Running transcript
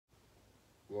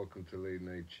Welcome to Late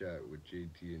Night Chat with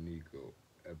JT and Niko,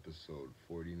 episode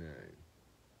 49.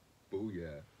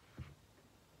 Booyah.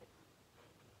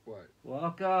 What?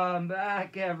 Welcome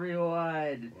back,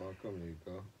 everyone. Welcome,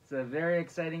 Niko. It's a very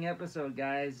exciting episode,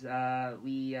 guys.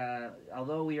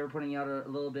 Although we are putting out a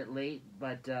little bit late,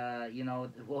 but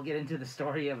we'll get into the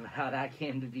story of how that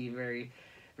came to be very,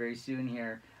 very soon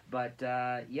here. But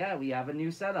yeah, we have a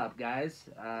new setup, guys.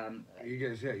 You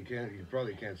guys, you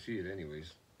probably can't see it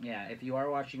anyways. Yeah, if you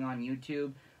are watching on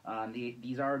YouTube,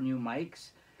 these are new mics.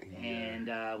 Yeah.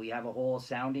 And we have a whole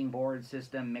sounding board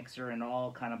system, mixer, and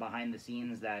all kind of behind the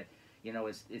scenes that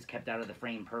is kept out of the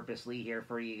frame purposely here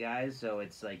for you guys. So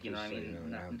it's like Just what I so mean. you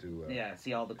don't have to, yeah,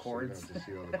 see all the chords. So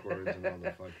you don't have to see all the chords and all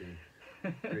the fucking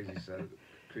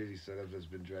crazy setups that's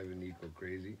been driving Niko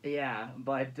crazy. Yeah,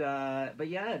 but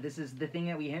yeah, this is the thing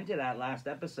that we hinted at last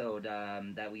episode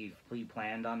that we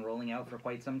planned on rolling out for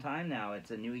quite some time now.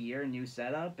 It's a new year, new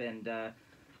setup, and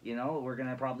we're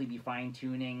gonna probably be fine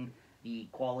tuning the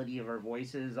quality of our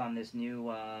voices on this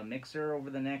new mixer over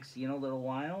the next little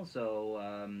while. So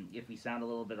if we sound a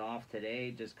little bit off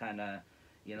today, just kind of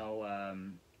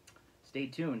stay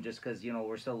tuned, just because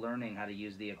we're still learning how to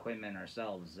use the equipment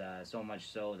ourselves, so much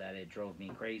so that it drove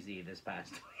me crazy this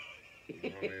past week.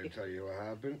 You want me to tell you what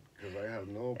happened? Because I have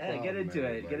no problem.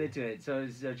 Yeah, get into it. So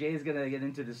Jay's gonna get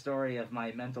into the story of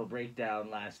my mental breakdown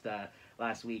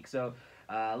last week. So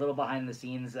a little behind the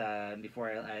scenes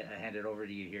before I hand it over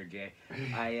to you here, Jay.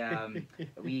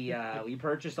 We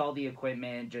purchased all the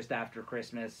equipment just after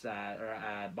Christmas or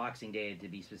Boxing Day to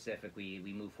be specific.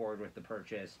 We moved forward with the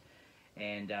purchase,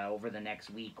 and over the next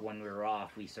week when we were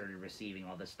off, we started receiving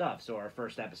all the stuff. So our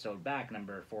first episode back,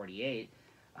 number 48,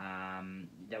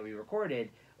 that we recorded,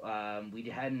 we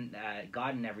hadn't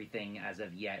gotten everything as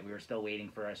of yet. We were still waiting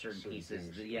for our certain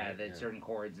pieces, certain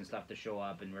chords and stuff to show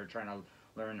up, and we are trying to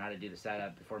learn how to do the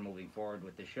setup before moving forward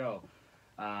with the show.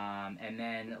 And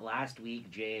then last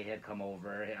week, Jay had come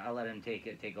over. I'll let him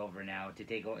take over now.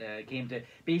 Came to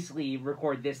basically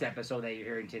record this episode that you're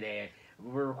hearing today.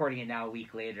 We're recording it now a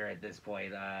week later at this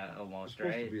point, almost, right?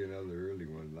 It's supposed to be another early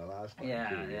one. The last one.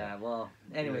 Yeah. Well,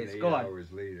 anyways, go on. 8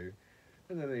 hours later,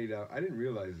 and then 8 hours. I didn't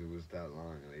realize it was that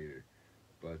long later,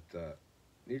 but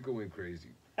Niko went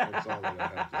crazy. That's all that I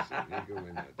have to say. Niko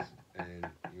went nuts. And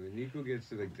when Niko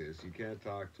gets like this, you can't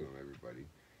talk to him, everybody.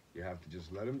 You have to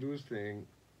just let him do his thing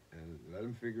and let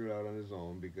him figure it out on his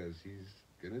own, because he's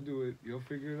going to do it. He'll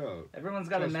figure it out. Everyone's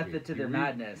got a method to their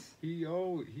madness. He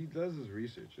does his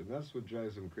research, and that's what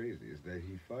drives him crazy, is that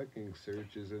he fucking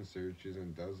searches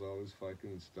and does all his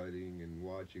fucking studying and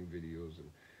watching videos,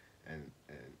 and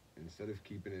instead of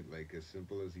keeping it like as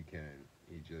simple as he can,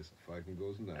 he just fucking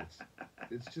goes nuts.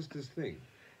 It's just his thing.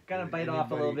 Kind of bite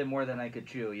off a little bit more than I could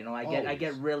chew. I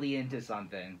get really into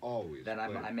something. Always. That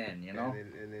I'm in.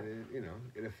 And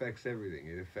it affects everything.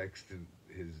 It affects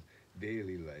his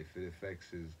daily life. It affects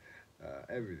his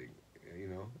everything.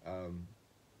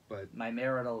 But my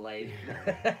marital life.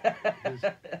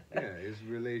 His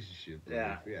relationship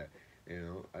life. Yeah.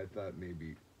 I thought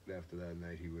maybe after that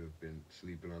night he would have been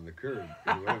sleeping on the curb.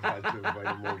 We would have had to invite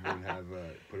him over and have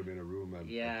put him in a room at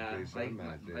the place I'm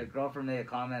at. My girlfriend made a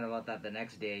comment about that the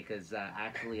next day, because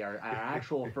actually our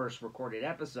actual first recorded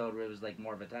episode, where it was like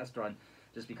more of a test run,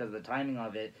 just because of the timing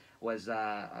of it, was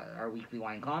our weekly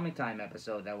wine comic time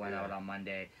episode that went out on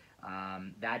Monday.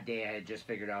 That day I had just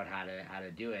figured out how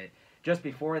to do it. Just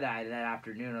before that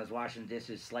afternoon, I was washing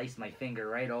dishes, sliced my finger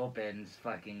right open,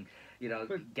 fucking,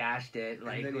 gashed it.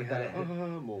 Like, and then you had a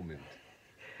moment.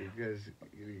 Because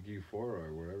euphoria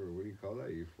or whatever, what do you call that?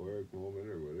 Euphoric moment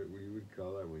or whatever you would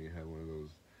call that when you have one of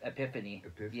those... Epiphany.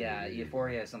 Yeah,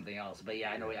 euphoria is something else. But yeah,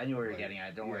 I knew where you were getting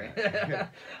at. Don't worry.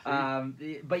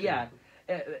 But yeah...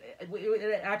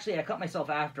 Actually, I cut myself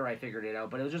after I figured it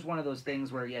out, but it was just one of those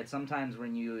things where, sometimes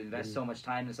when you invest so much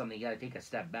time in something, you got to take a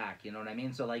step back, you know what I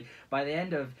mean? So, like, by the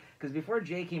end of, because before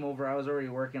Jay came over, I was already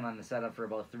working on the setup for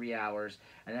about 3 hours,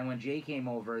 and then when Jay came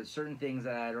over, certain things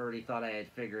that I had already thought I had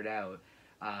figured out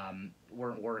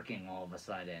weren't working all of a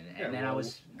sudden, and then I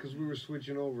was... Because we were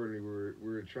switching over, and we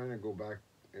were trying to go back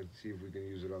and see if we can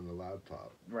use it on the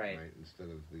laptop, right? Instead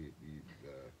of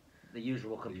the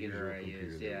usual computer I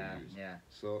used, yeah.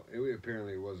 So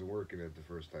apparently it wasn't working at the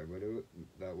first time, but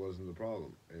that wasn't the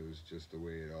problem. It was just the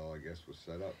way it all, I guess, was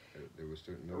set up. There was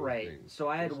certain things. So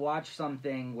I had watched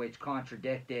something which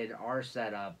contradicted our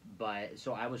setup, but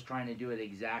so I was trying to do it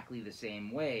exactly the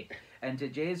same way. And to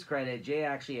Jay's credit, Jay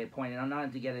actually had pointed, I'm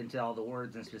not to get into all the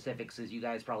words and specifics, as you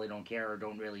guys probably don't care or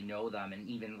don't really know them, and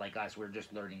even like us, we're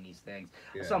just learning these things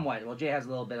somewhat. Well, Jay has a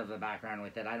little bit of a background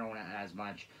with it. I don't as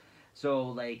much. So,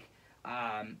 like,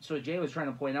 So Jay was trying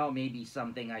to point out maybe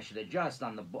something I should adjust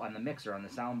on the mixer, on the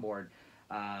soundboard,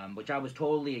 which I was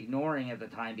totally ignoring at the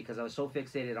time because I was so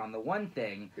fixated on the one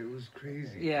thing. It was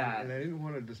crazy. Yeah. And I didn't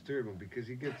want to disturb him because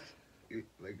he gets,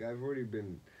 like, I've already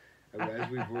been, as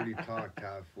we've already talked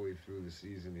halfway through the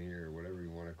season here, or whatever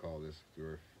you want to call this,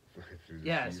 through the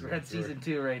Yes, season. we're at season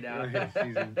 2 right now.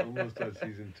 Almost at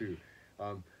season 2.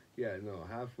 Yeah, no,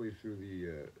 halfway through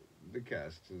the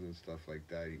casts and stuff like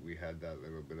that, we had that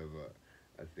little bit of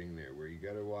a thing there where you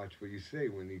got to watch what you say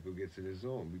when Niko gets in his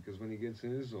zone, because when he gets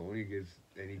in his zone,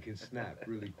 he can snap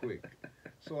really quick.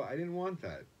 So I didn't want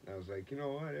that. I was like, you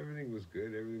know what, everything was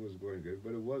good, everything was going good,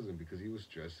 but it wasn't, because he was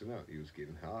stressing out. He was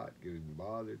getting hot, getting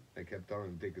bothered. I kept telling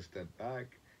him to take a step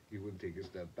back. He wouldn't take a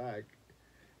step back.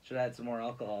 Should add some more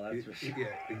alcohol, that's for sure.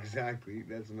 Yeah, exactly.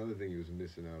 That's another thing he was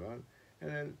missing out on.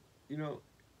 And then,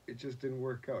 it just didn't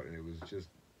work out, and it was just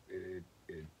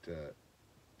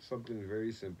something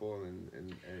very simple,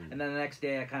 and then the next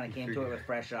day I kind of came to it with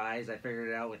fresh eyes. I figured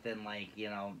it out within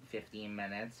 15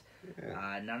 minutes.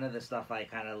 Yeah. None of the stuff I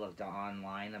kind of looked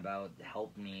online about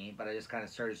helped me, but I just kind of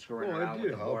started screwing around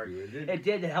with the board. It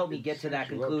did help me get to that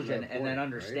conclusion and then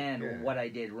understand what I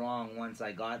did wrong once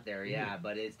I got there. Yeah,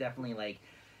 but it's definitely like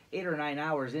 8 or 9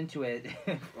 hours into it.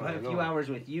 A few hours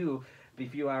with you, a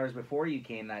few hours before you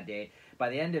came that day. By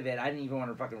the end of it, I didn't even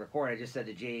want to fucking record. I just said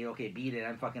to Jay, "Okay, beat it.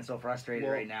 I'm fucking so frustrated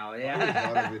right now." Yeah. I was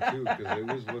out of it too, because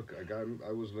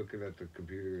I was looking at the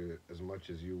computer as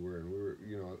much as you were, and we were,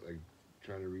 like,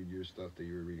 trying to read your stuff that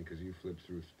you were reading, because you flip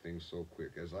through things so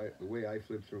quick. The way I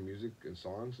flip through music and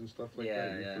songs and stuff like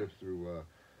that, you flip through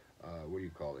what do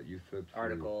you call it? You flip through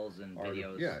articles and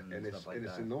videos. Yeah, and stuff like that.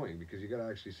 It's annoying because you gotta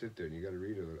actually sit there and you gotta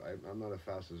read it. I'm not as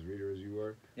fast as reader as you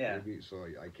are. Yeah. Maybe, so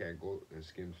I can't go and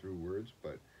skim through words,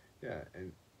 but yeah,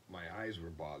 and my eyes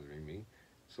were bothering me,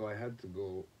 so I had to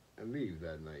go and leave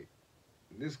that night.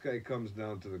 This guy comes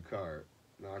down to the car,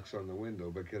 knocks on the window,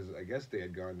 because I guess they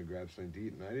had gone to grab something to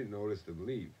eat, and I didn't notice them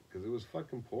leave because it was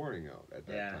fucking pouring out at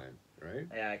that time, right?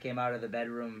 Yeah, I came out of the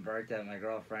bedroom, barked at my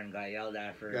girlfriend, got yelled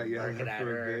at for barking at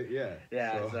her. A bit, yeah.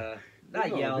 Yeah, so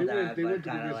not yelled at, but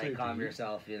kind of like calm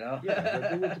yourself, Yeah,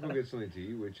 but they went to go get something to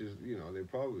eat, which is, they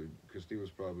probably, Christy was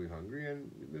probably hungry,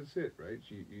 and that's it, right?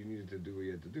 You needed to do what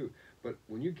you had to do. But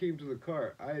when you came to the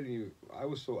car, I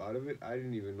was so out of it, I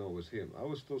didn't even know it was him. I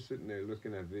was still sitting there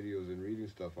looking at videos and reading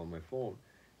stuff on my phone,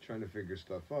 trying to figure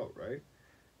stuff out, right?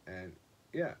 And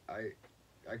yeah,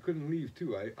 I couldn't leave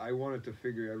too. I wanted to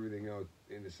figure everything out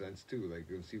in a sense too, like,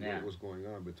 and see what was going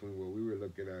on between what we were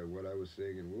looking at, what I was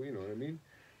saying, and you know what I mean?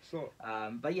 So,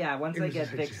 but yeah, once I get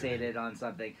fixated on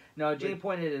something, no, Jay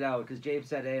pointed it out, because Jay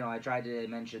said, I tried to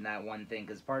mention that one thing,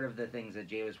 because part of the things that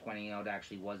Jay was pointing out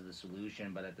actually was the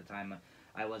solution, but at the time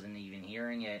I wasn't even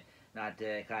hearing it. Not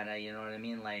to kind of, you know what I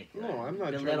mean, like, no, I'm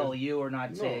not belittle you or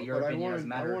not say your opinion doesn't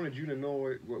matter. I wanted you to know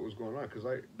what was going on, because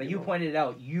But you pointed it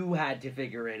out. You had to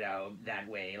figure it out that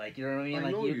way, like, you know what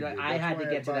I mean. I had to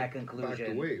get to that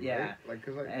conclusion. Away, yeah, right? Like,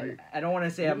 because I don't want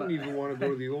to say he didn't even want to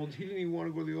go to the old. He didn't even want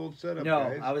to go to the old setup. No,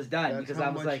 guys. I was done because I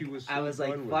was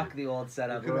like, fuck the old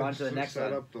setup. We're on to the next one.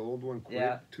 Set up the old one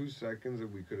quick, 2 seconds,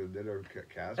 and we could have did our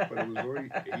cast, but it was already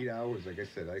 8 hours. Like I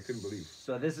said, I couldn't believe.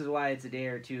 So this is why it's a day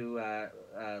or two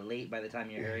late by the time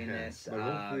you're hearing this. But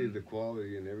hopefully the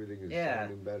quality and everything is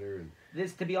sounding better. And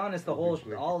this, to be honest,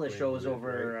 all the shows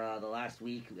over the last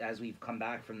week, as we've come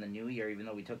back from the new year, even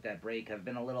though we took that break, have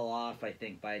been a little off, I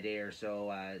think, by a day or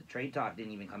so. Trade Talk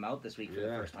didn't even come out this week for the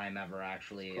first time ever,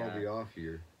 actually. It's called the off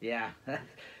year. Yeah.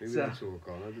 Maybe that's what we'll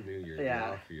call it, not the new year, the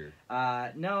off year.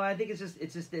 No, I think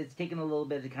it's taken a little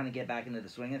bit to kind of get back into the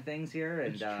swing of things here.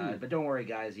 And but don't worry,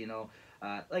 guys,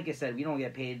 like I said, we don't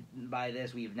get paid by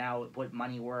this. We've now put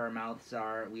money where our mouths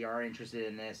are. We are interested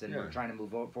in this, and we're trying to move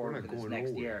forward for this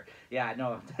next year. Yeah,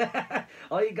 no.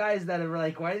 All you guys that are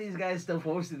like, why are these guys still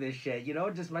posting this shit?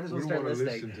 Just might as well start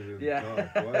listening. Listen to them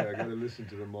talk. Why? I gotta listen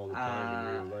to them all the time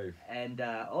in real life. And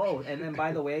and then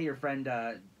by the way, your friend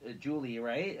Julie,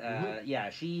 right?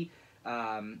 Yeah, she. We're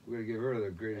gonna give her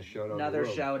the greatest shout out. Another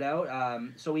shout out.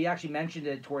 So we actually mentioned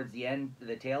it towards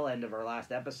the tail end of our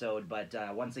last episode, but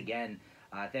once again.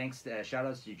 Thanks, shout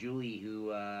outs to Julie, who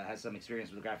has some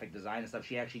experience with graphic design and stuff.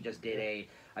 She actually just did a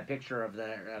picture of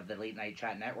the Late Night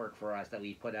Chat Network for us that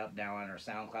we've put up now on our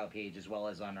SoundCloud page as well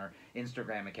as on our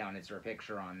Instagram account. It's her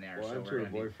picture on there. Well, I'm her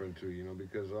boyfriend too,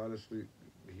 because honestly,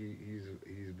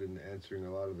 he's been answering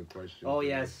a lot of the questions. Oh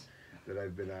yes. That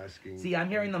I've been asking. See, I'm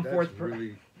hearing them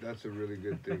That's a really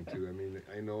good thing too. I mean,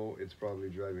 I know it's probably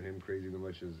driving him crazy as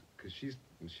much as because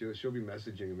And she'll be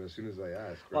messaging him as soon as I ask.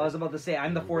 Right? Well, I was about to say, I'm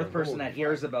and the I'm fourth going, person holy that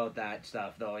hears fuck. about that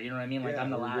stuff, though. You know what I mean? Like, Yeah,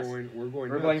 I'm the last. We're going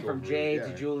We're going nuts from over Jay it, to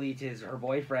yeah. Julie to her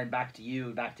boyfriend, back to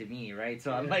you, back to me, right?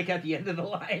 So I'm Yeah. like at the end of the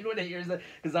line when it hears that.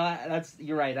 Because that's,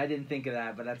 you're right, I didn't think of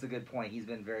that, but that's a good point. He's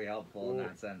been very helpful in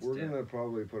that sense, we're too. gonna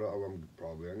probably put up. I'm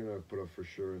gonna put up for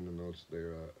sure in the notes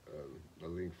there a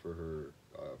link for her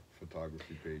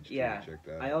photography page. Yeah, to check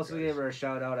that I out, also guys. gave her a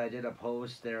shout out. I did a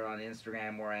post there on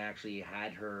Instagram where I actually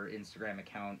had her Instagram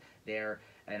account there,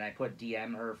 and I put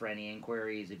DM her for any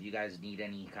inquiries. If you guys need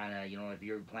any kind of, if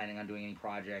you're planning on doing any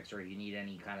projects, or if you need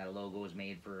any kind of logos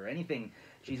made for anything,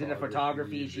 she's into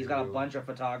photography. She's got a video, bunch of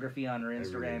photography on her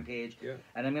Instagram everything. page, Yeah.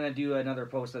 and I'm gonna do another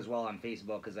post as well on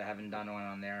Facebook because I haven't done one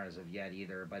on there as of yet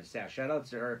either. But yeah, shout outs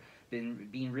to her,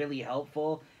 being really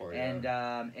helpful, Oh,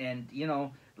 yeah. and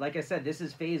like I said, this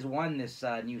is phase one. This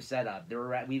new setup.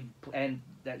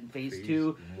 Phase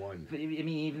two. 1. I mean,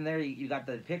 even there, you got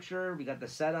the picture, we got the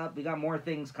setup, we got more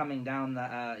things coming down.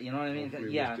 You know what I mean?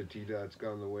 Hopefully Yeah, Mr. T-Dot's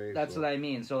gone the way. that's what I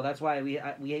mean. So that's why we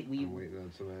I'm waiting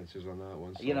on some answers on that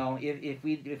one. So.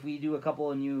 if we do a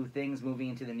couple of new things moving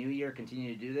into the new year,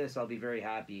 continue to do this, I'll be very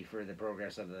happy for the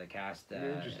progress of the cast.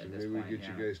 Interesting. At this Maybe point, we get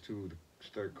you guys to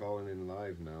start calling in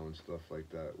live now and stuff like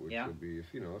that, which will be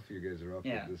if you guys are up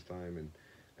at this time and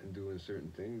doing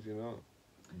certain things,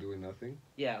 doing nothing.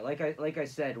 Yeah, like I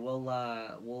said, we'll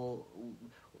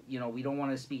we don't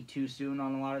want to speak too soon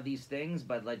on a lot of these things,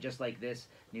 but just like this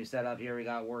new setup here we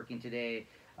got working today.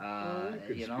 We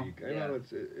could speak. I know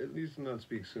it's at least not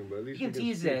speak soon, but at least you can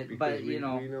tease it. But we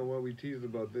know what we teased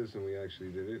about this and we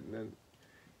actually did it, and then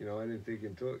I didn't think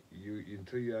until you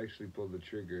actually pulled the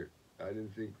trigger. I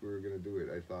didn't think we were gonna do it.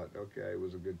 I thought, okay, it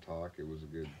was a good talk. It was a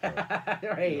good.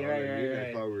 right.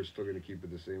 I thought we were still gonna keep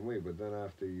it the same way, but then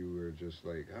after you were just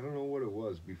like, I don't know what it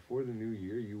was. Before the new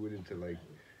year, you went into like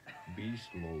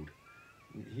beast mode.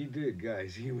 He did,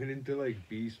 guys. He went into like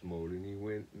beast mode, and he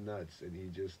went nuts, and he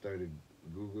just started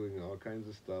googling all kinds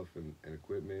of stuff and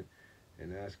equipment,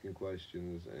 and asking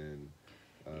questions and.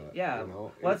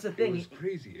 Well, that's the thing. It was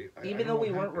crazy. Even though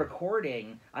we weren't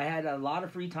recording, I had a lot of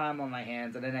free time on my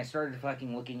hands, and then I started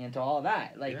fucking looking into all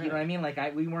that. You know what I mean?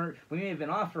 We may have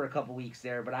been off for a couple weeks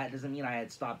there, but that doesn't mean I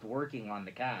had stopped working on the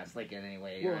cast, in any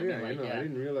way. Well, I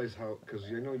didn't realize how, because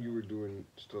I know you were doing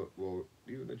stuff. Well,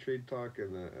 even the trade talk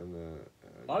and the.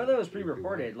 A lot of that was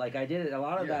pre-recorded. I did a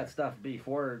lot of that stuff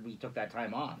before we took that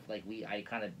time off. I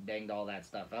kind of banged all that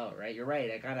stuff out. Right? You're right.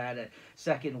 I kind of had a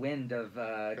second wind of.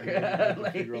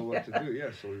 Figure out what to do. Yeah,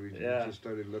 so we just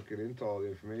started looking into all the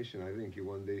information. I think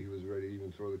one day he was ready to even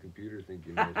throw the computer,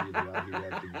 thinking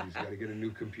he's got to get a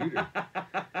new computer.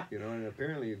 And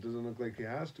apparently it doesn't look like he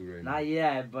has to right now. Not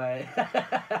yet, but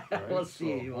we'll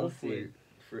see. So we'll see.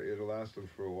 It'll last him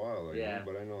for a while. Yeah.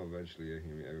 But I know eventually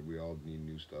we all need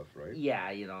new stuff, right?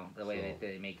 Yeah, the way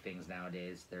they make things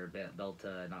nowadays, they're built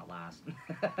to not last.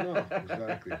 No,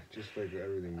 exactly. Just like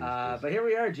everything. But here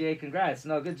we are, Jay. Congrats.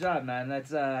 No, good job, man.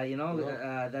 That's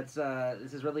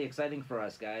this is really exciting for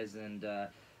us, guys. And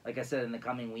like I said, in the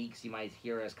coming weeks, you might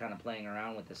hear us kind of playing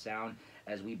around with the sound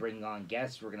as we bring on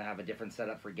guests. We're gonna have a different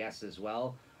setup for guests as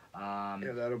well.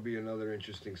 That'll be another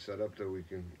interesting setup that we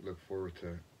can look forward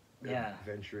to.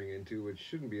 Venturing into, which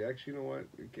shouldn't be. Actually, you know what?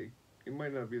 It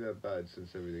might not be that bad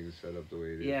since everything is set up the way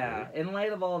it is. Yeah, right? In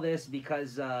light of all this,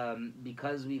 because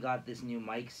we got this new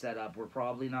mic set up, we're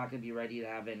probably not going to be ready to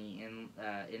have any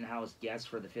in-house guests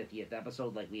for the 50th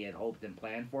episode like we had hoped and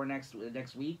planned for next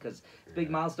week, because it's a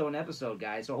big milestone episode,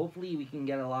 guys. So hopefully we can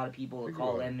get a lot of people to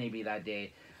call in maybe that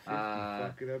day. 50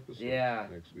 fucking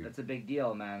episodes next week. That's a big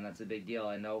deal, man. That's a big deal.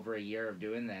 And over a year of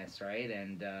doing this, right?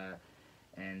 And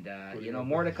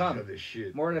more to come.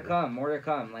 More to come.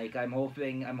 I'm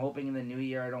hoping in the new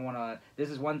year. I don't want to. This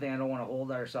is one thing I don't want to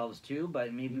hold ourselves to,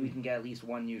 but maybe we can get at least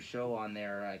one new show on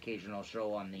there, occasional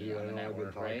show on the network, I've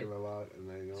been talking right? a lot,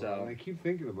 and I keep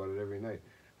thinking about it every night.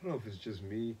 I don't know if it's just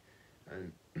me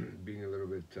and being a little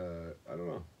bit, I don't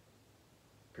know,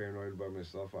 paranoid about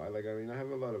myself. I have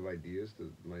a lot of ideas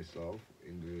to myself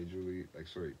individually,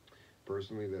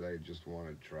 personally, that I just want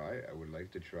to try. I would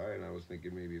like to try, and I was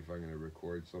thinking maybe if I'm going to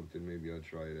record something, maybe I'll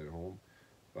try it at home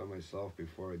by myself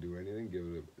before I do anything, give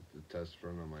it a test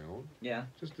run on my own. Yeah.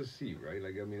 Just to see, right?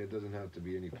 It doesn't have to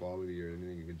be any quality or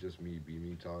anything. It could just be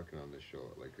me talking on the show,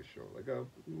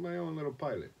 my own little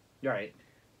pilot. Right.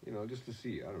 Just to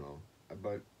see. I don't know.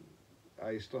 But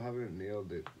I still haven't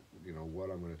nailed it, what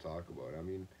I'm going to talk about.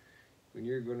 When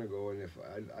you're going to go, and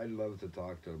I'd love to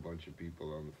talk to a bunch of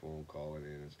people on the phone, calling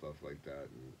in and stuff like that,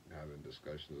 and having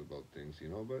discussions about things,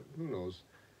 but who knows?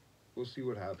 We'll see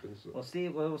what happens. We'll see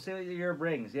what the year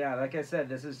brings. Yeah, like I said,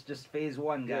 this is just phase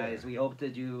one, guys. Yeah. We hope to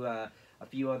do a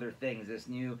few other things. This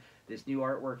this new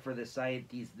artwork for the site,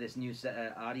 this new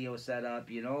audio setup,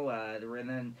 you know, and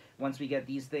then once we get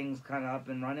these things kind of up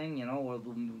and running, you know, we'll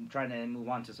try to move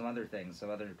on to some other things, some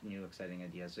other new exciting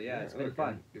ideas. So yeah, it's been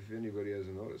fun. If anybody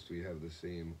hasn't noticed, we have the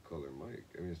same color mic.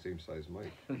 I mean, the same size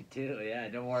mic. We do, yeah.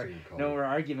 No more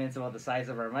arguments about the size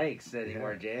of our mics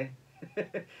anymore, Jay.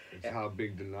 It's how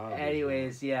big the knob is.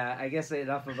 Anyways, yeah, I guess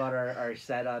enough about our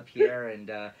setup here, and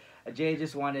Jay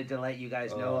just wanted to let you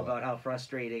guys know about how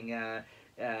frustrating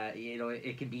you know,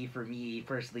 it can be for me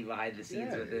personally behind the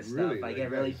scenes with this stuff. I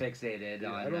get really fixated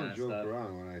on I don't joke stuff.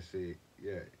 around when I say,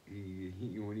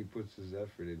 he when he puts his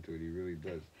effort into it, he really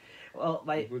does. Well,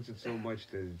 he puts it so much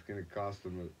that it's going to cost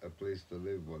him a place to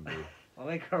live one day. Well,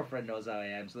 my girlfriend knows how I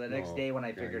am. So the next day when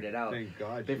I figured it out, thank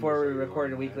God, before we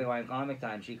recorded Weekly Wine Comic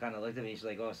Time, she kind of looked at me. She's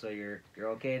like, "Oh, so you're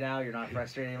okay now? You're not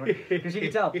frustrated anymore?" Because she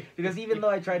could tell. Because even though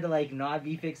I tried to like not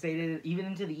be fixated, even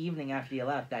into the evening after you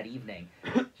left that evening,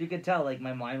 she could tell like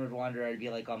my mind would wander. I'd be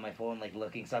like on my phone, like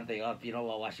looking something up, you know,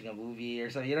 while watching a movie or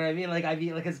something. You know what I mean? Like I'd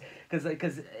be like, because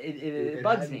it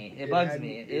bugs me. It bugs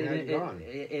me. It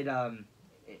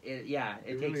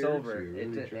takes over. It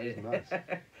really drives nuts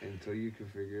until you can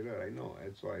figure it out. I know.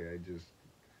 That's why I just.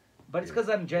 But it's because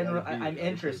I'm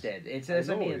interested.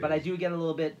 But I do get a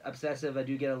little bit obsessive. I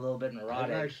do get a little bit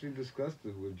neurotic. I actually discussed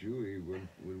it with Julie when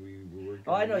we were working.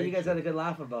 Oh, I know. You guys had a good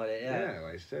laugh about it. Yeah,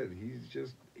 I said he's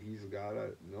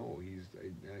gotta no.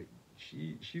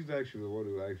 She's actually the one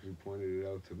who actually pointed it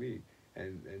out to me.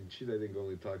 And she'd, I think,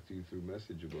 only talk to you through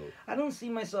message about. I don't see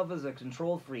myself as a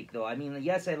control freak, though. I mean,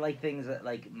 yes, I like things that,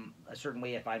 like a certain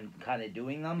way if I'm kind of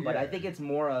doing them, but I think it's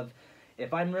more of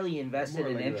if I'm really invested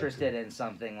and interested in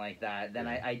something like that, then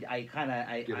I kind of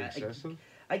get excessive.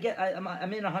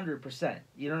 I'm in 100%.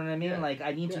 You know what I mean? Like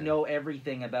I need to know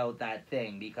everything about that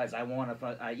thing because I want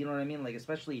to. You know what I mean? Like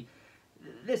especially.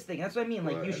 This thing, that's what I mean.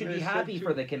 Like you should be happy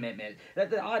for the commitment.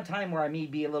 At the odd time where I may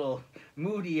be a little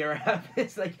moody or have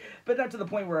this, like, but not to the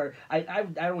point where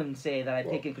I wouldn't say that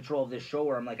I've taken control of this show.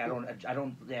 Where I'm like I don't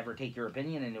ever take your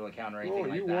opinion into account or anything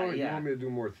like that. You want me to do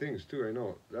more things too. I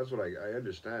know. That's what I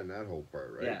understand that whole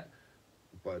part, right? Yeah.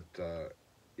 But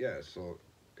so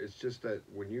it's just that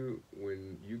when you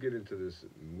get into this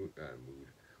mood,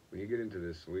 when you get into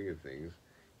this swing of things.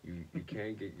 You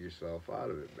can't get yourself out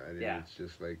of it, man. And it's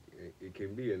just like, it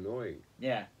can be annoying.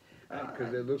 Yeah.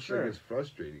 Because it looks like it's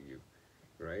frustrating you,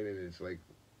 right? And it's like,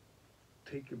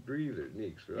 take a breather,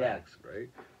 Neeks, relax, right?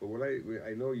 But when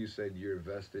I know you said you're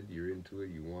invested, you're into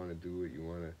it, you want to do it, you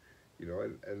want to, you know,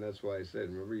 and that's why I said,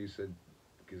 remember you said,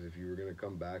 because if you were going to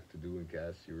come back to doing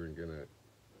casts, you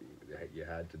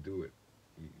had to do it.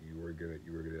 You were gonna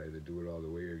either do it all the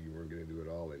way or you weren't going to do it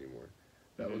all anymore.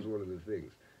 That was one of the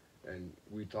things. And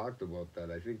we talked about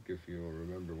that. I think if you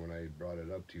remember when I brought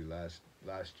it up to you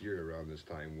last year around this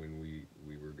time when we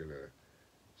were gonna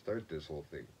start this whole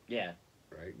thing. Yeah.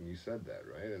 Right, and you said that,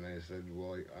 right? And I said,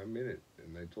 well, I'm in it,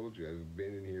 and I told you I've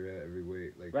been in here every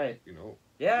way, like, you know.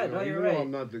 Yeah, no, you're right. I'm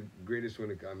not the greatest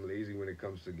I'm lazy when it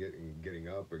comes to getting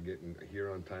up or getting here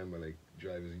on time, but like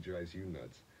drives you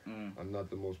nuts. I'm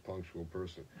not the most punctual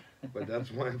person, but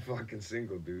that's why I'm fucking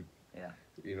single, dude. Yeah.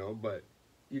 You know, but.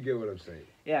 You get what I'm saying.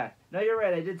 Yeah. No, you're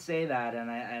right. I did say that,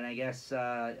 and I guess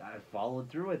I followed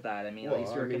through with that. I mean, at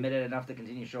least you're committed enough to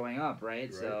continue showing up,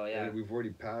 right? So yeah. And we've already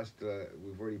passed thing,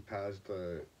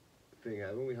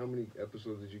 haven't we? How many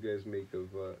episodes did you guys make of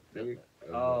thing?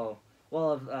 Of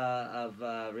Real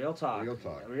Talk. Real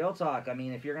Talk. Real Talk. I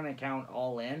mean, if you're gonna count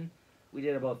all in. We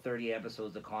did about 30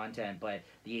 episodes of content, but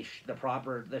the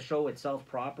show itself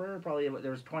proper, probably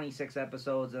there was 26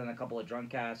 episodes and a couple of drunk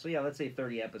casts. So yeah, let's say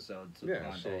 30 episodes of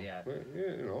content.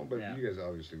 You know, but you guys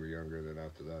obviously were younger than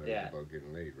after that. It was about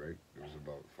getting laid, right? It was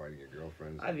about finding your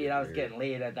girlfriends. I mean, I was getting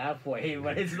laid at that point,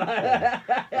 but it's not.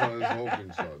 I was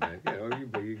hoping so, man. You know,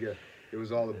 but you get. It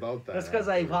was all about that. That's because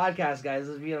I podcast, guys.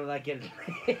 It's me, I'm not getting.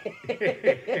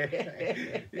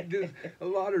 There's a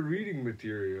lot of reading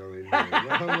material in here. You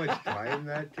know how much time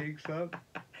that takes up?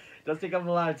 It does take up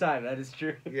a lot of time. That is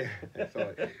true. Yeah, that's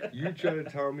all. You try to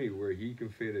tell me where he can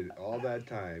fit in all that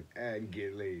time and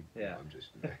get laid. Yeah, no,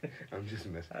 I'm just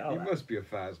messing. He must be a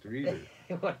fast reader.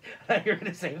 What? I thought you were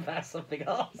gonna say fast something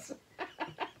else.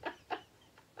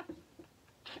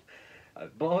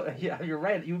 Yeah, you're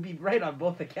right. You would be right on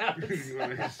both accounts. You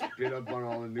want to spit up on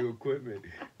all the new equipment?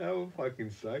 That would fucking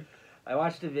suck. I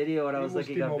watched a video when I was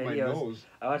looking up videos.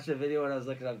 I watched a video when I was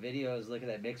looking up videos,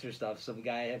 looking at mixer stuff. Some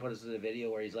guy had put us in a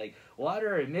video where he's like,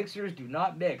 "Water and mixers do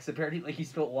not mix." Apparently, like he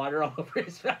spilled water all over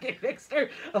his fucking mixer.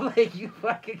 I'm like, "You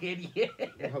fucking idiot!"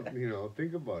 Well, you know,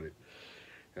 think about it.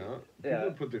 You know?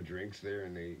 People put their drinks there,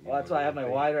 and they. Well, that's why I have my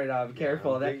wine right now. I'm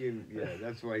careful. I'm thinking,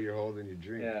 that's why you're holding your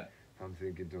drink. Yeah. I'm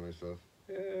thinking to myself,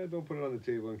 don't put it on the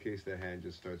table in case the hand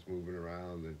just starts moving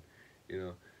around, and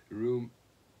the room,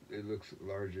 it looks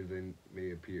larger than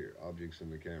may appear. Objects in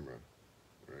the camera,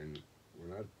 and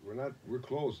we're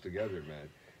close together, man.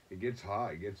 It gets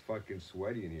hot. It gets fucking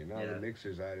sweaty in here. Now the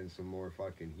mixer's adding some more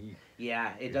fucking heat.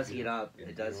 Yeah, it does heat up.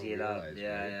 It does heat up.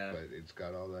 Yeah, right? yeah. But it's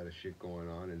got all that shit going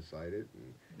on inside it,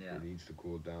 and it needs to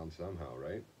cool down somehow,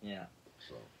 right? Yeah.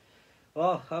 So.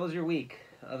 Well, how was your week?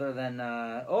 Other than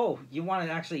you want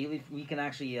to actually? We can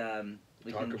actually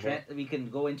we can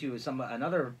go into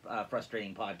another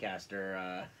frustrating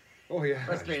podcaster. Oh yeah,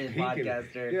 frustrated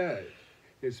podcaster.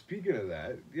 Yeah, speaking of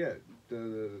that,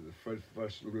 the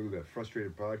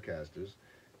frustrated podcasters.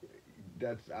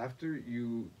 That's after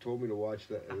you told me to watch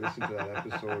that, listen to that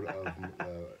episode of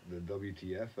the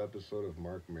WTF episode of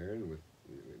Mark Maron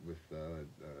with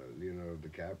Leonardo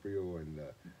DiCaprio and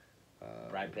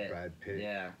Brad Pitt.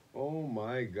 Yeah. Oh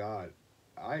my God,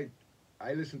 I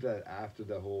listened to that after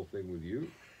the whole thing with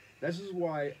you. This is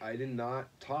why I did not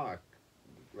talk.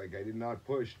 Like, I did not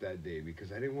push that day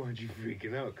because I didn't want you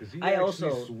freaking out. Because he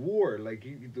actually swore. Like,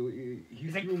 he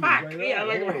he's threw like, me fuck! right Yeah,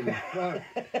 out. Fuck.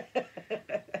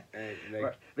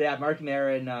 And, like, Mark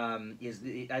Maron is,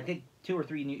 I think, 2 or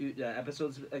 3 new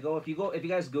episodes ago. If you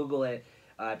guys Google it,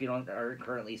 if you aren't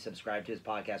currently subscribed to his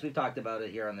podcast, we've talked about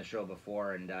it here on the show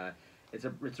before, and it's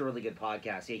a really good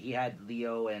podcast. He had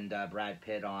Leo and Brad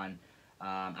Pitt on.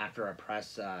 After a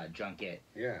press junket,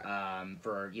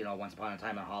 for Once Upon a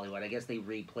Time in Hollywood. I guess they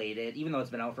replayed it, even though it's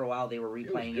been out for a while. They were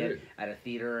replaying it at a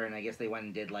theater, and I guess they went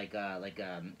and did like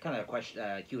kind of a question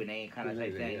Q&A kind of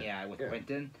type thing, with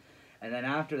Quentin. And then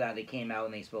after that, they came out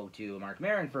and they spoke to Mark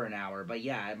Maron for an hour. But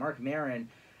yeah, Mark Maron.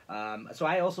 So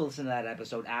I also listened to that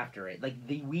episode after it, like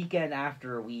the weekend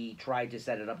after we tried to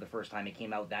set it up the first time. It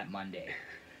came out that Monday.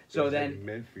 So then,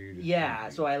 meant for you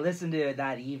to so I listened to it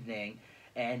that evening.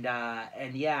 And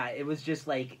it was just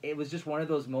one of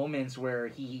those moments where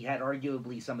he had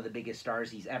arguably some of the biggest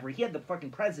stars he's ever. He had the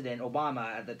fucking President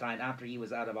Obama at the time after he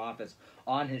was out of office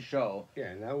on his show.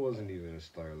 Yeah, and that wasn't even a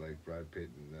star like Brad Pitt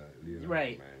and Leonardo.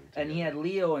 Right, and he had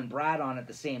Leo and Brad on at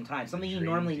the same time. Something he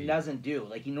normally doesn't do.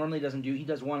 Like he normally doesn't do. He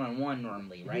does one-on-one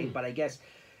normally, right? Mm-hmm. But I guess.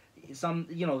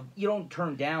 You don't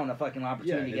turn down a fucking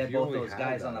opportunity to get both those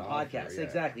guys on the podcast. Offer,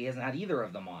 Exactly. He hasn't had either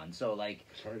of them on. So like,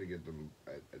 it's hard to get them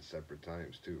at separate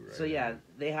times too, right? So yeah,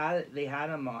 they had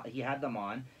him on, he had them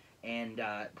on, and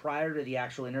prior to the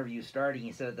actual interview starting,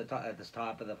 he said at the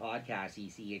top of the podcast,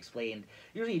 he explained.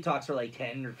 Usually he talks for like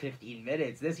 10 or 15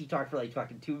 minutes. This he talked for like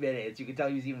fucking 2 minutes. You could tell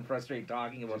he was even frustrated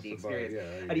talking about the experience.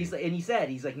 And he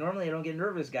said normally I don't get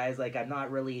nervous, guys. Like I'm not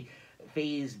really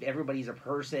phased. Everybody's a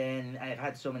person. I've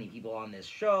had so many people on this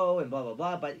show and blah blah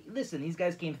blah, but listen, these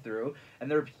guys came through and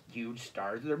they're huge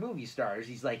stars. They're movie stars.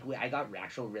 He's like, I got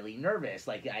actually really nervous.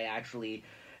 Like I actually,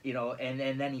 and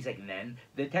then he's like, and then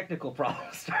the technical problem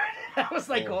started. I was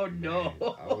like, oh no,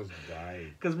 I was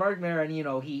dying. Because Mark Maron,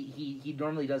 he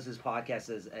normally does his podcast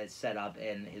as set up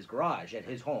in his garage at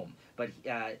his home, but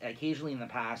occasionally in the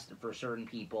past for certain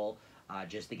people.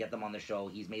 Just to get them on the show,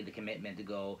 he's made the commitment to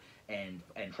go and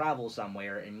travel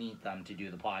somewhere and meet them to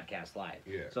do the podcast live.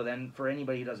 Yeah. So then, for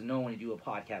anybody who doesn't know, when you do a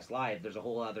podcast live, there's a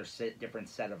whole other different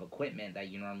set of equipment that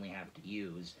you normally have to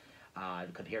use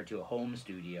compared to a home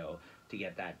studio to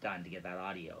get that done, to get that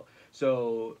audio.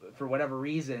 So for whatever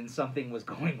reason, something was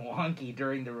going wonky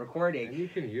during the recording. And you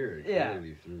can hear it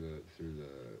clearly through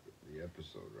the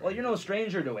episode, right? Well, you're no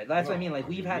stranger to it. That's what I mean. Like,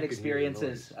 we've had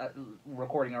experiences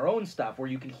recording our own stuff where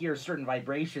you can hear certain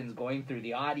vibrations going through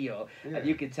the audio, and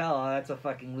you can tell, oh, that's a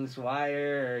fucking loose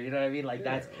wire, or, you know what I mean? Like,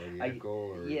 that's... Or the echo,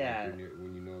 or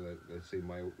when you know that, let's say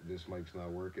this mic's not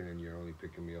working and you're only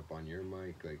picking me up on your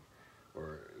mic, like,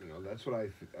 or, that's what I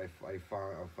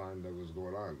found that was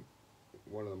going on.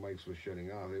 One of the mics was shutting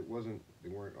off. They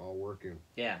weren't all working.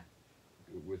 Yeah.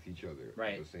 With each other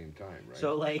at the same time,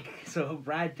 right? So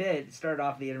Brad Pitt started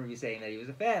off the interview saying that he was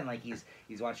a fan, like he's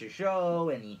watched his show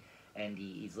and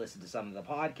he's listened to some of the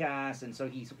podcasts, and so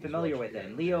he's familiar with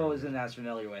him. Leo isn't as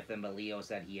familiar with him, but Leo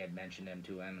said he had mentioned him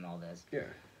to him and all this. Yeah.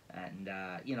 And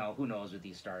who knows with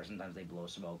these stars? Sometimes they blow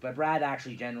smoke. But Brad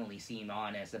actually generally seemed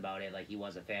honest about it, like he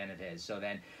was a fan of his. So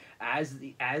then, as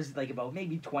like about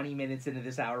maybe 20 minutes into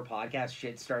this hour podcast,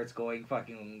 shit starts going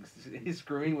fucking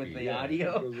screwing with the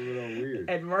audio. It was a little weird.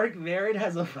 And Mark Maron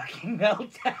has a fucking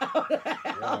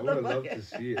meltdown. I would have loved to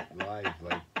see it live,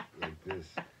 like this,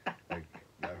 like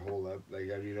that whole up.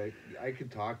 Like I mean, I could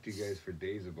talk to you guys for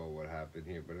days about what happened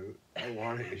here, but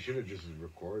I should have just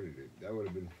recorded it. That would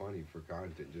have been funny for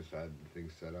content. Just had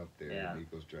things set up there. Yeah.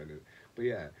 Niko's trying to, but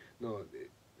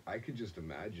I could just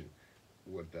imagine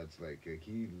what that's like. Like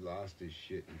he lost his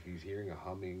shit if he's hearing a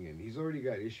humming, and he's already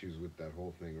got issues with that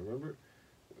whole thing. Remember,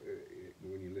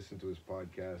 when you listen to his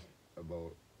podcast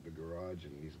about the garage,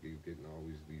 and he's getting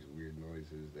always these weird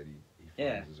noises that he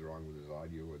finds is wrong with his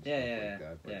audio and stuff like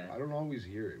that. But I don't always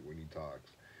hear it when he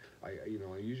talks.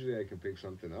 Usually I can pick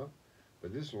something up,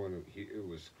 but this one it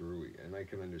was screwy, and I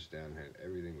can understand how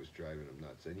everything was driving him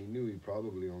nuts. And he knew he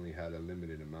probably only had a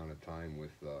limited amount of time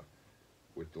with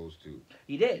those two.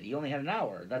 He did. He only had an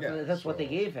hour. That's what they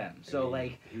gave him. So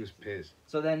he was pissed.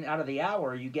 So then out of the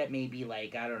hour, you get maybe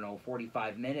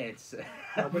 45 minutes.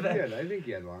 But I think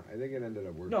he had long. I think it ended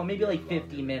up working. No, maybe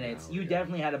 50 minutes. You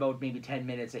definitely had about maybe 10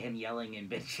 minutes of him yelling and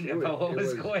bitching about what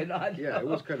was going on. Yeah, it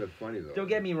was kind of funny though. Don't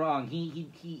get me wrong.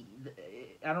 He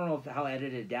I don't know how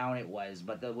edited down it was,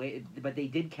 but they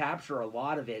did capture a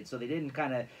lot of it, so they didn't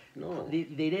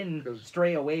they didn't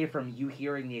stray away from you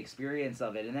hearing the experience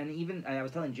of it. And then even I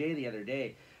was telling Jay the other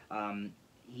day,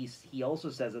 he also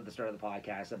says at the start of the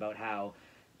podcast about how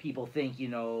people think,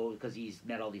 because he's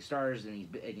met all these stars and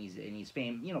he's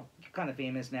kind of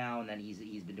famous now, and then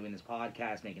he's been doing this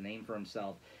podcast, making a name for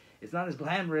himself. It's not as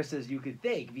glamorous as you could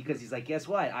think, because he's like, guess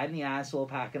what? I'm the asshole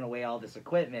packing away all this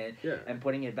equipment and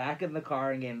putting it back in the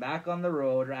car and getting back on the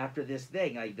road after this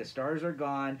thing. Like, the stars are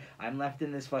gone. I'm left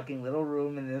in this fucking little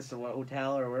room in this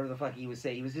hotel or whatever the fuck he was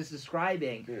saying. He was just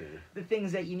describing the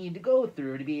things that you need to go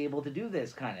through to be able to do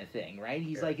this kind of thing, right?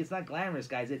 He's like, it's not glamorous,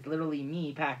 guys. It's literally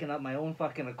me packing up my own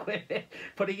fucking equipment,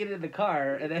 putting it in the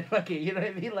car, and then fucking, you know what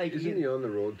I mean? Like, isn't he on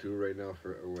the road too right now?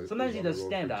 Sometimes he does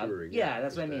stand up. Yeah,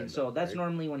 that's what I mean. So that's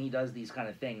normally when he does these kind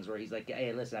of things where he's like,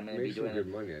 hey, listen, I'm going to be doing good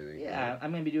money, I think. Yeah,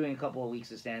 I'm going to be doing a couple of weeks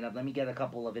of stand up. Let me get a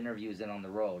couple of interviews in on the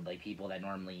road, like people that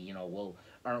normally,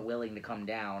 aren't willing to come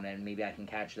down, and maybe I can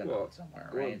catch them out somewhere,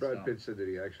 right? Well, Brad Pitt said that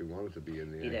he actually wanted to be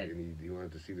in the and he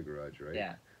wanted to see the garage, right?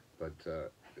 Yeah. But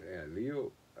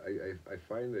Leo, I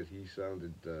find that he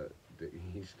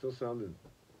still sounded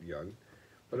young,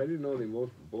 but I didn't know they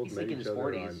both met each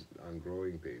other on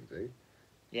Growing Pains, eh?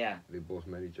 Yeah. They both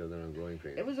met each other on Growing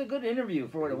Pains. It was a good interview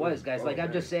for what it was, guys.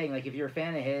 I'm just saying, if you're a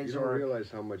fan of his, you don't realize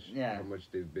how much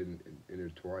they've been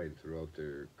intertwined throughout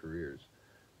their careers.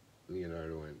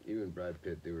 Leonardo and even Brad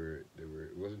Pitt, they were.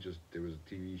 It wasn't just there was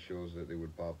TV shows that they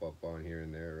would pop up on here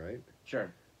and there, right?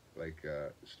 Sure. Like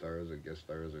stars and guest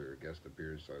stars or guest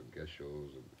appearances on guest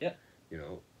shows. And, yeah.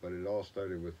 But it all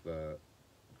started with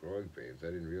Growing Pains. I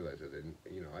didn't realize it.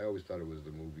 And I always thought it was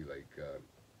the movie like.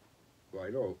 Well,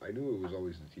 I knew it was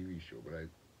always the TV show, but I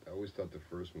always thought the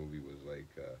first movie was like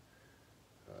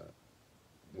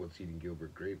What's Eating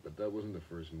Gilbert Grape, but that wasn't the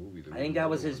first movie. I think that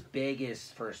was his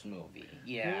biggest first movie.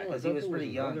 Yeah, because he was pretty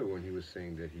young. When he was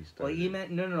saying that he started. Well, he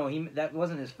meant no. That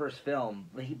wasn't his first film,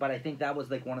 but I think that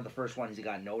was like one of the first ones he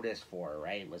got noticed for.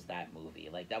 Right, was that movie?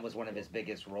 Like that was one of his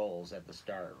biggest roles at the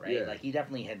start. Right, yeah. Like he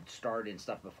definitely had starred in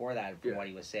stuff before that, from what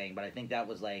he was saying. But I think that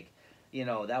was like.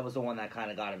 That was the one that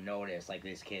kind of got him noticed. Like,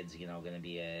 this kid's, going to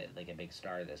be a big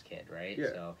star, this kid, right? Yeah.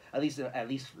 So, at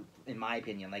least in my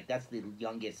opinion, like, that's the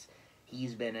youngest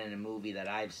he's been in a movie that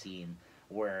I've seen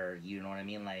where, you know what I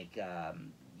mean? Like,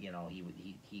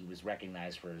 he was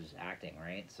recognized for his acting,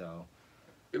 right? So.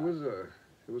 It was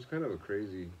kind of a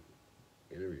crazy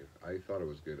interview. I thought it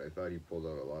was good. I thought he pulled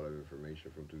out a lot of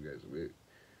information from two guys.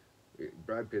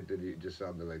 Brad Pitt just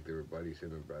sounded like they were buddies,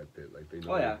 him and Brad Pitt. Like they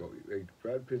know. Like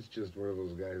Brad Pitt's just one of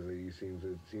those guys that he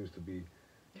seems to be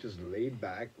just laid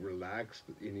back, relaxed,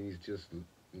 and he's just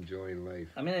enjoying life.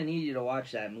 I'm gonna need you to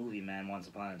watch that movie, man. Once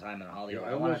Upon a Time in Hollywood.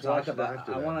 I want to talk about.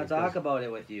 I want to talk about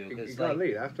it with you because it got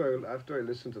late after I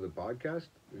listened to the podcast.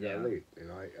 It got late.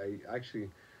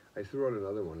 I threw out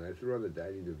another one. I threw out the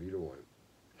Danny DeVito one.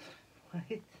 What?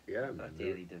 Yeah, man.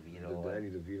 Danny DeVito. The Danny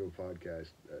DeVito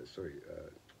podcast.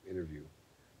 Interview.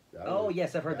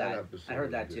 Yes, I've heard that. I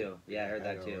heard that too. Yeah, I heard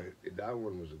that too. That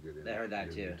one was a good interview. I heard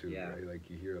that too. Yeah. Right? Like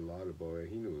you hear a lot of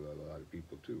he knew a lot of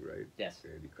people too, right? Yes.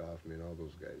 Andy Kaufman, all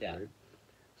those guys, right?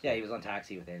 So, yeah, he was on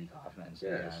Taxi with Andy Kaufman.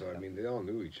 So I mean, they all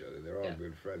knew each other. They're all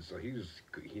good friends. So he's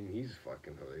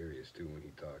fucking hilarious too when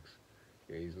he talks.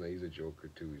 Yeah, he's a joker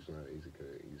too. He's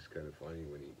kind of funny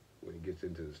when he gets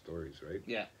into the stories, right?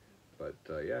 Yeah. But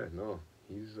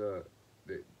he's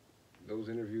those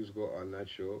interviews go on that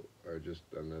show are just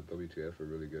on that WTF are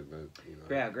really good, man.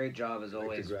 Yeah, great job as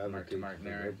always, Mark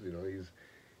Maron.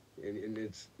 And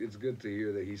it's good to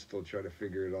hear that he's still trying to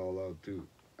figure it all out too.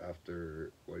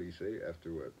 After what do you say?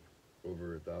 After what?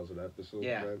 Over 1,000 episodes.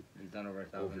 Yeah, man? He's done over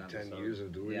 1,000 over episodes. 10 years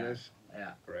of doing this.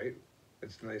 Yeah. Right.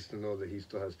 It's nice to know that he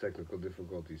still has technical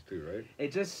difficulties too, right?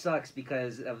 It just sucks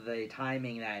because of the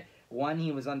timing that One,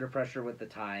 he was under pressure with the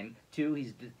time. Two,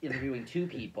 he's interviewing two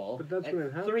people. But that's and when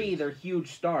it happens. Three, they're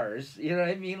huge stars. You know what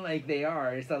I mean? Like they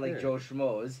are. It's not like Joe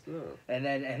Schmoes. No. And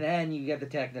then you get the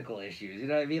technical issues. You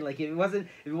know what I mean? Like he wasn't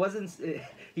in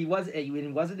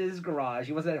his garage.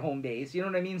 He wasn't at home base. You know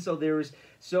what I mean? So there was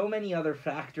so many other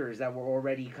factors that were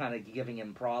already kind of giving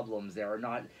him problems there, or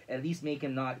not at least make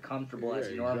him not comfortable as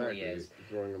he normally is.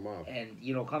 Throwing him off. And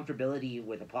comfortability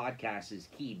with a podcast is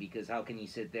key, because how can you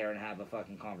sit there and have a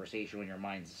fucking conversation when your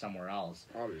mind's somewhere else?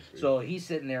 Obviously. So he's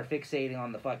sitting there fixating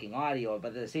on the fucking audio, but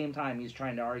at the same time he's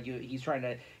trying to argue. He's trying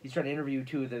to interview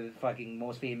two of the fucking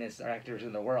most famous actors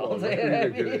in the world.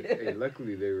 Well,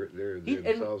 luckily they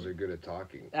themselves are good at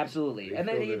talking. Absolutely. And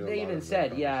then they even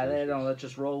said, let's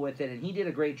just roll with it. And he did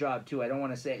a great job too. I don't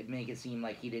want to make it seem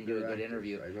like he didn't do a good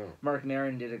interview. I know. Mark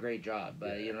Maron did a great job,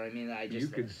 but you know what I mean. You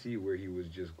could see where he was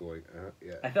just going.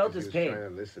 I felt his pain. Trying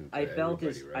to listen to I felt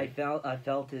right? I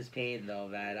felt his pain though,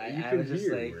 man. I was just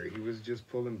like, where he was just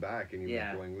pulling back and he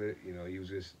was going. He was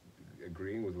just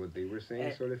agreeing with what they were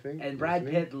saying, sort of thing. And Brad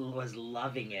Pitt was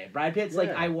loving it. Brad Pitt's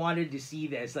like, I wanted to see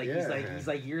this. Like he's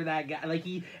like, you're that guy. Like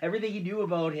everything you knew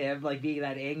about him, like being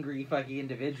that angry fucking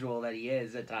individual that he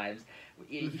is at times.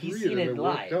 He's seen it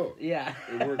live. Yeah,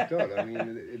 it worked out. I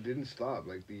mean, it didn't stop.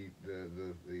 Like the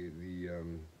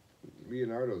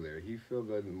Leonardo there, he filled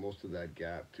in most of that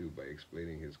gap too by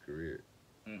explaining his career.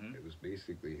 Mm-hmm. It was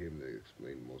basically him that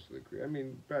explained most of the career. I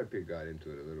mean, Brad Pitt got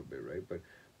into it a little bit, right? But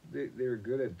they were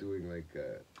good at doing like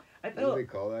what do they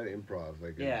call that? Improv.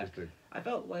 Like I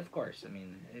felt, well, of course. I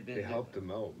mean, they helped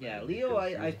him out. Yeah, man, Leo,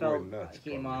 I felt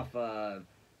came probably off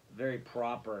very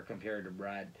proper compared to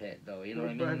Brad Pitt, though. You know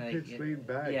what I mean? Brad Pitt's laid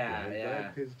back. Yeah, man.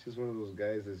 Brad Pitt's just one of those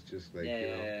guys that's just like,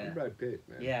 I'm Brad Pitt,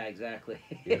 man. Yeah, exactly.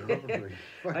 Like,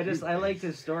 I liked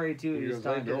his story too. He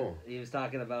was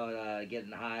talking about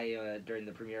getting high during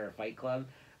the premiere of Fight Club.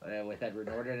 With Edward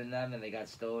Norton and them, and they got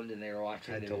stoned and they were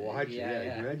watching. Had to watch it.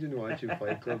 Yeah. Imagine watching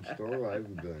Fight Club stoned. I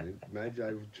haven't done it. Imagine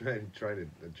I was trying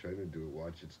to do it.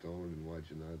 Watch it stoned and watch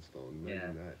it not stoned.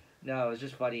 Imagine that. No, it was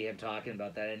just funny him talking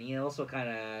about that, and he also kind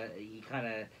of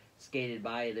skated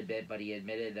by it a bit, but he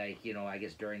admitted, like, I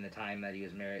guess during the time that he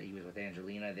was married, he was with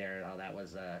Angelina there, how that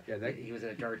was he was in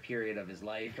a dark period of his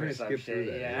life or some shit.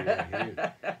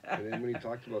 Yeah. And then when he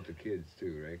talked about the kids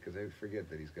too, right? Because I forget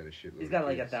that he's got a shitload. He's got of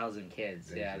like kids 1,000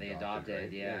 kids. Yeah, they adopted.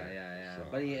 Right? Yeah. So,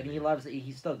 but he loves.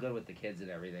 He's still good with the kids and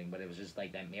everything. But it was just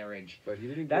like that marriage. But he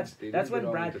didn't. That's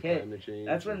when Brad Pitt.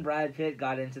 That's when Brad Pitt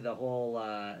got into the whole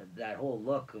that whole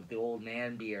look of the old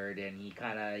man beard, and he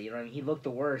kind of he looked the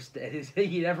worst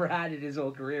he ever had in his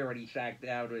whole career when he shacked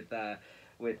out with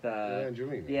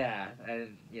Angelina. Yeah,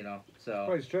 and so. It's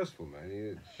probably stressful,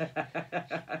 man.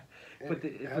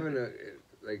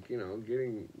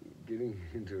 Getting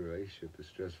into a relationship is a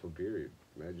stressful period.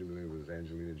 Imagine when it was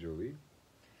Angelina Jolie.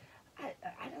 I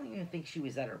don't even think she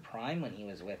was at her prime when he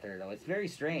was with her, though. It's very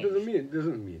strange. Doesn't mean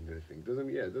nothing. It doesn't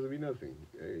mean nothing.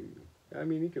 I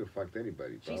mean, he could have fucked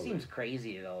anybody. Probably. She seems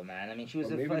crazy though, man. I mean, she was.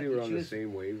 Well, maybe they were on the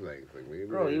same wavelength. Like maybe.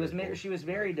 Bro, she was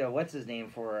married to what's his name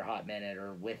for a hot minute,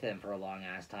 or with him for a long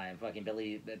ass time. Fucking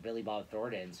Billy Bob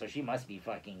Thornton. So she must be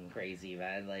fucking crazy,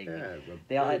 man. Like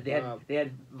they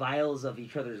had vials of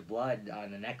each other's blood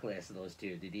on the necklace. Those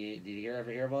two. Did you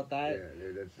ever hear about that?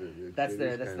 Yeah, that's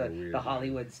the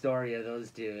Hollywood story of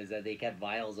those two, is that they kept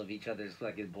vials of each other's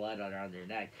fucking blood around their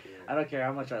neck. Yeah. I don't care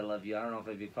how much I love you. I don't know if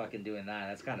I'd be fucking doing that.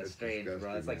 That's kind of strange.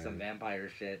 Bro, it's like some vampire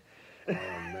shit. Oh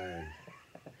man.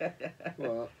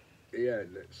 Well, yeah.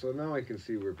 So now I can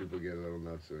see where people get a little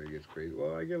nuts and it gets crazy.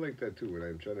 Well, I get like that too when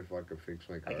I'm trying to fucking fix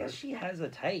my car. I guess she has a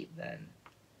type then.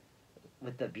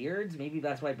 With the beards, maybe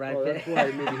that's why Brad Pitt. That's why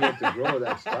maybe he had to grow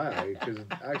that style, because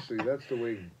actually that's the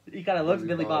way he kind of looks.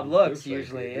 Billy Bob looks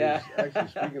usually, yeah. Actually,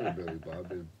 speaking of Billy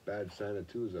Bob, his Bad Santa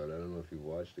 2's out. I don't know if you've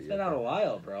watched it yet. It's been out a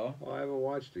while, bro. Oh, I haven't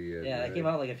watched it yet. Yeah, that came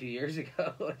out like a few years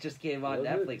ago. It just came on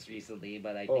Netflix recently,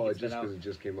 but I think it's been out. Because it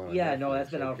just came out. Yeah, no,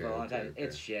 that's been out for a long time.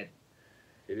 It's shit.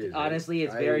 It is. Honestly,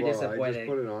 it's very disappointing. I just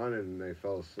put it on and I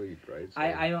fell asleep. Right. So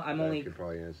I'm only. You could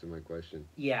probably answer my question.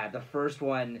 Yeah, the first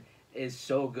one is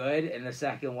so good, and the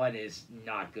second one is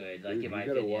not good. Like, in my opinion,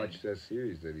 you gotta watch that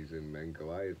series that he's in, man.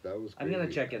 Goliath. That was crazy. I'm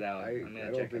gonna check it out. I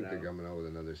don't think they're coming out with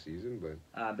another season,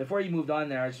 but before you moved on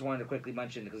there, I just wanted to quickly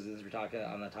mention, because as we're talking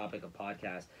on the topic of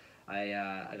podcast,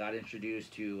 I got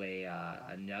introduced to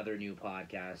another new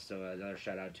podcast. So another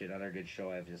shout out to another good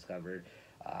show I've discovered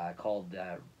called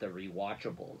The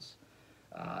Rewatchables.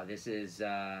 This is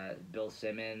Bill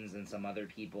Simmons and some other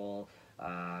people.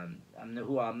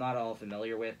 Who I'm not all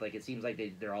familiar with. Like, it seems like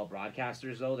they're all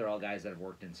broadcasters, though. They're all guys that have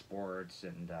worked in sports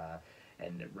and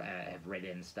have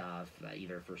written stuff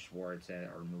either for sports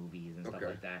or movies and stuff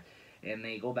like that. and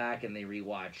they go back and they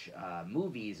rewatch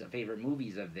movies, favorite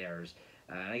movies of theirs.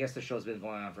 And I guess the show's been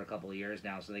going on for a couple of years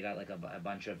now, so they got like a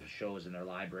bunch of shows in their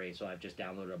library. So I've just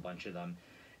downloaded a bunch of them,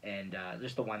 and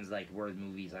just the ones like were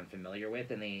movies I'm familiar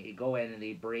with. And they go in and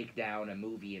they break down a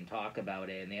movie and talk about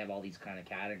it, and they have all these kind of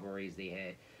categories they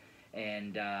hit,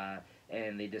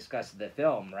 and they discuss the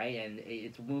film, right? And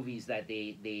it's movies that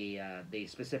they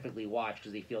specifically watch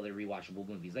because they feel they're rewatchable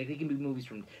movies. Like they can be movies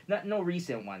from no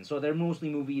recent ones, so they're mostly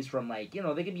movies from like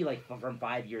they can be like from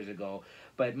 5 years ago,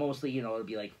 but mostly it'll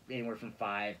be like anywhere from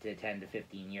 5 to 10 to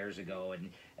 15 years ago and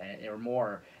or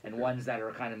more, and ones that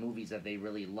are kind of movies that they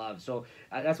really love. So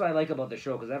that's what I like about the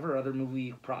show, because I've heard other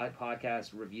movie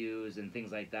podcast reviews and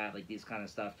things like that, like these kind of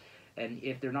stuff. And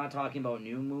if they're not talking about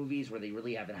new movies where they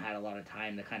really haven't had a lot of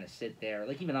time to kind of sit there,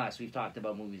 like even us, we've talked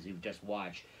about movies we've just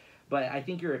watched. But I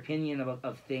think your opinion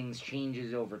of things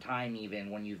changes over time, even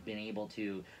when you've been able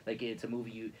to, like, it's a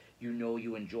movie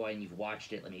you enjoy and you've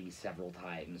watched it like maybe several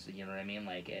times. You know what I mean?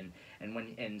 Like,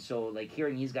 and so like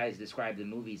hearing these guys describe the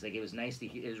movies, like it was nice to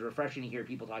hear, it was refreshing to hear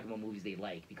people talking about movies they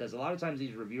like, because a lot of times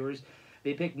these reviewers,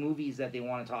 they pick movies that they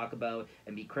want to talk about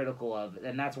and be critical of,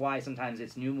 and that's why sometimes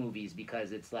it's new movies,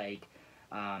 because it's like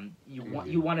you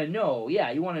want to know,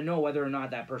 you want to know whether or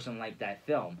not that person liked that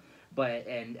film. But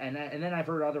and then I've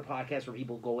heard other podcasts where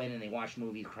people go in and they watch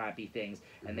movies, crappy things,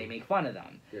 and they make fun of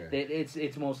them. Yeah.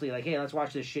 It's mostly like, hey, let's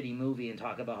watch this shitty movie and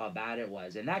talk about how bad it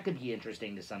was, and that could be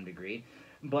interesting to some degree.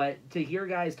 But to hear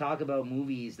guys talk about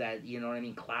movies that, you know what I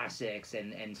mean, classics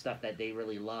and stuff that they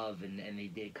really love and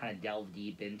they kind of delve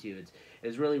deep into,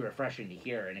 it's really refreshing to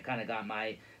hear, and it kind of got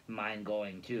my mind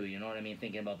going too, you know what I mean,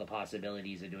 thinking about the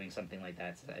possibilities of doing something like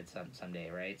that someday,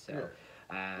 right? So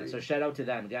so shout out to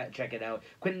them. Check it out.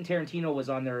 Quentin Tarantino was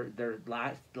on their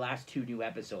last 2 new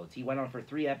episodes. He went on for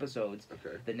 3 episodes.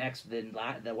 Okay.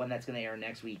 The one that's going to air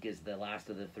next week is the last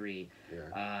of the 3.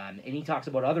 Yeah. And he talks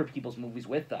about other people's movies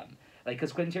with them. Like,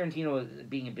 because Quentin Tarantino,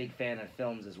 being a big fan of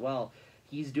films as well,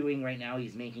 he's doing right now,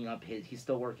 he's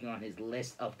still working on his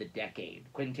list of the decade.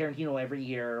 Quentin Tarantino every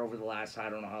year over the last, I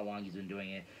don't know how long he's been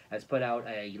doing it, has put out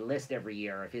a list every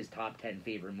year of his top 10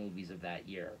 favorite movies of that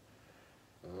year.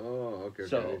 Oh, okay.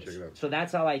 So, I need to check it out. so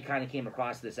that's how I kind of came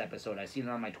across this episode. I seen it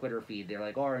on my Twitter feed. They're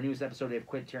like, "Oh, our newest episode they have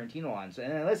Quentin Tarantino on." So,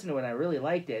 and I listened to it, and I really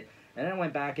liked it. And then I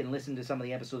went back and listened to some of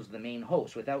the episodes of the main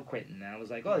host without Quentin, and I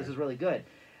was like, "Oh, this is really good."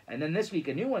 And then this week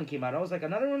a new one came out. I was like,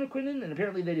 "Another one with Quentin?" And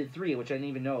apparently they did 3, which I didn't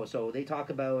even know. So they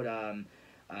talk about.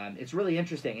 It's really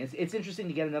interesting. It's interesting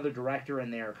to get another director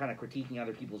in there, kind of critiquing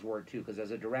other people's work too, because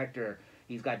as a director,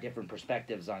 he's got different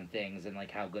perspectives on things and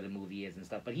like how good a movie is and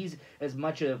stuff. But he's as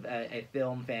much of a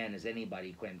film fan as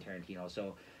anybody, Quentin Tarantino.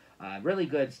 So really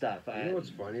good stuff. You know what's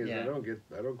funny is I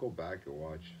don't go back and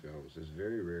watch films. It's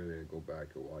very rarely I go back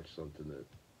and watch something that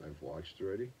I've watched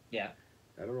already. Yeah.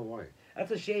 I don't know why.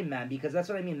 That's a shame, man, because that's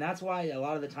what I mean. That's why a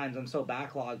lot of the times I'm so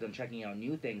backlogged on checking out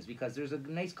new things, because there's a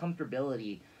nice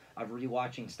comfortability of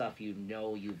rewatching stuff you've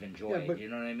enjoyed. Yeah, you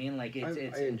know what I mean? Like I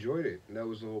enjoyed it, and that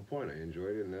was the whole point. I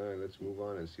enjoyed it. Now let's move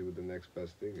on and see what the next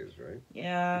best thing is, right?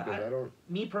 Yeah.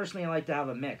 Me personally, I like to have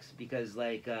a mix, because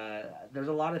like there's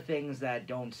a lot of things that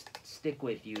don't stick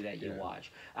with you that you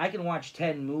watch. I can watch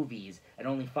 10 movies and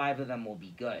only 5 of them will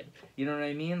be good. You know what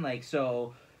I mean? Like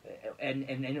so.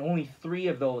 And only 3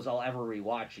 of those I'll ever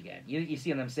rewatch again. You see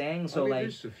what I'm saying? So like,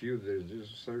 there's a few. There's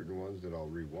certain ones that I'll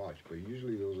rewatch, but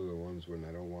usually those are the ones when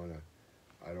I don't want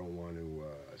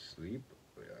to sleep.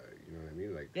 You know what I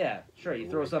mean? Like sure. You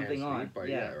throw something on. Or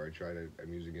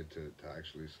I'm using it to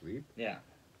actually sleep. Yeah.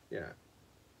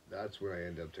 That's when I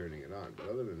end up turning it on. But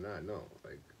other than that, no.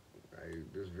 Like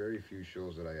there's very few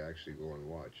shows that I actually go and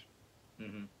watch.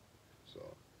 Mm-hmm.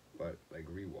 So. But like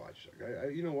rewatch,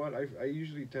 you know what? I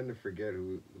usually tend to forget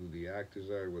who the actors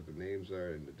are, what the names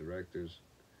are, and the directors,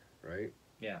 right?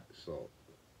 Yeah. So,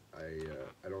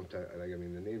 I don't I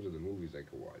mean the names of the movies I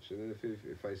can watch, and then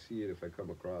if I see it, if I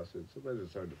come across it, sometimes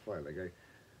it's hard to find. Like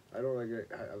I have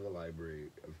a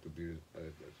library of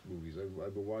movies.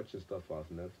 I've been watching stuff off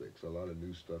Netflix. A lot of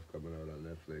new stuff coming out on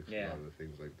Netflix. A lot of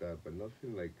things like that, but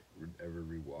nothing like ever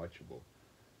rewatchable.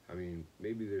 I mean,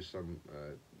 maybe there's some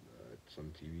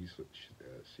TV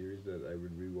series that I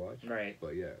would rewatch. Right.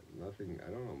 But yeah, nothing. I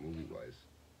don't know, movie wise.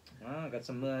 Well,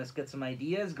 let's get some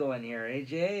ideas going here,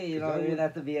 AJ. You know, maybe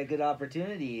that would be a good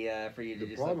opportunity for you to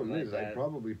do something like that. The problem is, I'd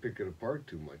probably pick it apart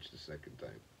too much the second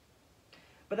time.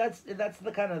 But that's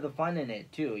the kind of the fun in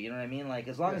it too. You know what I mean? Like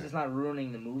as long as it's not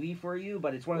ruining the movie for you,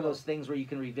 but it's one of those things where you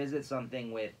can revisit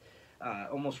something with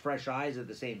almost fresh eyes at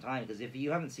the same time. Because if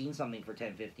you haven't seen something for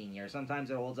 10, 15 years,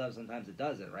 sometimes it holds up, sometimes it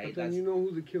doesn't, right? But then you know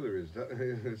who the killer is.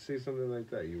 Say something like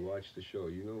that. You watch the show,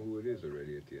 you know who it is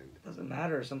already at the end. It doesn't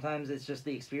matter. Sometimes it's just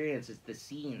the experience, it's the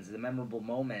scenes, the memorable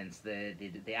moments, the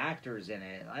actors in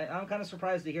it. I'm kind of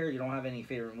surprised to hear you don't have any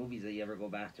favorite movies that you ever go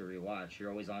back to rewatch.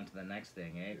 You're always on to the next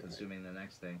thing, eh? Consuming the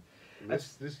next thing.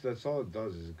 That's all it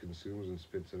does is it consumes and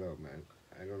spits it out, man.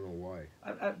 I don't know why.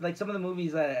 Like some of the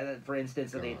movies, for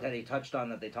instance, that they touched on,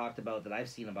 that they talked about, that I've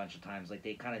seen a bunch of times. Like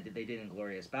they did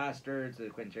Inglourious Bastards, the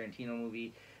Quentin Tarantino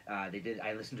movie.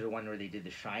 I listened to the one where they did The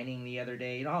Shining the other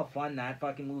day. You know how fun that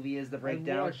fucking movie is, the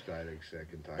breakdown. I watched that a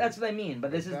second time. That's what I mean.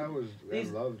 But I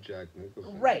love Jack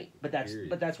Nicholson. Right, but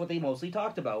that's what they mostly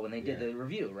talked about when they did the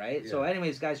review, right? Yeah. So,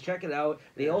 anyways, guys, check it out.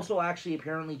 They also actually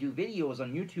apparently do videos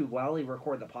on YouTube while they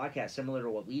record the podcast, similar to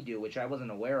what we do, which I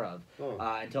wasn't aware of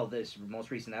until this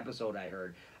most recent episode I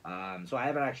heard. So I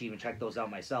haven't actually even checked those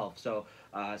out myself. So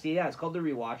yeah, it's called The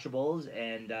Rewatchables,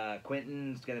 and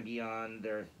Quentin's going to be on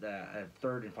their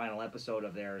third and final episode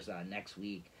of theirs next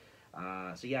week.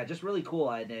 So yeah, just really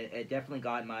cool. It definitely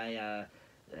got my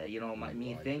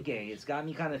me thinking. It's got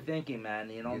me kind of thinking, man.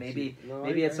 You know,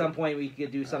 maybe at some point we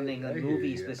could do something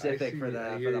movie specific for the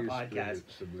podcast.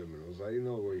 Subliminals. I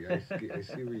know where I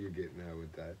see where you're getting at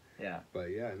with that. Yeah. But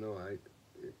yeah, no,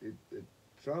 it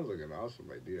sounds like an awesome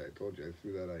idea. I told you I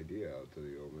threw that idea out to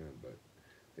the old man, but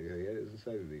he hasn't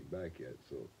said anything back yet.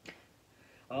 So.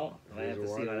 Oh, I have to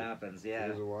see what happens. Yeah. If he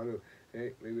doesn't want to,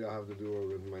 hey, maybe I'll have to do it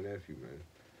with my nephew, man.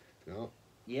 No.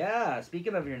 Yeah,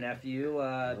 speaking of your nephew,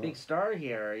 big star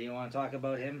here. You want to talk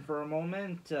about him for a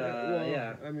moment?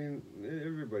 Yeah. I mean,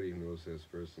 everybody knows this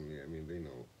personally. I mean, they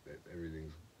know that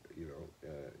everything's,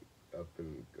 up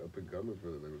and coming for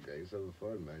the little guy. He's having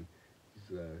fun, man.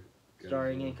 He's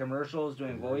starring in commercials,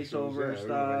 doing voiceover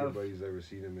stuff. I don't know if anybody's ever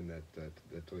seen him in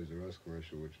that Toys R Us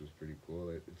commercial, which was pretty cool.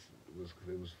 It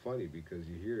was funny because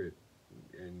you hear it.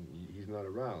 And he's not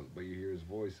around, but you hear his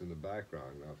voice in the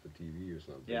background off the TV or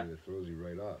something, and it throws you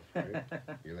right off. Right?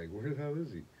 You're like, where the hell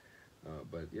is he?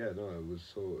 But yeah, no, it was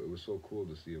so cool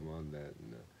to see him on that.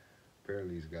 And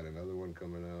apparently he's got another one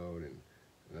coming out and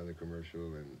another commercial,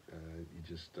 and he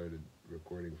just started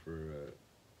recording for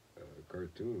a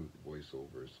cartoon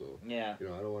voiceover. So yeah, I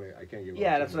don't want to. I can't give.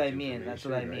 Yeah, that's what I mean. That's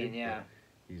what I mean. Yeah.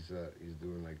 But he's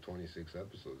doing like 26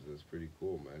 episodes. That's pretty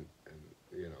cool, man. And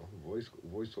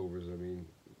voiceovers, I mean,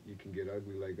 you can get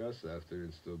ugly like us after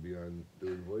and still be on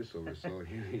doing voiceovers, so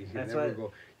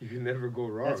you can never go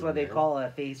wrong. That's what they call a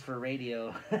face for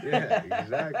radio. Yeah,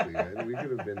 exactly. Man. We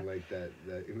could have been like that.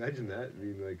 Imagine that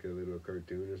being like a little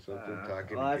cartoon or something,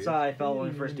 talking. Well, that's how I felt when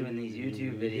we first doing these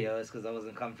YouTube videos, because I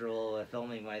wasn't comfortable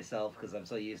filming myself because I'm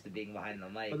so used to being behind the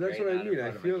mic. Well, that's what I mean.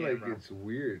 I feel like it's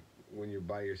weird when you're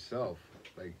by yourself,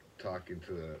 like talking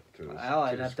to the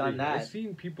I've done that. I've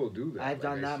seen people do that. I've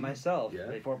done that myself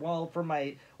before. Well,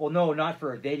 not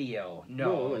for a video.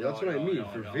 No, that's what I mean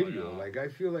for video. Like I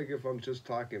feel like if I'm just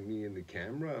talking me in the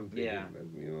camera, I'm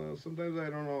thinking, sometimes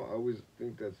I don't know. I always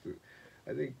think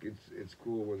I think it's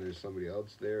cool when there's somebody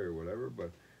else there or whatever.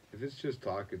 But if it's just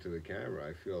talking to the camera,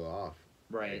 I feel off.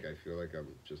 Right. Like I feel like I'm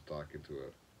just talking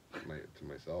to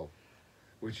myself,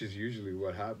 which is usually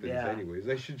what happens anyways.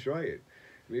 I should try it.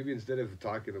 Maybe instead of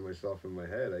talking to myself in my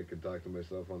head, I could talk to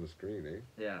myself on the screen, eh?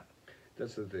 Yeah.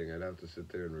 That's the thing. I'd have to sit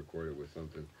there and record it with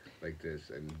something like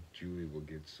this, and Julie will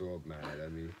get so mad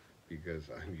at me because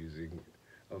I'm using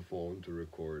a phone to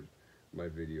record my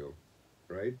video.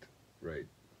 Right? Right.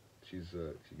 She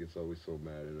gets always so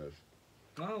mad at us.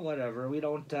 Oh, whatever. We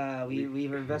don't.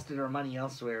 We've invested our money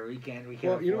elsewhere. We can't.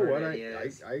 Well, you know what?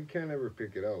 I can't ever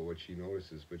pick it out what she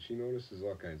notices, but she notices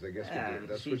all kinds. I guess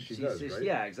that's what she does, right?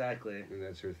 Yeah, exactly. And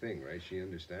that's her thing, right? She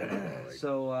understands it all. Like,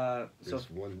 so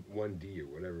one D or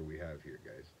whatever we have here,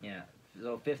 guys. Yeah.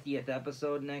 So 50th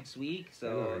episode next week.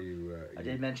 So I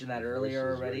did mention that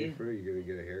earlier already. You gonna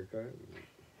get a haircut?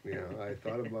 I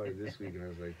thought about it this week, and I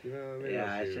was like, maybe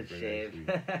I should shave.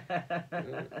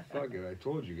 Fuck it, I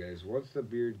told you guys. Once the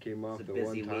beard came off the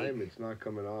one time, it's not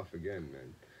coming off again,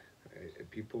 man.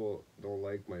 People don't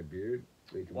like my beard.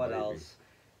 What else? Let's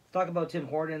talk about Tim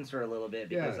Hortons for a little bit,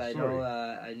 because I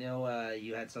know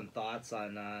you had some thoughts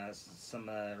on some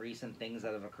recent things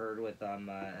that have occurred with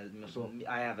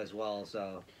I have as well.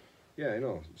 So. Yeah, I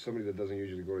know somebody that doesn't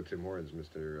usually go to Tim Hortons,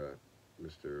 Mister.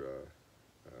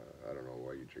 I don't know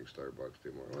why you drink Starbucks,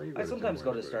 Tim Hortons. I sometimes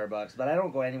go to Starbucks, but I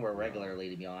don't go anywhere regularly,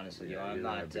 to be honest with you. I'm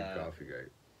not a big coffee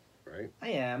guy, right? I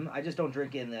am. I just don't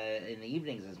drink in the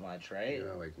evenings as much, right? You're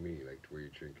not like me, like where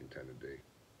you're drinking 10 a day.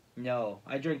 No,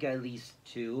 I drink at least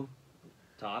 2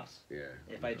 tops. Yeah.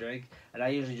 If I drink, and I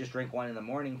usually just drink one in the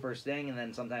morning first thing, and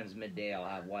then sometimes midday I'll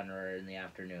have one, or in the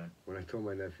afternoon. When I told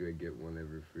my nephew I'd get one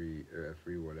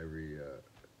every one every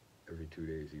 2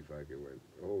 days, he fucking went,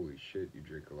 "Holy shit, you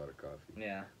drink a lot of coffee."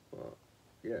 Yeah. Well,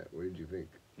 yeah. What did you think?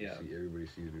 Yeah. Everybody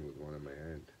sees me with one in my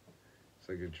hand. It's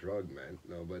like a drug, man.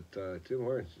 No, but Tim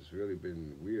Hortons has really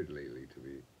been weird lately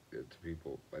to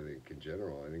people. I think in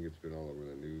general, I think it's been all over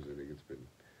the news. I think it's been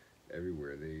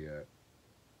everywhere. They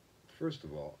first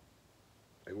of all,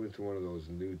 I went to one of those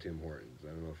new Tim Hortons. I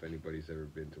don't know if anybody's ever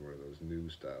been to one of those new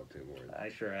style Tim Hortons. I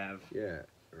sure have. Yeah,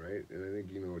 right. And I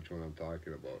think you know which one I'm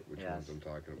talking about. Which ones I'm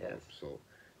talking about. Yes. So,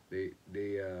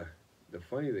 the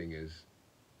funny thing is,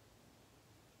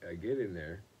 I get in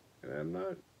there, and I'm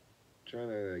not trying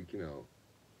to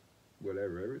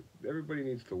whatever. Everybody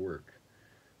needs to work,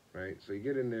 right? So you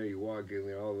get in there, you walk in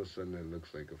there, all of a sudden it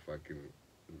looks like a fucking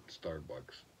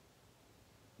Starbucks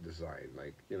design,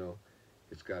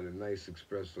 it's got a nice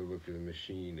espresso look in the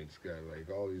machine. It's got like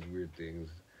all these weird things.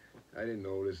 I didn't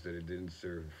notice that it didn't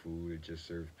serve food. It just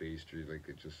served pastry, like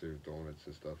it just served donuts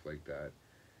and stuff like that.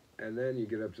 And then you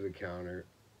get up to the counter,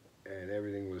 and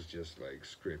everything was just like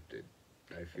scripted.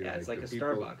 I feel it's like a people,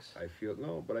 Starbucks. I feel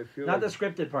not the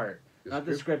scripted part. Not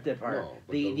the scripted part. No,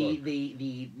 but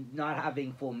the not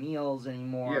having full meals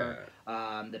anymore.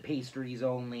 The pastries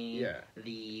only. Yeah.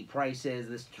 The prices.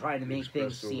 This trying to make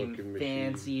things seem espresso-looking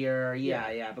fancier.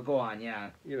 Yeah. But go on. Yeah.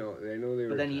 I know they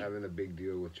were then having a big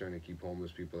deal with trying to keep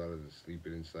homeless people out of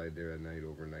sleeping inside there at night,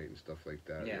 overnight, and stuff like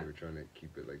that. Yeah. They were trying to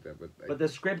keep it like that, but the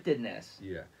scriptedness.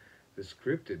 Yeah, the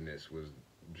scriptedness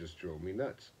just drove me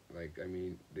nuts. Like, I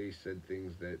mean, they said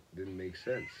things that didn't make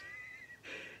sense.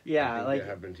 Yeah, that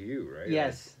happened to you, right?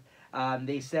 Yes.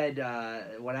 They said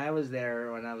when I was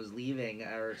there, when I was leaving,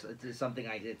 or something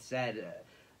I had said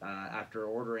after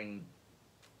ordering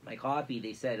my coffee.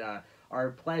 They said our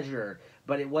pleasure,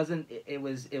 but it wasn't. It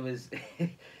was.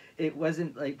 It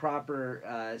wasn't like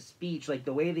proper speech. Like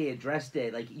the way they addressed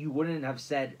it, like you wouldn't have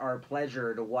said our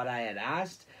pleasure to what I had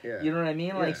asked. Yeah. You know what I mean?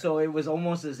 Yeah. Like, so it was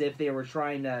almost as if they were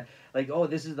trying to, like, oh,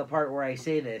 this is the part where I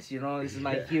say this. This is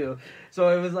my cue. So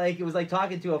it was like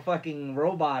talking to a fucking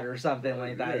robot or something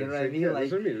like that. You know what I mean?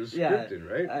 That's what I mean. It was scripted,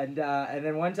 right? And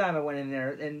then one time I went in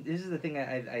there, and this is the thing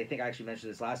I think I actually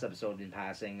mentioned this last episode in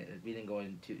passing. We didn't go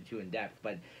into too in depth,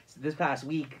 but this past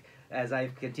week, as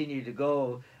I've continued to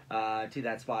go to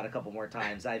that spot a couple more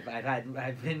times, I've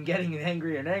been getting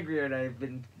angrier and angrier, and I've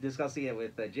been discussing it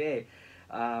with Jay.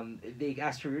 They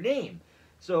asked for your name,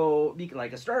 so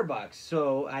like a Starbucks.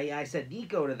 So I said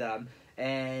Niko to them,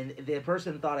 and the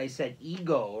person thought I said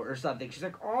ego or something. She's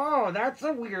like, "Oh, that's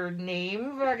a weird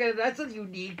name. That's a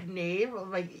unique name." I'm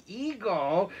like,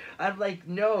 "Ego?" I'm like,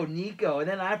 "No, Niko." And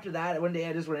then after that, one day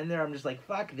I just went in there. I'm just like,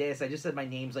 "Fuck this!" I just said my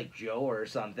name's like Joe or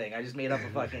something. I just made up a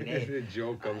fucking name.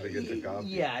 Joe comes and gets a coffee.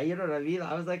 Yeah, you know what I mean.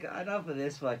 I was like, enough of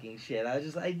this fucking shit. I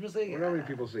was like, Well, how many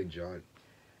people say John?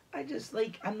 I just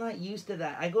I'm not used to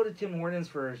that. I go to Tim Hortons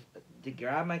to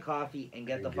grab my coffee and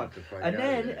get the fuck. And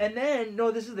then no,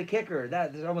 this is the kicker. I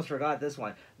almost forgot this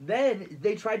one. Then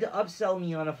they tried to upsell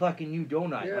me on a fucking new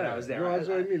donut when I was there. No, that's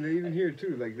what I mean. They even here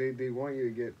too. Like they want you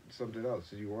to get something else.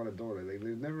 So you want a donut. Like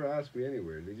they never asked me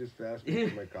anywhere. They just asked me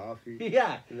for my coffee.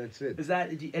 Yeah. And that's it. Is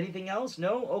that anything else?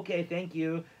 No. Okay. Thank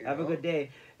you. Have a good day.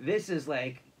 This is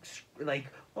like,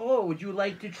 oh, would you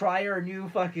like to try our new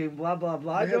fucking blah blah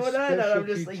blah donut? And I'm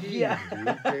just like, teas, yeah.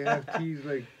 Dude. They have teas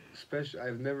like special.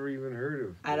 I've never even heard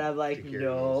of. And I'm like,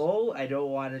 no, I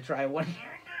don't want to try one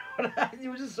here. It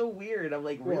was just so weird. I'm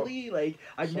like, really? Like,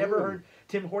 I've never heard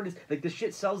Tim Hortons. Like, the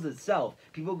shit sells itself.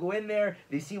 People go in there,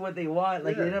 they see what they want.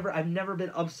 Like, I've never been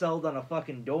upsold on a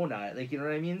fucking donut. Like, you know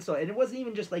what I mean? So, and it wasn't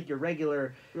even just like your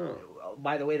regular. No.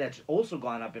 By the way, that's also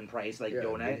gone up in price. Like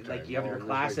donut, like you have your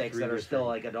classics that are still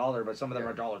like $1, but some of them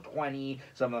are $1.20.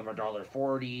 Some of them are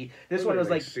 $1.40. This one was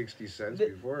like 60 cents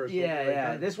before. Or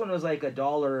yeah. This one was like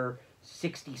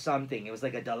 $1.60 something. It was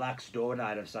like a deluxe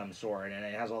donut of some sort, and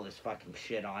it has all this fucking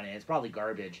shit on it. It's probably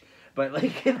garbage, but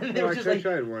like they were just like, I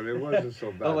tried one. It wasn't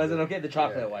so bad. Oh, was it okay? The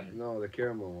chocolate one. No, the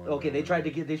caramel one. Okay, they tried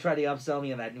to upsell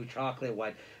me on that new chocolate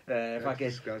one. Fucking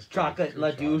disgusting. Chocolate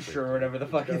La Douche or whatever the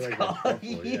fuck it's called.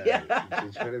 Yeah. They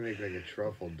try to make like a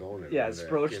truffle donut. Yeah,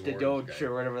 Sproach de Doge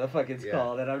or whatever the fuck it's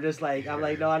called. And I'm just like,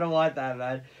 no, I don't want that,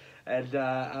 man. And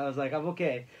I was like, I'm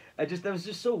okay. That was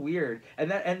just so weird.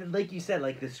 And like you said,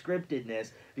 like the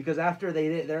scriptedness, because after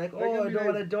they're like, oh, I don't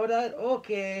want a donut?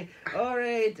 Okay. All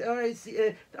right.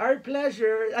 See, our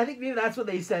pleasure. I think maybe that's what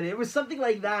they said. It was something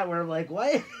like that where I'm like,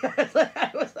 what?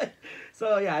 I was like,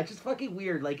 So yeah, it's just fucking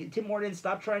weird. Like Tim Hortons,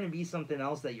 stop trying to be something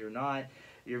else that you're not.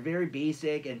 You're very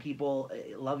basic, and people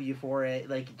love you for it.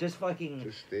 Like just fucking,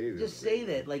 just say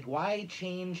that. Like why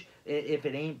change if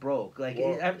it ain't broke? Like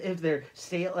Well, if they're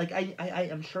sale, like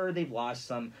I'm sure they've lost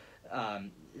some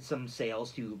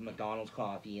sales to McDonald's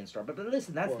coffee and stuff. But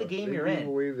listen, that's the game you're in. They gave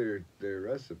away their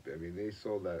recipe. I mean, they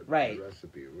sold that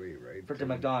recipe away, right? To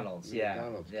McDonald's, yeah.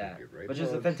 McDonald's took it, right? Which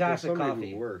is a fantastic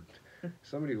coffee.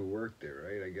 Somebody who worked there,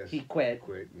 right? I guess he quit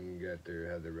and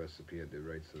had the recipe, had the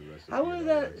rights to the recipe. How is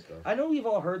that? I know we've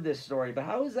all heard this story, but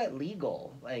how is that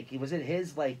legal? Like, was it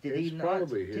his? Like, did he not?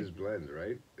 It's probably his blend,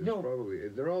 right? Probably.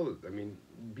 They're all. I mean,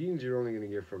 beans you're only going to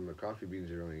get from the coffee beans.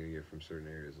 You're only going to get from certain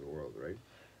areas of the world, right?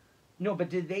 No,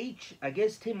 but did they? I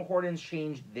guess Tim Hortons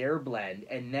changed their blend,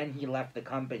 and then he left the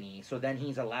company. So then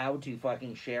he's allowed to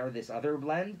fucking share this other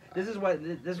blend. This is what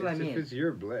I mean. If it's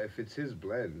your blend, if it's his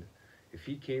blend. If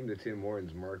he came to Tim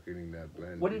Hortons marketing that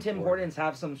blend, wouldn't Tim Hortons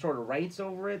have some sort of rights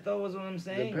over it, though? Is what I'm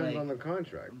saying. Depends on the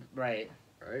contract, right?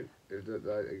 Right.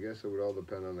 I guess it would all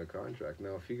depend on the contract.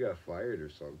 Now, if he got fired or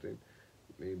something,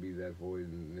 maybe that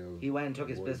void. He went and took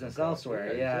his business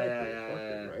elsewhere.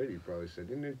 Yeah. Right. He probably said.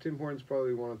 And Tim Hortons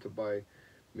probably wanted to buy.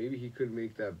 Maybe he could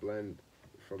make that blend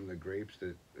from the grapes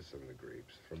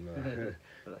from the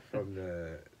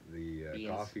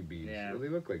coffee beans. Yeah. Well, they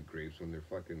look like grapes when they're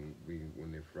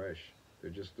when they're fresh. They're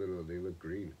just little. They look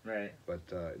green. Right. But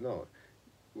no,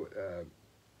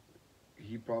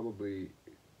 he probably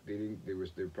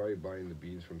they're probably buying the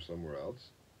beans from somewhere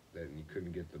else. That he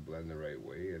couldn't get the blend the right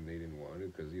way, and they didn't want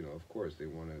it because of course they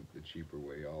wanted the cheaper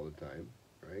way all the time,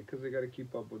 right? Because they got to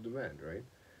keep up with demand, right?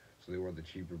 So they want the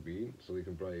cheaper bean, so they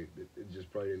can probably it just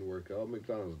probably didn't work out.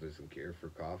 McDonald's doesn't care for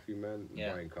coffee, man.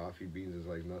 Yeah. Buying coffee beans is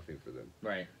like nothing for them.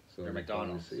 Right. So they're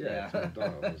McDonald's. Say, it's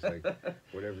McDonald's. It's like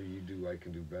whatever you do, I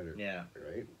can do better. Yeah.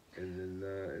 Right. And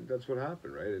then that's what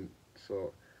happened, right? And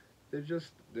so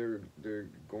they're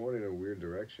going in a weird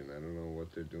direction. I don't know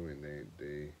what they're doing.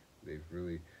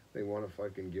 They want to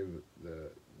fucking give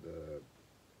the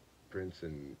prince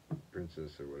and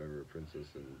princess or whatever, princess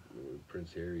and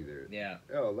Prince Harry there.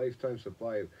 Lifetime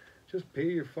supply of just pay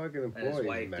your fucking employees, and his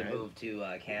wife man. to move to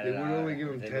Canada. They would only give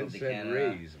them 10-cent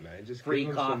raise, man. Just free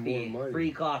give them coffee, some more money.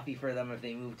 free coffee for them if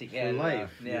they move to Canada. For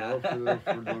life, yeah. For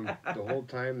the whole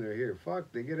time they're here.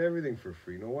 Fuck, they get everything for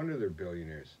free. No wonder they're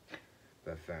billionaires.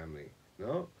 That family,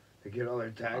 no. They get all their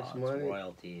tax money. It's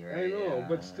royalty, right? I know,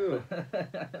 but still,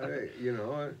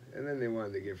 and then they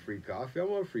wanted to get free coffee. I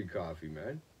want free coffee,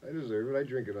 man. I deserve it. I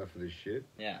drink enough of this shit.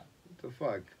 Yeah. What the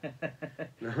fuck?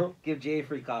 No? Give Jay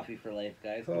free coffee for life,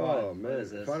 guys. Come on. on. Man,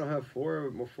 if I don't have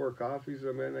four coffees,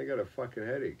 man, I got a fucking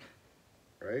headache.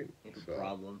 Right? You have a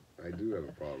problem. I do have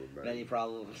a problem, man. Many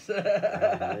problems. Well,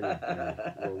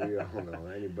 we all know.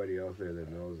 Anybody out there that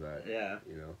knows that,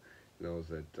 knows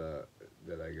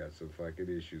that I got some fucking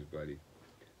issues, buddy.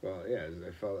 Well, yeah,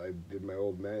 I did my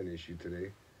old man issue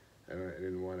today. I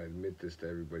didn't want to admit this to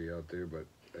everybody out there, but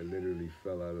I literally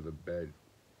fell out of the bed.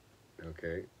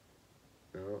 Okay?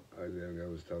 No, I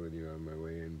was telling you on my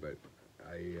way in, but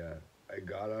I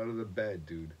got out of the bed,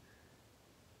 dude,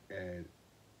 and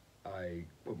I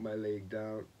put my leg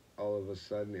down. All of a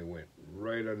sudden, it went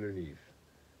right underneath.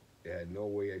 It had no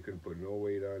weight. I couldn't put no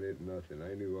weight on it, nothing.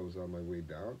 I knew I was on my way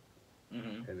down,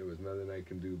 and there was nothing I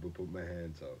can do but put my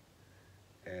hands out.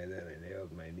 And then I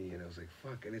nailed my knee, and I was like,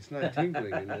 fuck, and it's not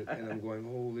tingling. and I'm going,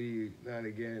 holy, not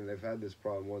again. I've had this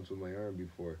problem once with my arm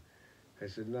before. I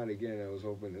said, not again. I was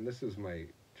hoping, and this is my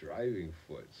driving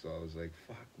foot. So I was like,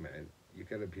 fuck, man, you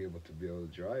got to be able to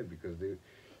drive because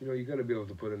you got to be able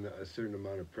to put in a certain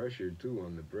amount of pressure, too,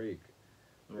 on the brake.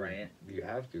 Right. You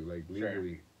have to, like,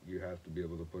 legally, you have to be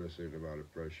able to put a certain amount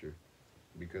of pressure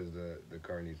because the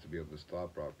car needs to be able to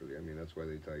stop properly. I mean, that's why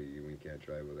they tell you can't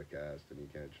drive with a cast and you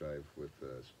can't drive with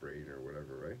a sprain or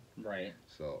whatever, right? Right.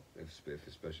 So,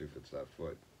 especially if it's that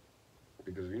foot.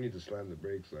 Because if you need to slam the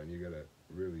brakes on, you got to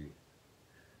really...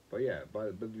 But yeah,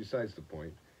 but besides the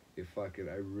point, I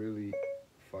really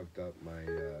fucked up my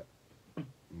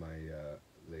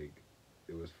leg.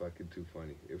 It was fucking too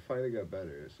funny. It finally got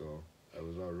better, so I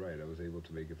was all right. I was able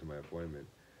to make it to my appointment.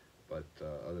 But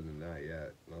other than that, yeah,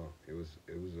 no, it was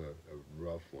a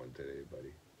rough one today,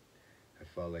 buddy. I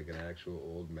felt like an actual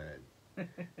old man.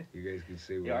 You guys can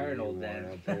say whatever you want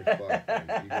out there. Fuck,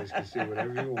 man. You guys can say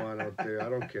whatever you want out there. I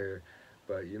don't care.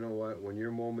 But you know what? When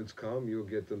your moments come, you'll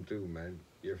get them too, man.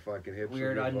 Your fucking hips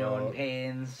weird will unknown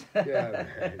pains. Yeah,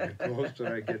 man. The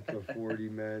closer I get to 40,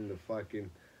 man, the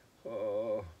fucking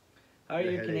How are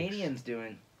your Canadians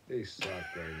doing? They suck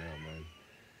right now, man.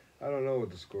 I don't know what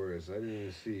the score is. I didn't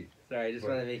even see. Sorry, I just But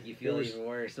want to make you feel even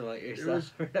worse about It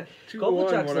yourself. was 2-1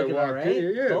 Kovalchuk's when I looking all walked right. in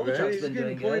here. Yeah, man. Kovalchuk's He's been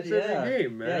getting doing points good. every Yeah.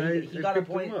 game, man. Yeah, he got a picked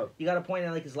him point. up. He got a point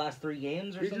in like his last 3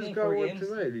 games or He something. just got 4 one games.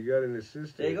 tonight. He got an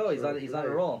assist. There you go. He's on tonight. a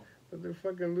roll. But they're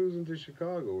fucking losing to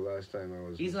Chicago last time I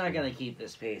was. He's not gonna keep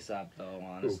this pace up though,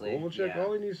 honestly. Kovalchuk, Yeah.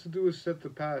 all he needs to do is set the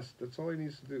pass. That's all he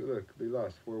needs to do. Look, they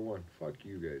lost 4-1. Fuck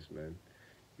you guys, man.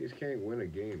 You guys can't win a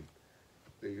game.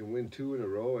 They can win 2 in a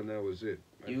row, and that was it.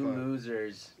 You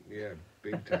losers. Yeah,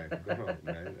 big time. Go on,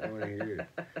 man. I want to hear it.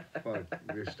 Fuck,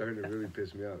 they're starting to really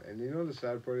piss me off. And you know the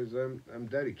sad part is I'm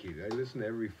dedicated. I listen to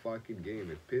every fucking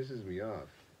game. It pisses me off.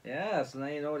 Yeah, so now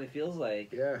you know what it feels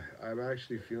like. Yeah, I'm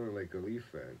actually feeling like a Leaf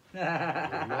fan.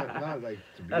 Like, not like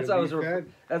to be That's a what Leaf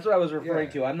fan. That's what I was referring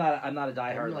Yeah. to. I'm not a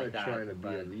diehard I'm like not that. trying to be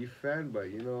but... a Leaf fan,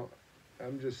 but you know,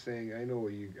 I'm just saying. I know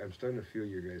I'm starting to feel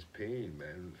your guys' pain,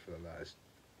 man, for the last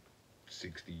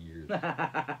 60 years.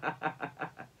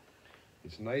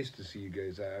 It's nice to see you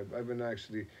guys. I've been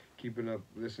actually keeping up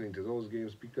listening to those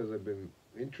games because I've been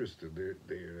interested.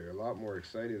 They're a lot more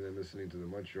exciting than listening to the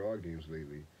Montreal games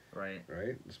lately. Right.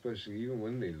 Right? Especially even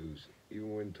when they lose.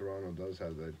 Even when Toronto does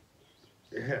have that.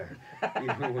 Yeah.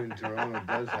 Even when Toronto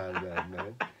does have that,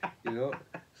 man. You know?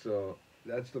 So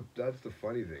that's the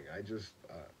funny thing. I just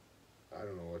I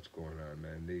don't know what's going on,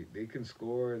 man. They can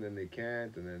score and then they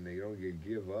can't and then they don't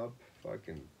give up.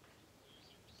 Fucking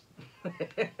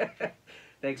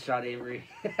Thanks, Sean Avery.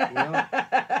 know?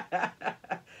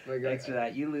 Thanks for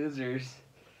that, you losers.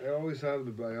 I always have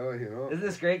the you know. Isn't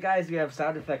this great, guys? We have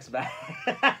sound effects back.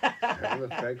 Sound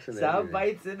effects and sound everything.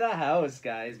 bites in the house,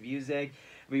 guys. Music.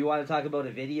 We want to talk about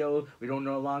a video. We don't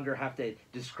no longer have to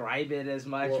describe it as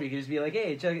much. Well, we can just be like,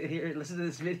 "Hey, check it here. Listen to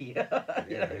this video."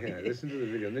 Yeah. Listen to the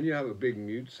video. And then you have a big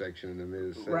mute section in the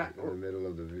middle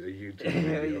of the YouTube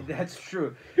video. That's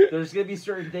true. There's gonna be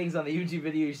certain things on the YouTube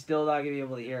video you're still not gonna be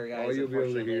able to hear, guys. All you'll be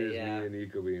able to hear is yeah. me and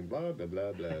Niko being blah blah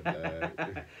blah blah blah.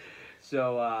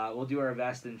 So we'll do our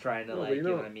best in trying to you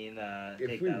know, what I mean. if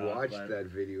take we that off, watched but... that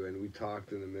video and we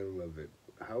talked in the middle of it,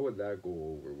 how would that go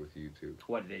over with YouTube?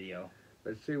 What video?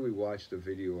 Let's say we watched a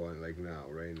video on right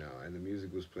now, and the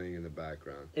music was playing in the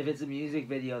background. If it's a music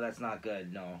video, that's not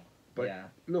good. No. But yeah.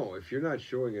 no, if you're not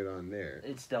showing it on there,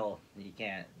 It's still you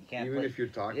can't even play. if you're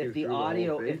talking If the through audio the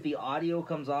whole thing, if the audio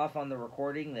comes off on the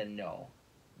recording, then no.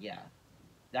 Yeah.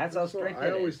 That's how strict I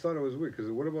it always is. thought it was weird because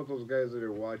what about those guys that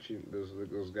are watching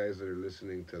those guys that are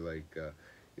listening to like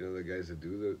you know the guys that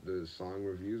do the song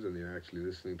reviews and they're actually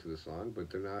listening to the song, but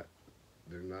they're not.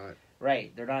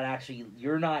 Right, they're not actually.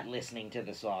 You're not listening to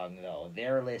the song though.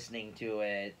 They're listening to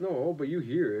it. No, but you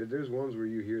hear it. There's ones where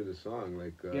you hear the song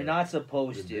like. You're not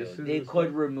supposed the to. disses They and could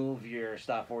stuff. remove your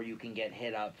stuff, or you can get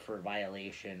hit up for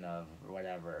violation of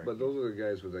whatever. But those are the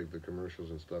guys with like the commercials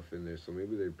and stuff in there, so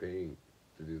maybe they're paying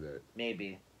to do that,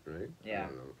 Maybe. right? Yeah. I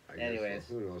don't know. I Anyways. guess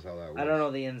so. Who knows how that works? I don't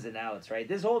know the ins and outs, right?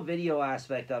 This whole video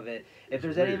aspect of it, if It's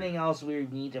there's weird. anything else we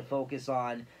need to focus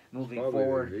on moving Probably the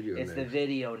forward, video it's the next.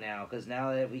 video now. Because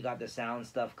now that we got the sound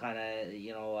stuff kind of,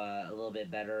 a little bit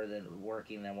better than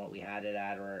working than what we had it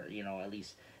at, or, at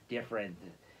least different,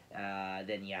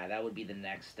 then yeah, that would be the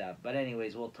next step. But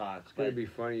anyways, we'll talk. It's gonna be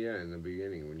funny, yeah, in the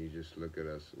beginning when you just look at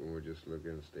us when we're just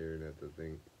looking and staring at the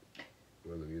thing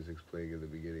when the music's playing in the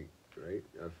beginning, right?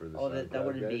 For the that SoundCloud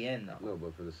wouldn't guys. be in, though. No,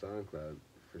 but for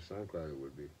SoundCloud it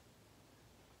would be.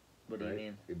 What do right? you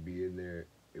mean? It'd be in there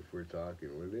if we're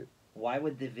talking, wouldn't it? Why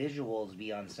would the visuals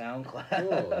be on SoundCloud?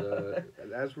 No,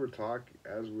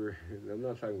 I'm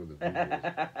not talking about the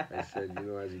videos. I said,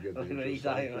 as you get the What are intro you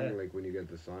song talking playing, about? like when you get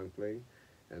the song playing,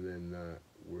 and then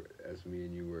as me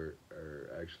and you are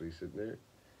actually sitting there.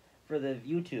 For the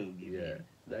YouTube, you Yeah.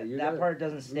 mean? That part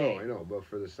doesn't stay. No, I know, but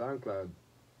for the SoundCloud,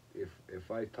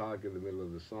 if I talk in the middle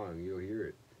of the song, you'll hear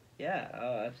it. Yeah,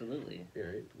 oh, absolutely. Yeah,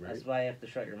 right? That's why you have to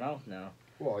shut your mouth now.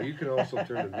 Well, you can also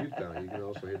turn the mute down. You can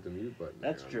also hit the mute button.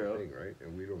 That's there on true. the thing, right?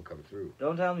 And we don't come through.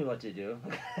 Don't tell me what to do.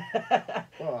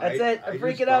 Well, That's it. I'm just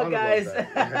freaking thought out, about guys.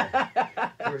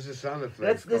 that. Where's the sound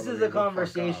effects? This coming is in? a The fuck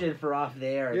conversation off. for off the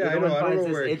air. Yeah, If I know. anyone I don't finds know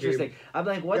this where it interesting. came. I'm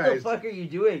like, what Guys, the fuck are you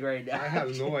doing right now? I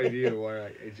have no idea where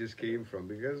it just came from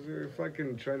because we were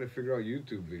fucking trying to figure out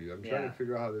YouTube videos. I'm trying Yeah. to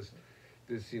figure out how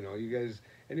this, you guys,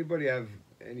 anybody have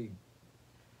any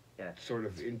sort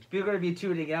of People are going to be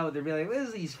tuning out. They're be like, what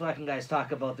is these fucking guys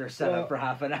talk about their setup Well, for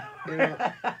half an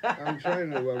hour?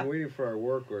 I'm waiting for our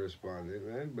work correspondent,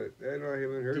 man, but I haven't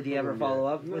heard Did from he ever him follow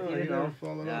yet. up with No, you? he No. never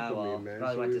followed up well, with me, man.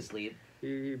 probably So went to sleep.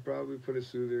 He probably put a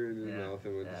soother in his Yeah. mouth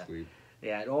and went Yeah. to sleep.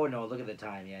 Yeah. Oh no! Look at the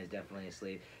time. Yeah, he's definitely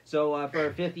asleep. So for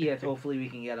our 50th, hopefully we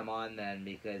can get him on then,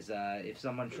 because if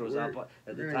someone shows up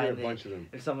at the We're gonna time get a bunch of them.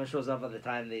 if someone shows up at the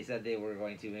time they said they were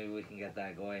going to, maybe we can get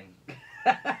that going.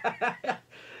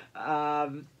 I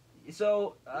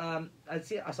saw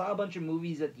a bunch of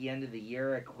movies at the end of the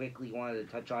year. I quickly wanted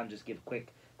to touch on, just give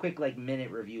quick like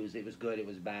minute reviews. It was good. It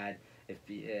was bad. If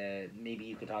maybe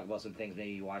you could talk about some things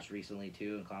maybe you watched recently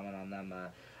too and comment on them.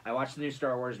 I watched the new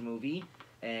Star Wars movie,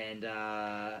 and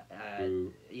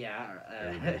Everybody's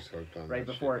hooked on right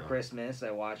that before shit now. Christmas,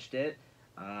 I watched it.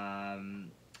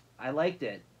 I liked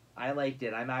it.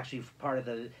 I'm actually part of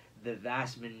the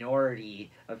vast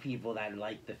minority of people that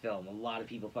liked the film. A lot of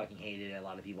people fucking hated it. A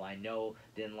lot of people I know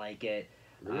didn't like it.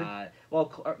 Really?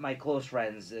 My close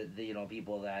friends,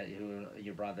 people who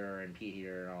your brother and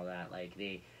Peter and all that, like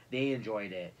they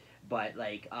enjoyed it, but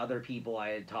like other people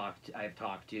I've talked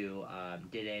to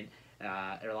didn't.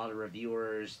 A lot of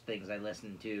reviewers, things I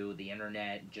listened to, the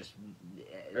internet, just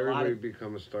Everybody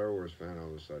become a Star Wars fan all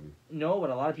of a sudden. No, but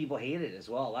a lot of people hated it as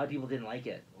well. A lot of people didn't like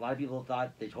it. A lot of people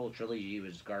thought the whole trilogy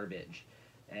was garbage,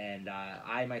 and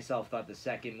I myself thought the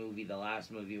second movie, the last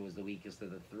movie, was the weakest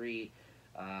of the three.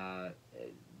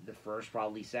 The first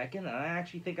probably second, and I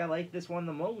actually think I like this one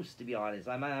the most, to be honest.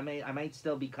 I might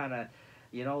still be kind of,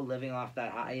 living off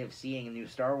that high of seeing a new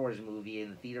Star Wars movie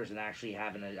in the theaters and actually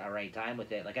having a right time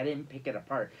with it. Like, I didn't pick it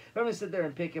apart. If I'm gonna sit there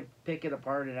and pick it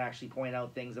apart and actually point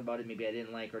out things about it maybe I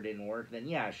didn't like or didn't work, then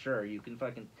yeah, sure, you can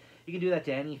do that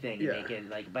to anything and make it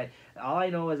like. But all I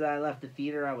know is that I left the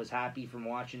theater. I was happy from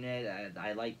watching it.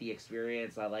 I liked the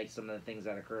experience. I liked some of the things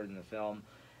that occurred in the film.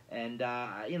 And,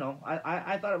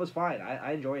 I thought it was fine.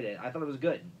 I enjoyed it. I thought it was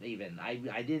good, even.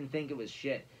 I didn't think it was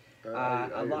shit.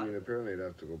 I mean, apparently I'd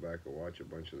have to go back and watch a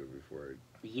bunch of it before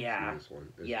I see this one.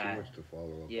 There's too much to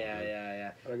follow up.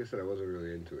 Yeah. Like I said, I wasn't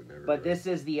really into it. Never. But this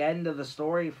is the end of the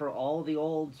story for all the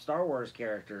old Star Wars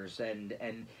characters, and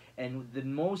the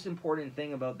most important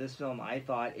thing about this film, I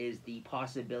thought, is the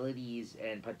possibilities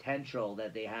and potential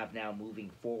that they have now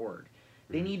moving forward.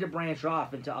 They need to branch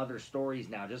off into other stories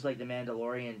now, just like The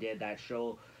Mandalorian did, that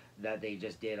show that they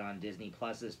just did on Disney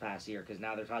Plus this past year, because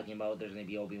now they're talking about there's going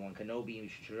to be Obi-Wan Kenobi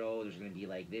show, there's going to be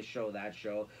like this show, that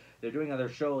show. They're doing other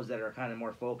shows that are kind of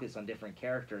more focused on different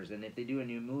characters, and if they do a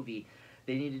new movie,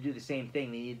 they need to do the same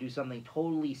thing. They need to do something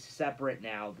totally separate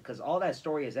now, because all that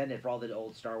story has ended for all the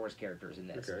old Star Wars characters in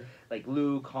this. Okay. Like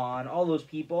Luke, Han, all those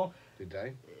people. Did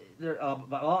they?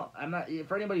 Well, I'm not,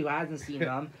 for anybody who hasn't seen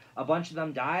them, a bunch of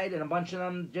them died, and a bunch of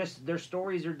them just, their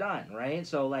stories are done, right?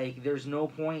 So, like, there's no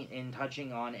point in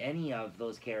touching on any of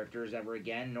those characters ever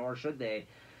again, nor should they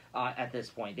at this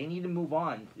point. They need to move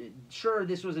on. Sure,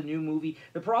 this was a new movie.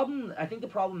 I think the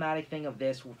problematic thing of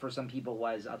this for some people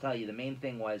was, I'll tell you, the main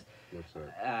thing was What's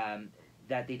that?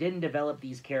 That they didn't develop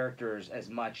these characters as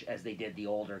much as they did the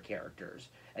older characters.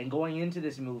 And going into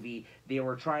this movie, they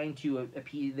were trying to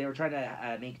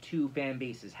make two fan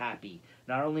bases happy.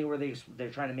 Not only were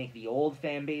they're trying to make the old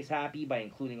fan base happy by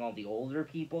including all the older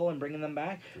people and bringing them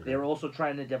back, they were also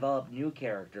trying to develop new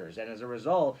characters. And as a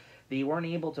result, they weren't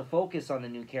able to focus on the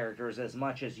new characters as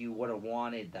much as you would have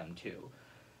wanted them to.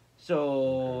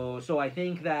 So I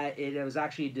think that it was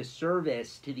actually a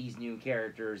disservice to these new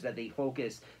characters that they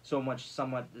focus so much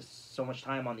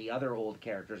time on the other old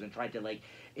characters and tried to like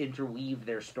interweave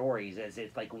their stories as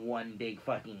it's like one big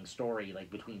fucking story, like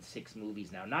between 6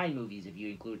 movies now, 9 movies if you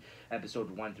include episode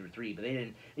 1 through 3. But they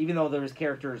didn't, even though there was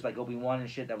characters like Obi-Wan and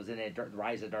shit that was in it, The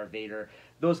Rise of Darth Vader,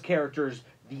 those characters,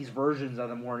 these versions of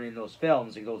them weren't in those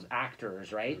films, like those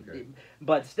actors, right? Okay.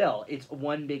 But still, it's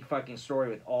one big fucking story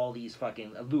with all these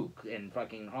fucking Luke and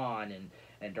fucking Han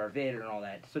and Darth Vader and all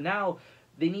that. So now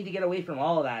they need to get away from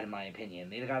all of that, in my opinion.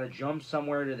 They got to jump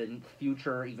somewhere to the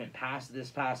future, even past this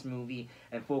past movie,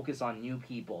 and focus on new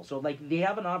people. So, like, they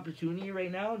have an opportunity right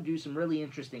now to do some really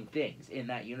interesting things in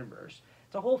that universe.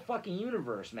 It's a whole fucking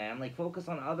universe, man. Like, focus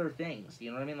on other things.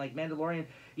 You know what I mean? Like, Mandalorian,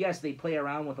 yes, they play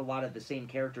around with a lot of the same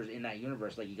characters in that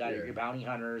universe. Like, you got your bounty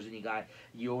hunters and you got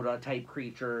Yoda-type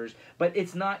creatures. But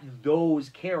it's not those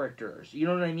characters. You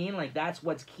know what I mean? Like, that's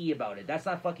what's key about it. That's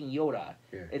not fucking Yoda.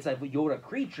 Yeah. It's like a Yoda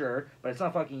creature, but it's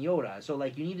not fucking Yoda. So,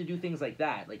 like, you need to do things like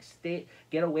that. Like,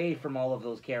 get away from all of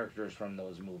those characters from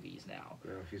those movies now.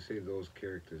 Now, if you say those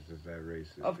characters, is that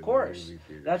racist? Of course.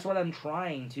 That's what I'm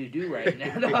trying to do right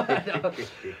now.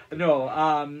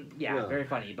 No, very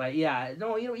funny, but yeah,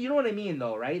 no, you know what I mean,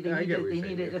 though, right? They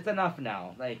need it. It's enough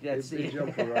now. Like that's they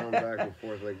jump around back and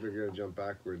forth like they're gonna jump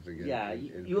backwards again. Yeah,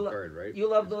 in you Picard, right? You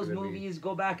love those movies.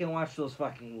 Go back and watch those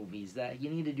fucking movies. That you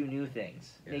need to do new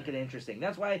things, make it interesting.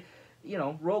 That's why,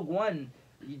 Rogue One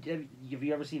Have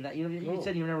you ever seen that? You No.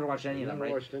 said you've never watched any of them, never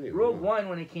right? watched any of them, Rogue no. One,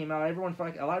 when it came out,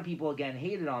 a lot of people again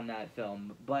hated on that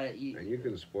film, but And you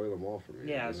can spoil them all for me.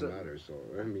 Yeah, It doesn't so- matter. So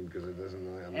I mean, because it doesn't.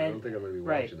 I And- don't think I'm gonna be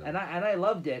right, watching them. and I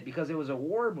loved it because it was a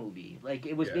war movie. Like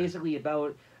it was Yeah. basically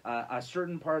about a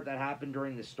certain part that happened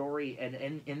during the story, and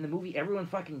in the movie, everyone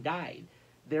fucking died.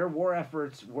 Their war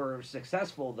efforts were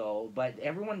successful though, but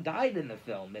everyone died in the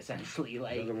film essentially. Is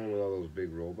Like that the one with all those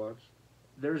big robots?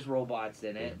 there's robots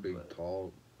in Those it. big, but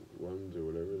tall ones or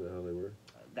whatever the hell they were.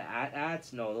 The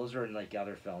AT-ATs, no, those are in like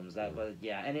other films. That, but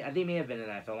yeah, and they may have been in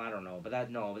that film. I don't know, but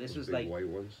this Those was big like white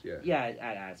ones. Yeah. yeah,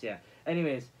 AT-ATs, yeah.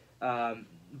 Anyways,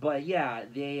 but yeah,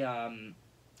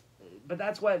 but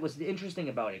that's what was interesting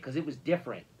about it because it was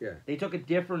different. Yeah. They took a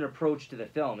different approach to the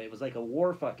film. It was like a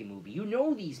war fucking movie. You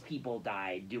know, these people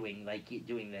died doing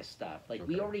this stuff. Like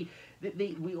we Okay.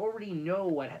 already know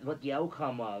what the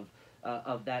outcome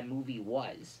of that movie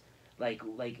was. Like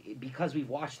because we've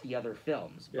watched the other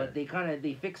films, Yeah. but they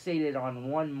fixated on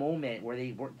one moment where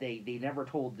they never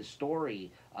told the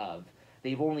story of.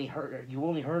 You've only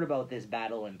heard about this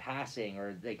battle in passing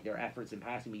or like their efforts in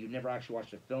passing, but you've never actually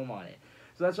watched a film on it.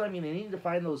 So that's what I mean. They need to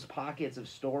find those pockets of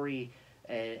story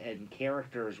and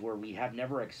characters where we have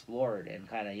never explored and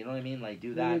kind of, you know what I mean? Like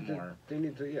do that more. They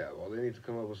need to, yeah. Well, they need to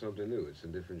come up with something new. It's a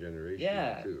different generation,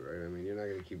 Yeah. too, right? I mean, you're not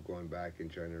going to keep going back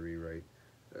and trying to rewrite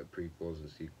prequels and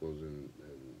sequels and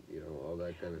you know all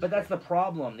that kind of But stuff. that's the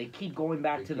problem. They keep going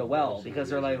back They to the keep well bouncing because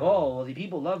they're it, like, yeah. oh, well, the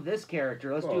people love this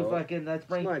character. Let's Well, let's It's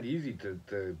bring. not easy to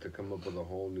come up with a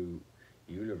whole new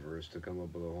universe, to come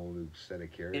up with a whole new set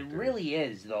of characters. It really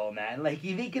is, though, man. Like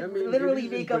they can I mean, literally it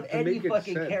is, make but up to any make it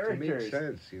fucking sense, characters. To make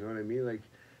sense, you know what I mean? Like,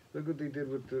 look what they did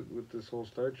with this whole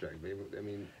Star Trek.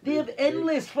 They have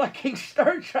endless fucking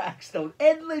Star Treks, though.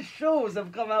 Endless shows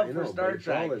have come out I know, for Star but it's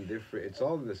Trek. all in different. It's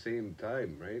all in the same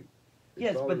time, right? It's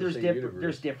Yes, all but in the there's same different. universe.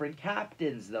 There's different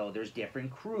captains, though. There's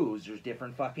different crews. There's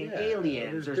different fucking Yeah,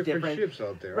 aliens. There's There's different ships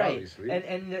out there, right, obviously.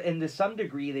 and to some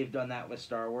degree they've done that with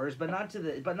Star Wars, but not to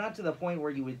the point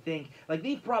where you would think like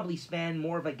they've probably spanned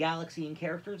more of a galaxy in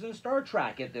characters in Star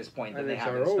Trek at this point than and they it's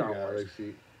have our in own Star Wars.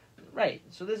 galaxy. Right.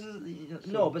 So this is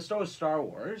So- no, but so is Star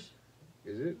Wars.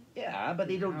 Is it? Yeah, but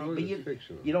they don't. How But is it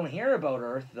fictional? you don't hear about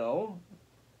Earth though.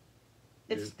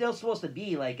 It's There's- still supposed to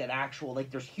be like an actual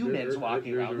like there's humans There-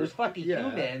 walking there's around. a- There's fucking yeah,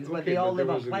 humans, but okay, they all there live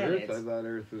on was an Earth. planets. I thought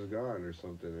Earth was gone or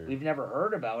something. Or... We've never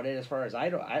heard about it, as far as I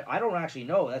don't actually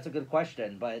know. That's a good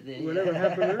question, but Whatever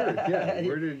happened to Earth? Yeah.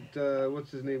 Where did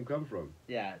what's his name come from?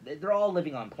 yeah, they're all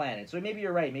living on planets. So maybe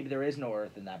you're right. Maybe there is no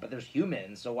Earth in that, but there's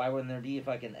humans. So why wouldn't there be a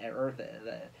fucking Earth?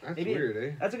 That's Maybe- weird,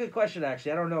 eh? That's a good question,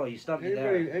 actually. I don't know. You stumped me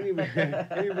there.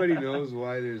 Anybody knows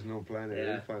why there's no planet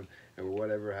Yeah. Earth and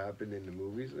whatever happened in the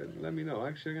movies? Let me know.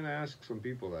 Actually, I'm gonna ask some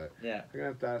people that. Yeah. I'm gonna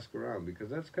have to ask around because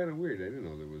that's kind of weird. I didn't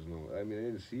know there was no. I mean, I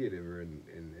didn't see it ever in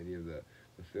any of the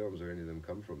films or any of them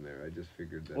come from there. I just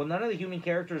figured that. Well, none of the human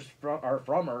characters are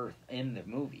from Earth in the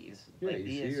movies. yeah, Like,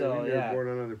 you see, so I mean, they're yeah, born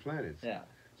on other planets. yeah.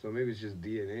 So maybe it's just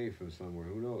DNA from somewhere.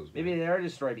 Who knows? man? Maybe they are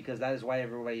destroyed because that is why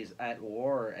everybody's at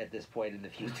war at this point in the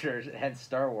future. Hence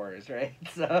Star Wars, right?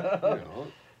 So. You know,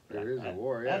 there is a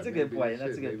war. Yeah, That's a good maybe point. it.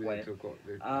 That's a good Maybe point.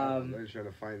 They're trying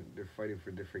to find. They're fighting for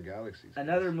different galaxies.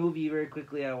 Another movie, very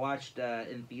quickly, I watched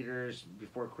in theaters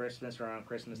before Christmas, around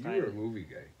Christmas time. You're a movie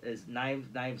guy. Is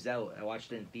Knives Out. I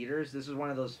watched it in theaters. This is one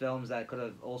of those films that could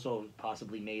have also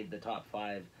possibly made the top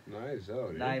 5. Knives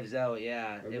Out. Knives Out,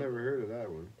 yeah. I've never heard of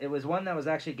that one. It was one that was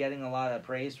actually getting a lot of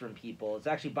praise from people. It's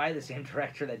actually by the same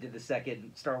director that did the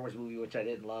second Star Wars movie, which I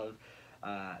didn't love.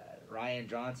 Ryan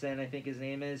Johnson, I think his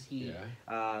name is.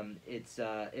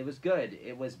 It was good.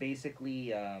 It was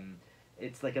basically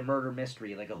it's like a murder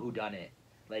mystery, like a whodunit.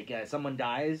 Like someone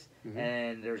dies, Mhm.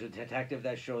 and there's a detective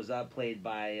that shows up, played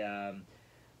by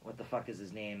what the fuck is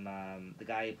his name? The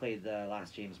guy who played the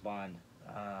last James Bond.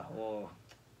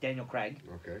 Daniel Craig.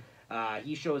 Okay.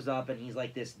 He shows up and he's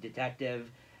like this detective,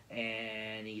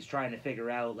 and he's trying to figure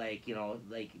out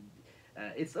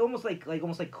it's almost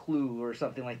like Clue or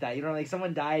something like that. You know, like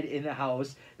someone died in the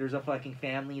house. There's a fucking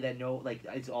family that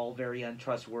it's all very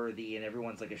untrustworthy, and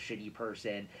everyone's like a shitty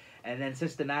person. And then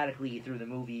systematically through the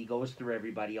movie, he goes through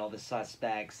everybody, all the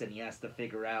suspects, and he has to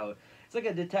figure out. It's like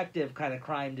a detective kind of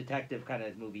crime detective kind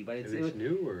of movie, but It's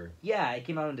new or yeah, it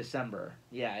came out in December.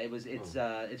 Yeah,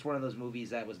 it's one of those movies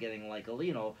that was getting like a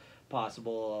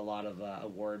lot of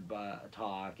award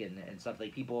talk and stuff.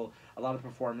 Like a lot of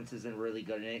performances and really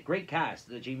good in it. Great cast.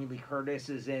 Jamie Lee Curtis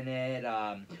is in it.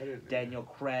 Daniel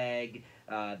Craig.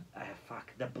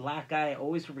 The black guy. I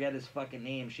always forget his fucking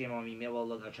name. Shame on me. Maybe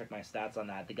I'll check my stats on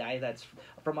that. The guy that's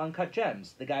from Uncut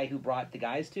Gems. The guy who brought the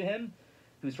guys to him.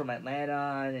 who's from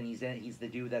Atlanta, and he's the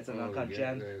dude that's in Uncut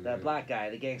Gems, the black guy,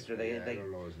 the gangster. I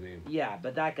don't know his name. Yeah,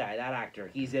 but that guy, that actor,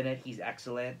 he's in it. He's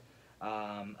excellent.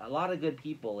 A lot of good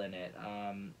people in it.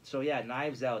 So yeah,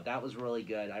 Knives Out, that was really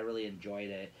good. I really enjoyed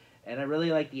it. And I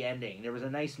really liked the ending. There was a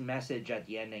nice message at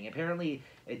the ending. Apparently,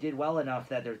 it did well enough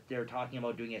that they're talking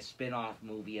about doing a spin-off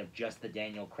movie of just the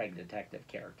Daniel Craig detective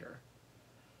character.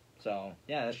 So,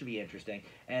 yeah, that should be interesting.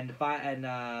 And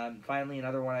finally,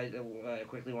 another one I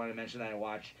quickly want to mention that I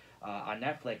watched on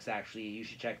Netflix, actually. You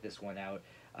should check this one out.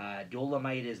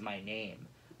 Dolomite Is My Name.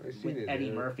 With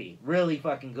Eddie Murphy. Really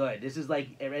fucking good. This is like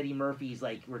Eddie Murphy's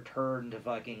like return to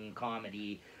fucking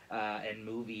comedy and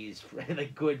movies,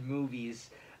 like good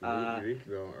movies.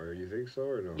 You think so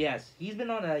or no? Yes, he's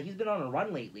been on a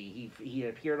run lately. He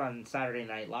appeared on Saturday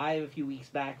Night Live a few weeks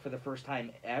back for the first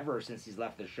time ever since he's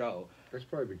left the show. That's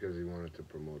probably because he wanted to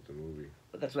promote the movie.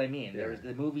 But that's what I mean. Yeah. There's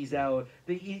the movie's out.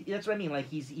 That's what I mean. Like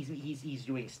he's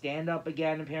doing stand up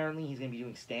again. Apparently, he's gonna be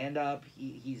doing stand up.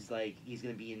 He's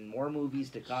gonna be in more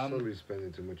movies to come. Somebody's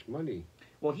spending too much money.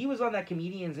 Well, he was on that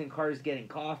Comedians in Cars Getting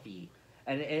Coffee.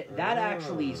 And that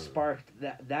actually sparked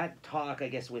that talk, I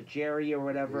guess, with Jerry or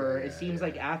whatever. Yeah, it seems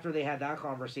like after they had that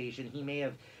conversation, he may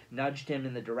have nudged him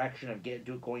in the direction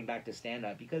of going back to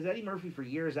stand-up. Because Eddie Murphy, for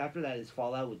years after that, his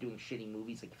fallout with doing shitty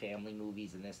movies, like family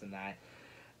movies and this and that,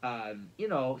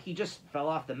 he just fell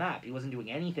off the map. He wasn't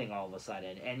doing anything all of a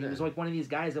sudden. And he was like one of these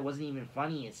guys that wasn't even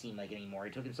funny, it seemed like, anymore.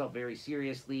 He took himself very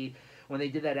seriously. When they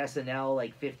did that SNL,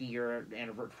 like, 50-year,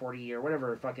 40-year,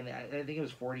 whatever, fucking, I think it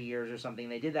was 40 years or something.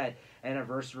 They did that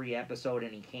anniversary episode,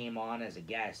 and he came on as a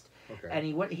guest. Okay. And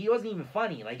he wasn't even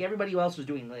funny. Like, everybody else was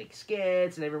doing, like,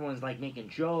 skits, and everyone was, like, making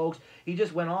jokes. He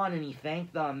just went on, and he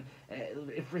thanked them,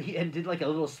 and did, like, a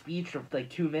little speech for, like,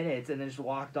 2 minutes, and then just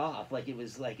walked off. Like, it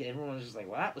was, like, everyone was just like,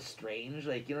 well, that was strange.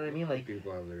 Like, you know what I mean? Like,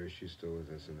 people have their issues still with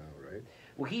SNL, right?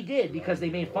 Well, he did, because they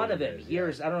made fun of him.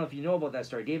 Years, I don't know if you know about that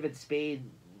story. David Spade,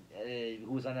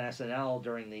 who was on SNL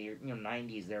during the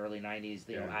 90s, the early 90s,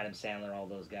 Adam Sandler, all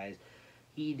those guys.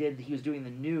 He was doing the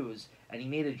news, and he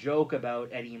made a joke about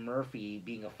Eddie Murphy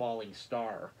being a falling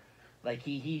star. Like,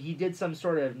 he did some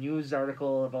sort of news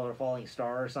article about a falling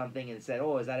star or something and said,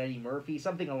 oh, is that Eddie Murphy?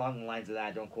 Something along the lines of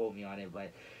that. Don't quote me on it,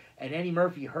 but... And Eddie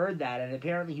Murphy heard that, and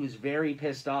apparently he was very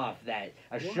pissed off that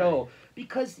show,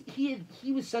 because he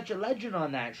was such a legend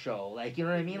on that show. Like, you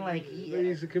know what I mean? Like,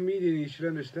 he's a comedian; he should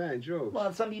understand jokes.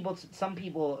 Well, some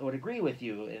people would agree with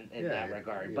you in that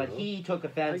regard, but he took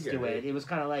offense to it. It was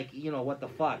kind of like, what the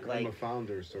fuck? Like, I'm a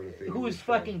founder sort of thing. Who is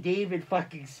fucking David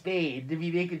fucking Spade to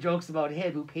be making jokes about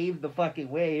him, who paved the fucking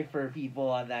way for people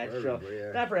on that show?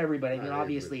 Yeah. Not for everybody. I mean,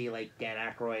 obviously, like Dan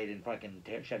Aykroyd and fucking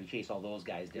Chevy Chase, all those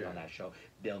guys did on that show.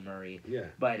 Bill Murray. Yeah.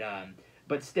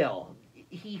 But still,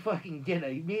 he fucking did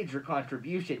a major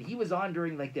contribution. He was on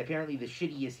during apparently the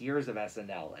shittiest years of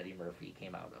SNL. Eddie Murphy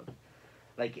came out of,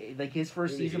 like his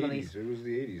first season when it was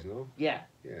the 80s, no? Yeah.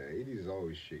 Yeah, 80s is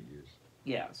always shit years.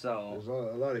 Yeah. So there's a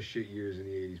lot of shit years in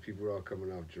the 80s. People were all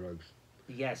coming off drugs.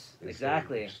 Yes,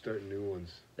 exactly. Starting new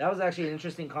ones. That was actually an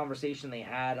interesting conversation they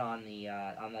had on the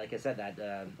like I said,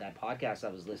 that podcast I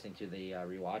was listening to, the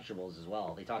Rewatchables as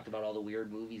well. They talked about all the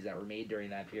weird movies that were made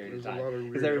during that period of time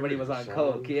because everybody was on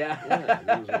coke. Yeah,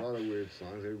 there was a lot of weird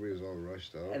songs. Everybody was all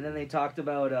rushed out. And then they talked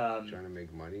about trying to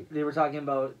make money. They were talking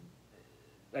about,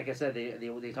 like I said,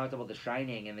 they talked about The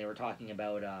Shining, and they were talking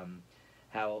about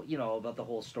how, about the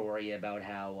whole story about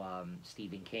how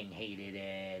Stephen King hated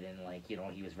it,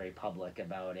 and he was very public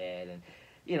about it, and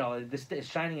The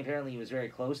Shining, apparently he was very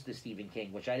close to Stephen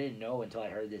King, which I didn't know until I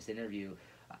heard this interview.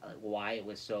 Why it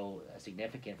was so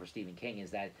significant for Stephen King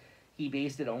is that he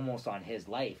based it almost on his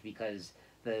life, because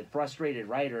the frustrated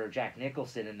writer Jack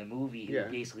Nicholson in the movie, who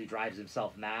basically drives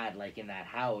himself mad in that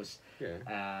house,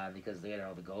 because they had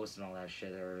all the ghosts and all that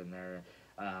shit that were in there.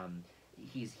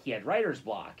 He had writer's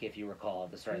block, if you recall,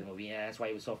 at the start of the movie, and that's why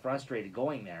he was so frustrated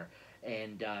going there.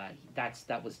 And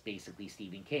that was basically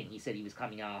Stephen King. He said he was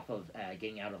coming off of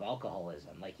getting out of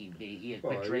alcoholism, he had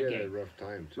quit drinking. He had a rough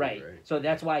time too, right? So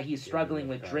that's why he's struggling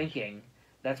with drinking.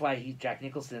 That's why Jack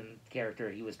Nicholson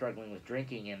character, he was struggling with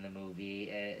drinking in the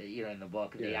movie, in the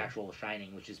book, the actual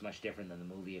Shining, which is much different than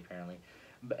the movie apparently.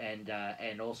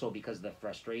 And also because of the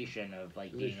frustration of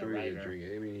being a writer.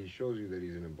 I mean, he shows you that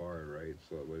he's in a bar, right?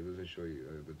 So, but it doesn't show you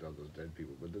those dead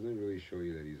people. But it doesn't really show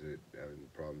you that he's having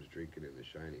problems drinking in The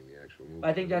Shining, the actual movie.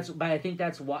 I think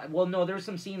that's why. Well, no, there's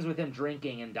some scenes with him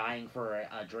drinking and dying for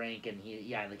a drink, and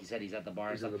like you said, he's at the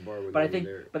bar. He's at the bar.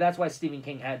 But that's why Stephen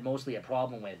King had mostly a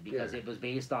problem with, because it was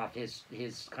based off his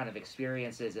kind of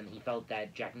experiences, and he felt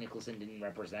that Jack Nicholson didn't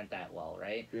represent that well,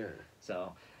 right? Yeah.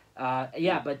 So.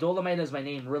 But Dolomite Is My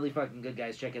Name, really fucking good,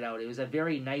 guys. Check it out. It was a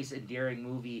very nice, endearing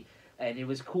movie, and it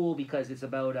was cool because it's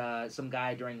about some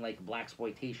guy during like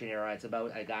blaxploitation era. It's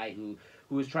about a guy who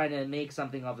was trying to make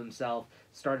something of himself.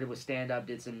 Started with stand up,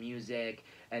 did some music,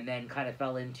 and then kind of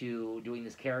fell into doing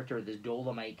this character, this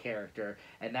Dolomite character,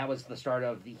 and that was the start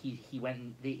of he went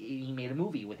and he made a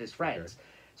movie with his friends. Okay.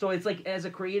 So it's like, as a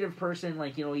creative person,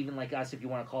 like, you know, even like us, if you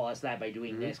want to call us that, by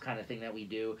doing this kind of thing that we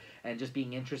do, and just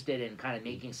being interested in kind of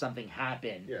making something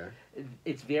happen,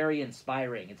 it's very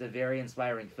inspiring. It's a very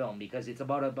inspiring film because it's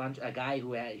about a guy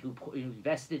who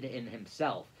invested in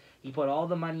himself. He put all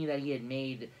the money that he had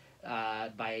made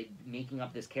by making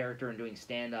up this character and doing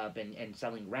stand-up and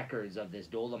selling records of this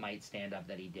Dolomite stand-up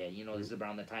that he did. You know, this is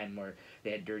around the time where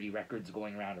they had dirty records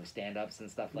going around of stand-ups and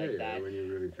stuff like that. Yeah, when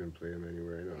you really couldn't play them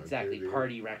anywhere. I know. Exactly,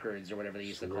 party records or whatever they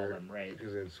used to call them, right?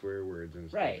 Because they had swear words and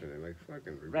stuff in it. Like,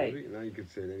 fucking, really? Now you can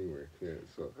say it anywhere. Yeah,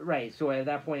 so. Right, so at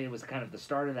that point it was kind of the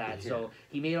start of that. So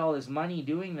he made all his money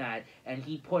doing that, and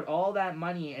he put all that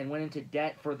money and went into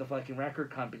debt for the fucking record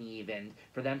company even,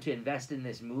 for them to invest in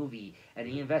this movie. And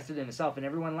he invested in himself, and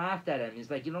everyone laughed at him. He's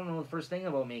like, you don't know the first thing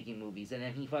about making movies. And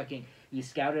then he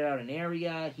scouted out an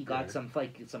area. He got some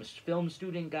film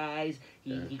student guys.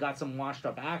 He got some washed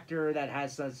up actor that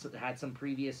had some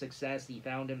previous success. He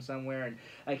found him somewhere, and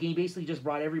like he basically just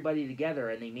brought everybody together,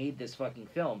 and they made this fucking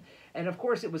film. And of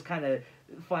course it was kind of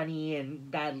funny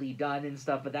and badly done and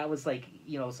stuff, but that was like,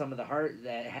 you know, some of the heart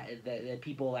that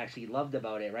people actually loved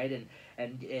about it, right?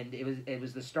 And it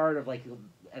was the start of, like,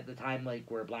 at the time, like,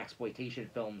 where blaxploitation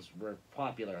films were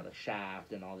popular, like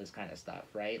Shaft and all this kind of stuff,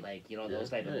 right? Like, you know, those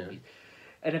type of movies.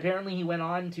 And apparently he went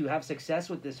on to have success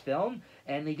with this film,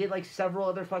 and they did like several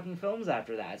other fucking films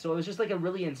after that. So it was just like a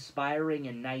really inspiring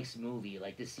and nice movie,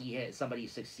 like to see somebody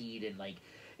succeed and like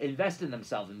invest in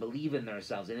themselves and believe in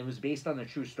themselves. And it was based on a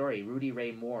true story. Rudy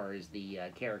Ray Moore is the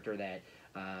character that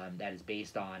is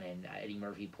based on, and Eddie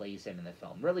Murphy plays him in the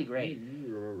film. Really great.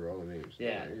 You remember all the names.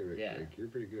 Yeah, Like, you're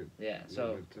pretty good. Yeah,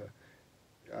 so... But,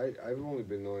 I've only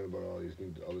been knowing about all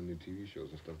the new TV shows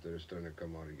and stuff that are starting to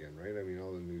come out again, right? I mean,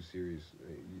 all the new series.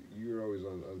 You're always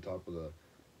on top of the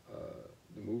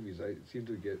movies. I seem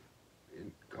to get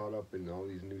caught up in all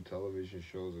these new television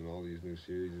shows and all these new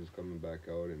series coming back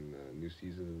out and new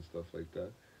seasons and stuff like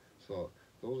that. So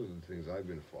those are the things I've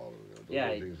been following. Those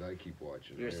are the things I keep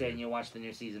watching. You were saying you watched the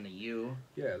new season of You?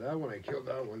 Yeah, that one, I killed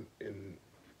that one in,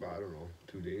 I don't know,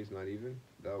 2 days, not even.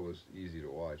 That was easy to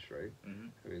watch, right? Mm-hmm.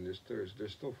 I mean,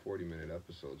 there's still 40-minute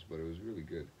episodes, but it was really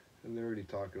good. And they're already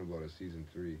talking about a season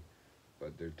 3,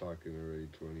 but they're talking already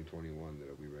 2021 that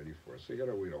it'll be ready for us. So you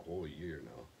gotta wait a whole year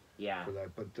now. Yeah. For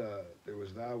that, but there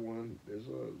was that one. There's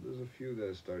a few that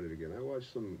have started again. I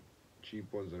watched some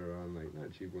cheap ones that are on, like,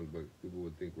 not cheap ones, but people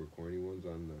would think were corny ones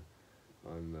on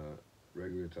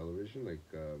regular television, like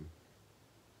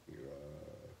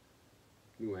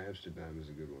New Amsterdam is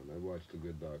a good one. I watched The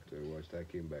Good Doctor. I watched that,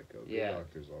 came back out. Yeah. Good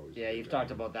Doctor's always. Yeah, you've talked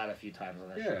about that a few times on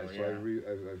the show. So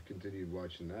I've continued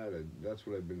watching that. That's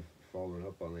what I've been following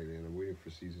up on lately, and I'm waiting for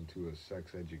season 2 of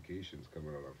Sex Education's coming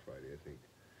out on Friday, I think.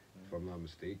 If I'm not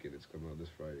mistaken, it's coming out this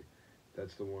Friday.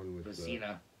 That's the one with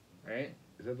Cena, right?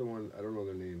 Is that the one? I don't know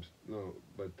their names. No,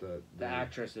 but the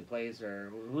actress who plays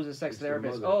her, who's a sex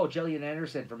therapist? Oh, Gillian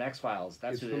Anderson from X-Files.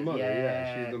 That's it's who the mother.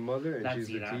 Yeah, she's the mother and she's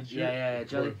Cena. the teacher. Yeah.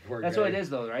 That's what it is,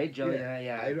 though, right? Gillian.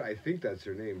 I think that's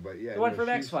her name, but yeah. The one from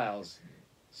X-Files,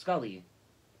 Scully.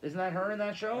 Isn't that her in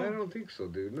that show? I don't think so,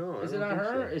 dude. No. Is it not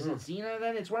her? So. Is it Cena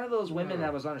then? It's one of those women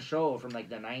that was on a show from like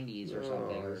the 90s or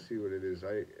something. Let's see what it is.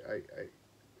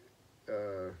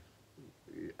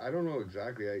 I don't know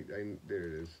exactly. There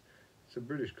it is. It's a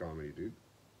British comedy, dude.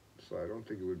 So I don't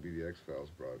think it would be the X-Files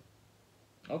broad.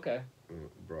 Okay.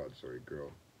 Girl.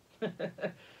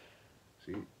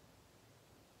 See?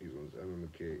 These ones, Emma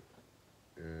McKay.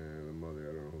 And the mother,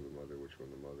 I don't know which one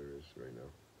the mother is right now.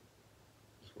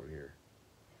 This one here.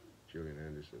 Gillian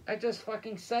Anderson. I just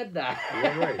fucking said that.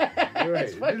 You're right. You're right.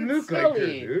 It didn't look like her,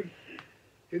 dude.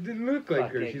 It didn't look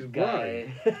like her. She's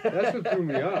blonde. That's what threw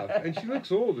me off. And she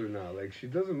looks older now. Like, she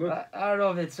doesn't look... I don't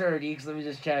know if it's her, Deeks. Let me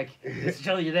just check. It's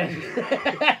Gillian Anderson.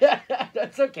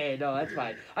 That's okay. No, that's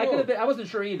fine. I could have been... I wasn't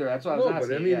sure either. That's why I was asking.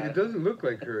 No, but I mean, it doesn't look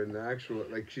like her in the actual...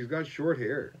 Like, she's got short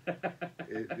hair.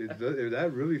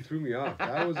 That really threw me off.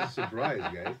 That was a surprise,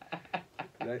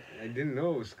 guys. I didn't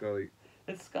know it was Scully.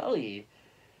 It's Scully.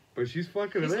 But she's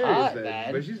fucking hilarious. Hot,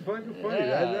 man. But she's fucking funny.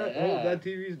 That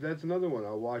TV's, that's another one.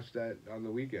 I'll watch that on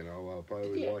the weekend. I'll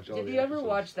probably watch all the episodes. Did you ever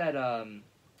watch that,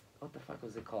 what the fuck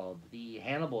was it called? The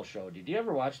Hannibal show. Did you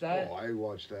ever watch that? Oh, I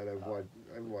watched that.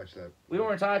 I've watched that. We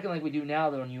weren't talking like we do now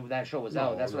when that show was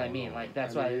out. That's what I mean. No. Like,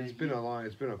 that's why. It's been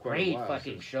a great while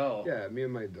fucking show. Yeah, me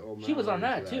and my She was on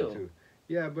that, too.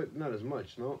 Yeah, but not as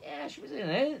much, no? Yeah, she was in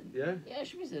it. Yeah? Yeah,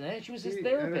 she was in it. She was his See,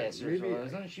 therapist or maybe- something.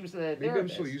 Wasn't she? She was the therapist. Maybe I'm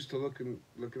so used to looking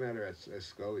at her as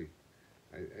Scully.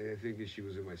 I think she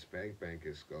was in my spank bank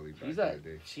as Scully back in the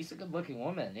day. She's a good looking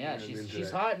woman. Yeah, Yeah, and she's into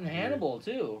hot in that Hannibal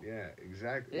too. Yeah,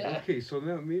 exactly. Yeah. Okay, so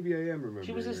now maybe I am remembering.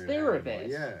 She was his her in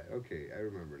therapist. Hannibal. Yeah, okay, I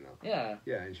remember now. Yeah.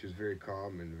 Yeah, and she was very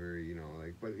calm and very,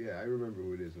 but yeah, I remember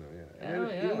who it is now. Yeah. Oh,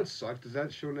 And yeah. You know what sucked is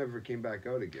that show never came back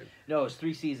out again. No, it's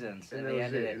 3 seasons, And and that they was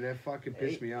ended it. it. And that fucking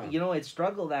pissed me off. You know, it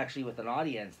struggled actually with an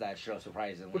audience, that show,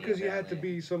 surprisingly. Because you had to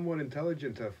apparently. be somewhat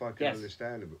intelligent to fucking Yes.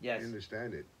 understand it. Yes.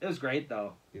 Understand it. It was great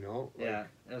though. You know. Yeah,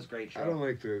 it was a great show. I don't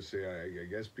like to say. I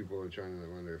guess people are trying to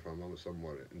wonder if I'm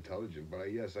somewhat intelligent, but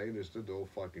yes, I understood the whole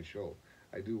fucking show.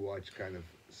 I do watch kind of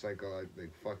like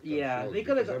fucked up shows they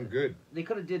could have. because I'm good. They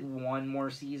could have did one more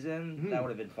season. Mhm. That would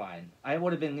have been fine. I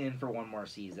would have been in for one more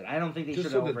season. I don't think they Just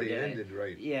should so have that they overdid it. ended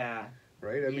right. Yeah.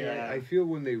 Right? I mean, Yeah. I feel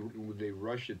when they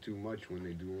rush it too much when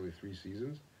they do only 3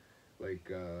 seasons,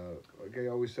 like I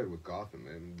always said with Gotham,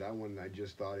 and that one I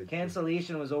just thought it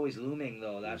Cancellation was always looming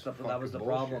though. It That was was the fucking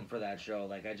problem bullshit. for that show.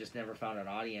 Like I just never found an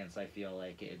audience. I feel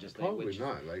like it just probably which,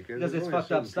 not like because there's it's only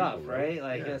fucked up certain stuff, people, right?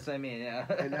 Like Yeah. that's what I mean. Yeah.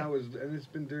 and it's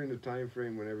been during the time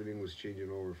frame when everything was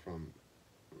changing over from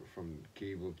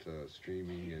cable to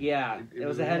streaming. And yeah, it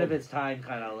was ahead a of real- its time,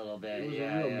 kind of a little bit. It was a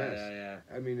yeah, real yeah, mess.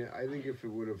 yeah. I mean, I think if it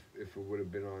would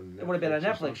have been on Netflix It would have been a or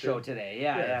Netflix something, show today.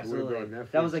 Yeah, Yeah, yeah, if it would've absolutely. been on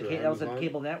That was Netflix or that was a Amazon.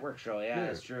 cable network show. Yeah, Yeah.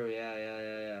 that's true.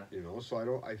 Yeah. You know,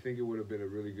 so I think it would have been a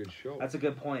really good show. That's a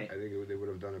good point. I think they would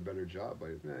have done a better job. But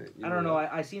I don't know.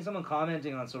 I seen someone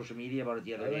commenting on social media about it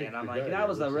the other I day, like and I'm the like, guy. that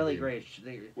was a What's his really name?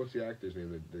 great. What's the actor's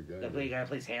name? The guy. The guy who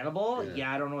plays Hannibal. Yeah.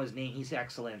 Yeah, I don't know his name. He's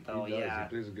excellent though. He does. Yeah, He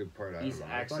plays a good part. He's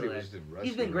I thought he was excellent. the wrestler.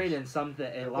 he's been great in something. I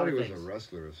In a thought lot he of was things. a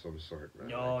wrestler of some sort. Man.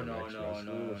 No, like an no,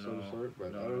 ex-wrestler of some sort,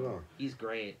 but no. I don't know. He's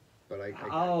great. But look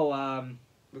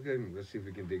at him. Let's see if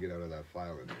we can dig it out of that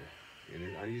file in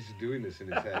there. And he's doing this in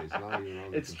his head. It's not even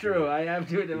on the It's computer. true. I am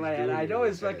doing it in He's my head. doing I it know in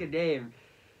his his head. fucking name.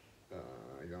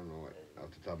 I don't know what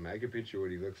off the top of my head. I can picture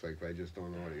what he looks like, but I just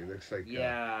don't know what he looks like.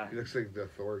 Yeah. He looks like the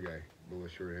Thor guy, but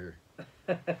with short hair.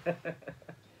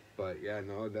 But yeah,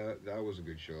 no, that was a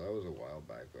good show. That was a while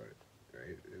back, but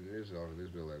right. And there's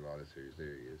been a lot of series. There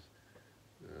he is.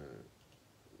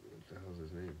 What the hell's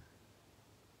his name?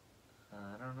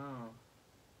 I don't know.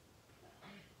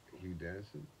 Hugh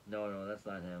Danson. No, that's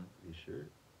not him. You sure?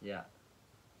 Yeah.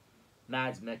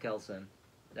 Mads Mikkelsen.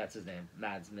 That's his name.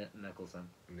 Mads Mikkelsen.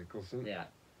 Nicholson. Yeah.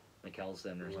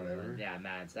 Mikkelsen or Whatever. something. Yeah,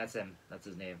 Mads. That's him. That's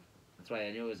his name. That's why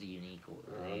I knew it was a unique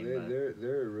name. but-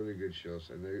 They're really good shows,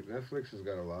 and Netflix has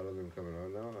got a lot of them coming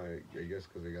out now. I guess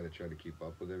because they got to try to keep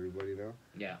up with everybody now.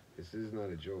 Yeah. This is not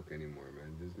a joke anymore,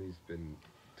 man. Disney's been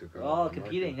took over. Well, the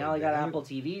competing. market, Now but they got haven't- Apple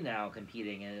TV now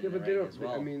competing in Yeah, but right they don't. as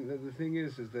well. I mean, the thing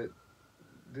is that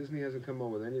Disney hasn't come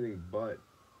out with anything but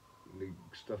the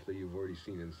stuff that you've already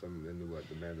seen in the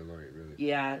Mandalorian, really.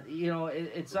 Yeah,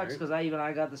 it sucks Right? because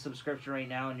I got the subscription right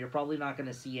now, and you're probably not going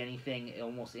to see anything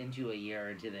almost into a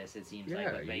year into this. It seems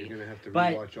Yeah, like. you're gonna have to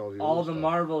but rewatch all the all old the stuff.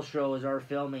 Marvel shows are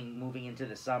filming moving into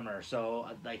the summer, so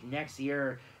like next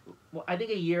year, well, I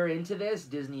think a year into this,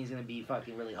 Disney's going to be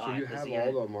fucking really hot. So you 'cause have they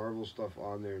gotta- all the Marvel stuff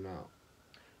on there now.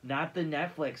 not the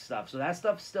Netflix stuff, so that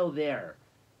stuff's still there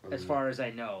I as mean, far as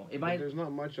I know. It but might. there's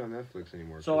not much on Netflix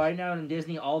anymore. So 'cause right now in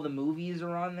Disney, all the movies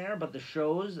are on there, but the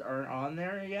shows aren't on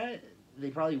there yet. They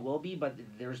probably will be, but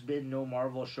there's been no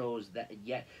Marvel shows that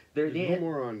yet. there's no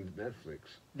more on Netflix.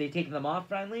 They taken them off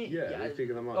finally. Yeah, they've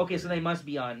taken them off. Okay, so they must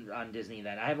be on Disney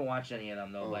then. I haven't watched any of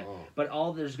them though, Oh.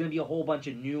 but there's gonna be a whole bunch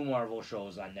of new Marvel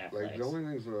shows on Netflix. Like the only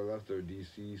things that are left are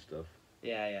DC stuff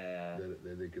yeah.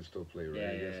 that they can still play, right? Yeah,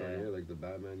 I guess yeah, on yeah. here, like the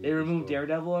Batman. They removed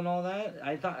Daredevil and all that.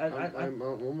 I thought I'm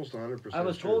almost 100%. I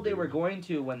was told they were going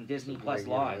to when Disney Plus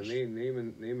launched. Name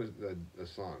a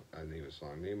song. Name a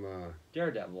song. Name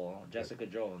Daredevil, Jessica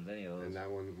Jones, any of those and that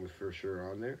one was for sure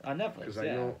on there. on Netflix. Because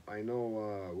Yeah. I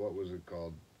know what was it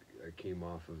called? It came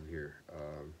off of here.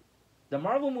 The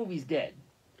Marvel movies did.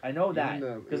 I know that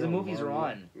Even because the movies are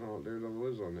on. No, Daredevil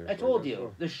is on there. I so told guess you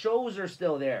so. the shows are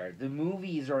still there. The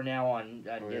movies are now on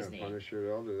Oh, Disney. Yeah,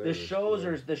 Punisher, all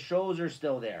The shows are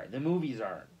still there. The movies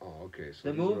aren't. Oh, okay. So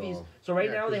The these are movies. all- So right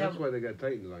Yeah, now 'cause they that's have. why they got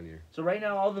Titans on here. So right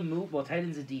now all the well,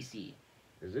 Titans is DC.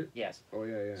 Is it? Yes. Oh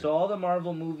yeah. So all the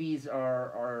Marvel movies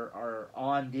are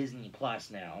on Disney Plus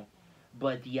now,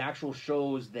 but the actual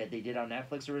shows that they did on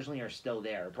Netflix originally are still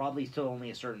there. Probably still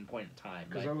only a certain point in time.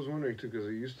 Because I was wondering too, because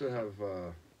it used to have.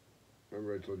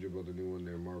 Remember I told you about the new one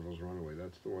there, Marvel's Runaway.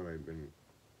 That's the one I've been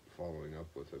following up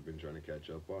with. I've been trying to catch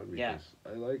up on because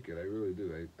Yeah. I like it. I really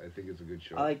do. I think it's a good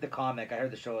show. I like the comic. I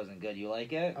heard the show isn't good. You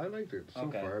like it? I liked it so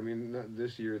Okay. far. I mean, not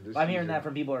this year. I'm hearing that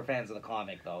from people who are fans of the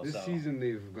comic, though. This so. season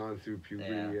they've gone through puberty,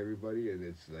 Yeah. everybody, and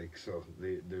it's like so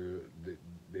they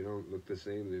don't look the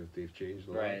same. They've changed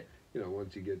a lot. Right. You know,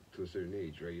 once you get to a certain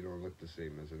age, right, you don't look the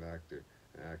same as an actor,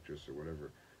 an actress, or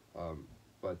whatever.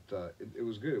 But it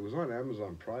was good. It was on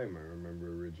Amazon Prime, I remember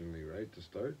originally, right, to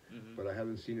start. Mm-hmm. But I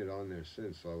haven't seen it on there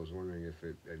since. So I was wondering if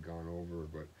it had gone over.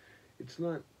 But it's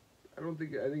not. I don't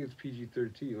think. I think it's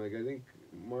PG-13. Like I think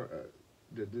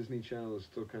the Disney Channel is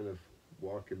still kind of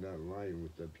walking that line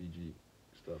with the PG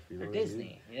stuff. You know For what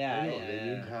Disney, I mean? yeah. I know, yeah, they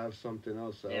yeah. need to have something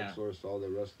else to Yeah. outsource all the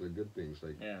rest of the good things.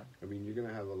 Like, Yeah. I mean, you're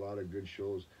gonna have a lot of good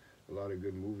shows, a lot of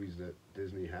good movies that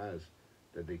Disney has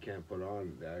that they can't put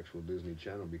on the actual Disney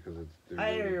Channel because it's.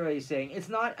 I hear what you're saying. It's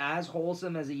not as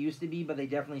wholesome as it used to be, but they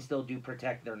definitely still do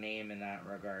protect their name in that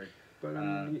regard. But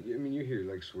I mean, you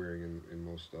hear like swearing in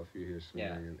most stuff. You hear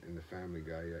swearing Yeah. in the Family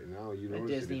Guy. Now you The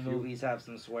notice Disney it. movies have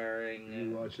some swearing.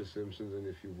 You watch The Simpsons, and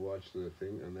if you've watched the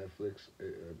thing on Netflix,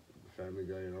 Family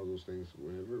Guy, and all those things,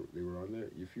 whenever they were on there,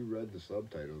 if you read the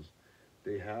subtitles,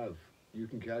 you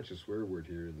can catch a swear word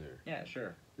here and there. Yeah,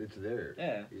 sure. It's there.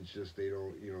 Yeah. It's just they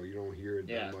don't, you don't hear it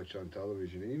Yeah. that much on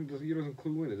television. And he doesn't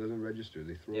clue in. It doesn't register.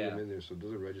 They throw Yeah. them in there so it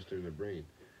doesn't register in the brain.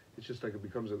 It's just like it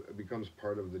becomes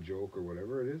part of the joke or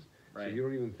whatever it is. Right. So you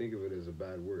don't even think of it as a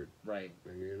bad word. Right.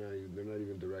 I mean, they're not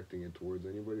even directing it towards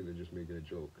anybody. They're just making a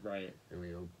joke. Right.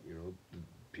 And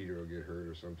Peter will get hurt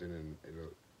or something, and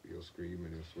he'll scream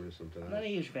and he'll swear something I'm else. not a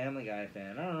huge Family Guy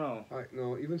fan. I don't know.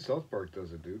 No, even South Park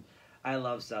does it, dude. I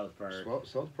love South Park.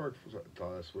 South Park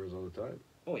swears all the time.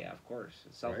 Oh yeah, of course.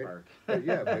 It's South Right? Park. But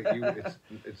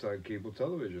it's on cable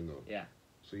television though. Yeah.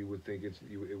 So you would think it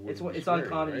wouldn't It's be on swearing,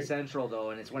 Comedy right? Central though,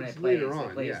 and it's when It's it plays. later on,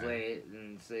 It plays yeah. late,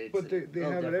 and it's But they a little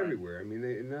have it different. everywhere. I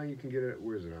mean, now you can get it.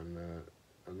 Where is it on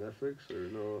Netflix or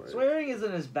no? Swearing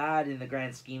isn't as bad in the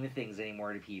grand scheme of things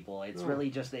anymore to people. It's No. really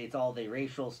just it's all the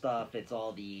racial stuff. It's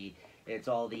all the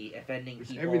offending It's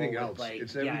people. everything with, else. Like,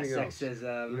 It's everything else.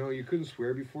 sexism. You couldn't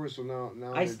swear before, so now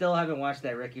I still haven't watched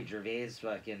that Ricky Gervais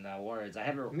fucking awards. I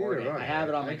haven't Neither recorded it. have I have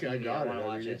it on my I TV. got I want to it.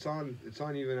 watch it. It's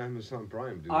on even Amazon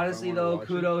Prime, dude. If Honestly, I wanna though, watch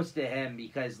kudos to him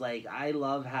because, like, I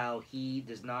love how he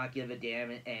does not give a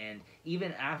damn. And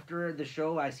even after the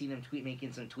show, I seen him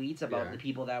making some tweets about Yeah. the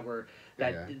people that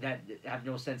have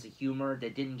no sense of humor,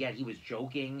 that didn't get. He was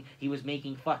joking. He was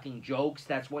making fucking jokes.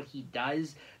 That's what he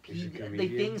does. He's a The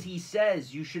comedian. things he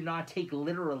says, you should not take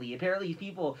literally. Apparently,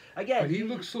 people again. But he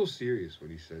looks so serious when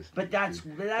he says. But things,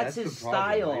 that's dude. his the problem.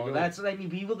 I style. know. That's what I mean.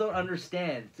 People don't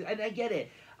understand, and I get it.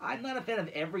 I'm not a fan of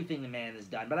everything the man has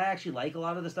done, but I actually like a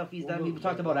lot of the stuff he's Well, done. no, People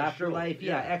talked that about last Afterlife, show,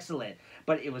 yeah, yeah. excellent.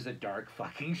 But it was a dark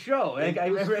fucking show. Like, I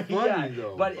was remember, funny, yeah.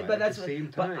 though, But at that's the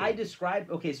same But time. I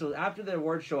described so after the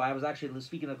award show, I was actually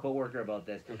speaking to a coworker about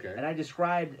this, Okay. and I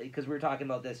described because we were talking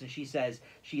about this, and she says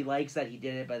she likes that he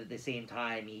did it, but at the same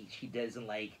time, she doesn't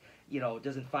like.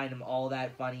 Doesn't find him all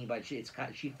that funny, but she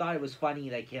thought it was funny,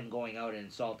 like him going out and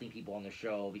insulting people on the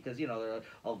show because they're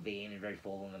all vain and very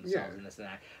full of themselves Yeah. and this and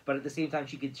that. But at the same time,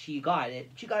 she got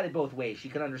it both ways. She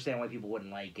could understand why people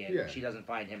wouldn't like it. Yeah. She doesn't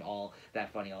find him all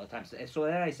that funny all the time. So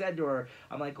then I said to her,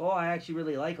 I'm like, oh, I actually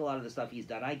really like a lot of the stuff he's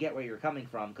done. I get where you're coming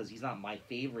from because he's not my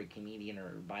favorite comedian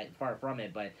or far from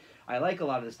it, but I like a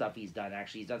lot of the stuff he's done.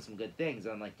 Actually, he's done some good things.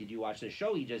 And I'm like, did you watch the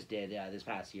show he just did this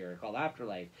past year called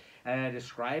Afterlife? And I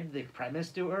described the premise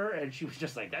to her, and she was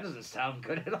just like, that doesn't sound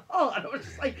good at all. And I was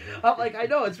just like, I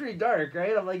know, it's pretty dark,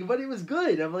 right? I'm like, but it was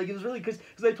good. I'm like, it was really, because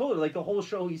I told her, like, the whole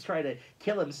show he's trying to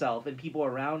kill himself, and people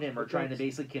around him are trying to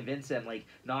basically convince him, like,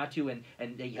 not to, and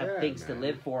they have Yeah, things to man.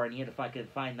 live for, and he had to fucking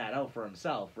find that out for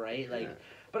himself, right? Like,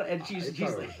 Yeah. she's I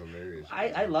thought it like, was hilarious.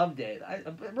 I loved it.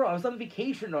 Bro, I was on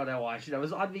vacation when I watched it. I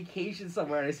was on vacation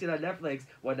somewhere, and I see it on Netflix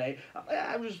one night.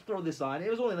 I'm just throw this on.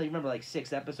 It was only, remember,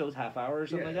 6 episodes, half hour or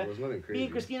something like that. It was nothing crazy. Me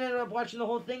and Christina ended up watching the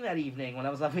whole thing that evening when I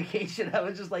was on vacation. I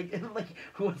was just like,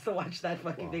 who wants to watch that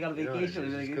fucking thing on vacation?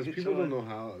 Because people don't know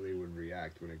how they would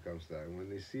react when it comes to that. When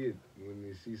they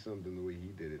see something the way he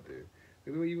did it there,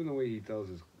 even the way he tells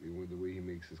the way he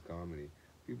makes his comedy,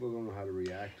 people don't know how to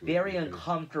react to it. Very because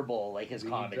uncomfortable, like his he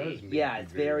comedy. does make Yeah, you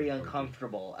it's very very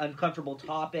uncomfortable. Uncomfortable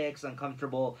topics,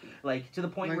 uncomfortable, to the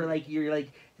point Like- where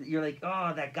you're like,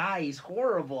 oh, that guy, he's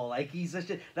horrible. Like, he's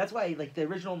such a. That's why, the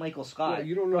original Michael Scott Well,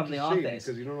 you don't know from what The to say Office.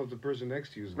 because you don't know if the person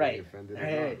next to you is Right. getting offended or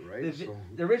Right. not,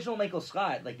 right? The original Michael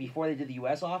Scott, before they did the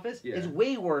U.S. Office, Yeah. is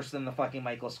way worse than the fucking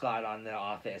Michael Scott on The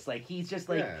Office. He's just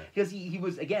because he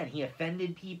was, again, he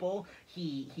offended people.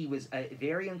 He was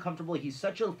very uncomfortable. He's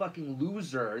such a fucking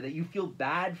loser that you feel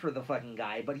bad for the fucking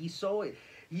guy, but he's so.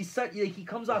 he's such like he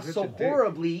comes off He's so such a dick.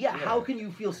 horribly. Yeah, Yeah. how can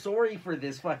you feel sorry for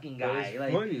this fucking But guy? it's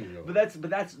Like, funny though.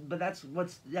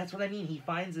 that's what I mean. He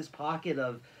finds this pocket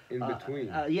of In between.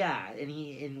 yeah,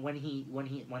 and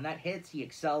when that hits, he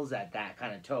excels at that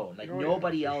kind of tone. Like Oh, yeah,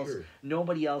 nobody for else, sure.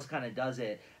 nobody else kind of does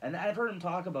it. And I've heard him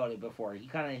talk about it before. He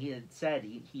had said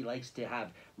he likes to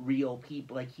have real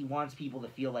people. Like he wants people to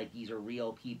feel like these are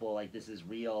real people. Like this is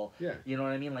real. Yeah. You know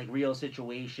what I mean? Like real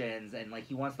situations, and like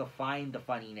he wants to find the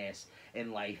funniness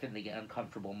in life and the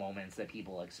uncomfortable moments that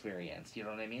people experience. You know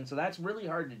what I mean? So that's really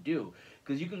hard to do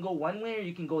because you can go one way or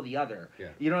you can go the other. Yeah.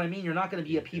 You know what I mean? You're not going to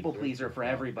be a Yeah, people pleaser for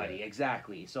yeah. everybody.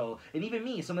 Exactly. So, and even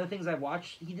me, some of the things I've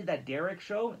watched, he did that Derek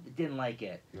show, didn't like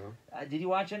it. No. Did you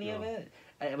watch any of No. it?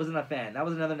 I wasn't a fan. That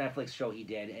was another Netflix show he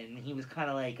did, and he was kind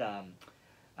of like,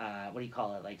 what do you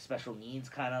call it? Like special needs,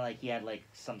 kind of like he had like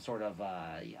some sort of,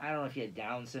 I don't know if he had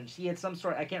Down syndrome. He had some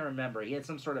sort. I can't remember. He had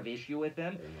some sort of issue with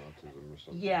him. Autism or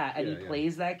something. Yeah, and he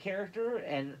plays that character,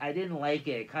 and I didn't like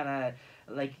it. Kind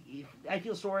of like I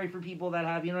feel sorry for people that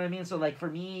have, you know what I mean. So like for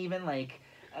me, even like.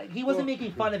 He wasn't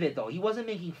making fun of it though. He wasn't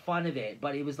making fun of it,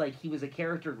 but it was like he was a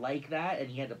character like that, and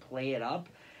he had to play it up.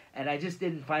 And I just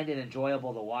didn't find it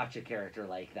enjoyable to watch a character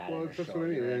like that. Well, in a that's show, what I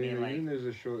mean. you know what I mean? Even Like, there's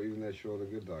a show, even that show, The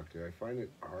Good Doctor. I find it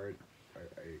hard.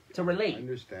 To relate. I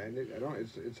understand it. I don't.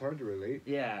 It's hard to relate.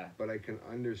 yeah, But I can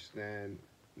understand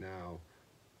now.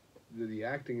 The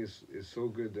acting is so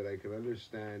good that I can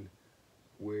understand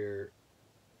where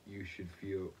you should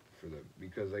feel for them,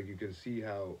 because like you can see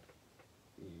how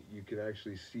you can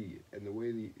actually see it. And the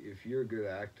way if you're a good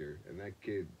actor, and that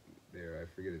kid there,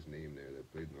 I forget his name there,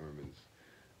 that played Norman's.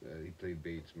 He played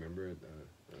Bates, remember?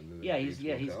 yeah, Bates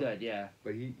he's Motel? good. Yeah,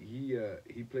 But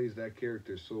he plays that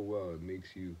character so well. It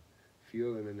makes you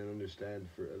feel him and then understand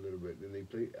for a little bit. And they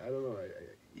play. I don't know.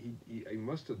 He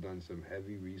must have done some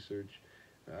heavy research.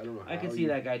 I don't know. I can see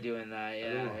that guy doing that. Yeah,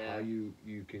 I don't know yeah. how you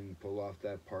can pull off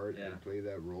that part Yeah. and play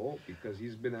that role, because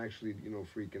he's been actually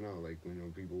freaking out, like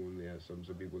people when they have some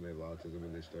people they have autism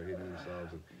and they start hitting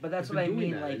themselves. And But that's he's what I been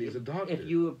doing mean. that, Like, and he's a doctor. if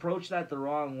you approach that the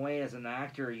wrong way as an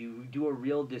actor, you do a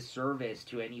real disservice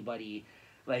to anybody.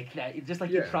 Like that, just like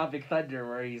in Yeah. Tropic Thunder,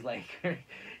 where he's like,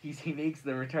 he makes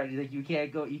the retard. He's like, you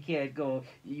can't go,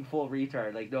 you full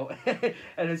retard. Like no,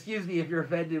 and excuse me if you're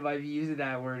offended by me using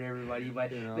that word, everybody.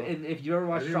 But and if you ever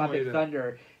watch Tropic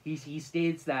Thunder, he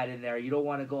states that in there. You don't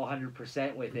want to go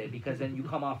 100% with it, because then you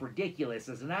come off ridiculous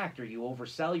as an actor. You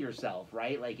oversell yourself,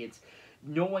 right? Like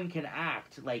no one can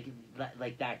act like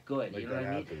that good. Like You know that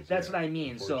what I mean? happens, That's yeah, what I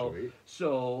mean. unfortunately.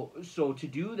 So to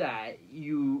do that,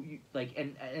 you like,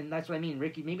 and that's what I mean.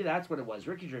 Ricky, maybe that's what it was.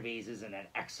 Ricky Gervais isn't an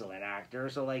excellent actor,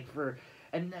 so like for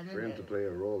him to play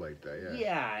a role like that,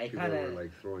 yeah, it people kind were of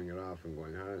like throwing it off and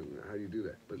going, how do you do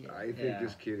that? But Yeah, I think yeah.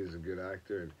 this kid is a good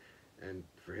actor, and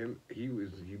for him, he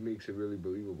makes it really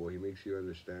believable. He makes you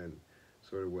understand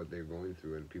sort of what they're going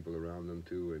through, and people around them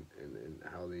too, and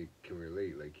how they can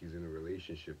relate. Like he's in a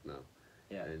relationship now,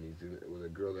 yeah. and he's with a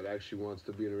girl that actually wants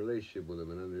to be in a relationship with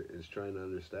him and is trying to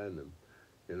understand them.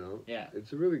 Yeah.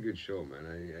 It's a really good show,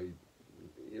 man.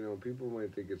 People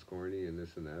might think it's corny and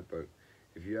this and that, but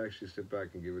if you actually sit back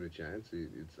and give it a chance,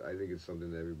 I think it's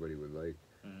something that everybody would like.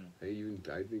 I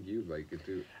think you'd like it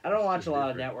too. I don't It's watch just a lot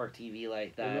of different. network TV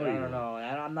like that. I I know you don't don't. know.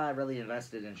 I'm not really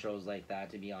invested in shows like that,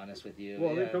 to be honest with you.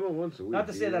 Well, Yeah. they come out once a week. Not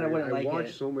to say that I wouldn't like I watch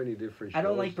it. so many different shows. I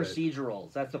don't like that-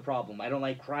 procedurals. That's the problem. I don't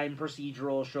like crime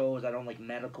procedural shows. I don't like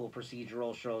medical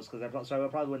procedural shows, so I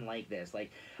probably wouldn't like this.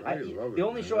 Like I love it, the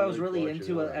only man. show I was like really watching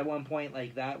into all that. at one point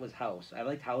like that was House. I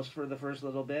liked House for the first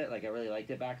little bit. Like I really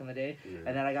liked it back in the day, Yeah.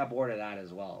 and then I got bored of that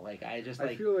as well. Like I just I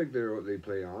like feel like they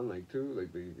play on like too. Like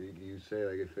you say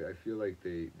like I feel like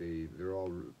they're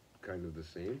all kind of the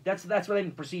same. that's what I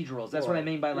mean procedurals. That's what I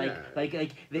mean by like yeah.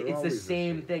 it's the always the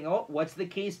same same. thing. Oh, what's the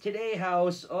case today,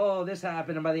 House? Oh, this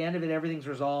happened, and by the end of it, everything's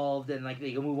resolved, and like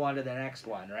they can move on to the next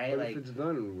one, right? But Like if it's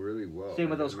done really well. same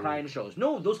with I those mean, crime shows.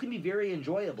 No, those can be very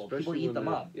enjoyable. People especially eat when them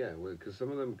they're- up. Yeah, because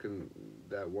some of them can.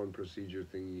 That one procedure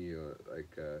thingy,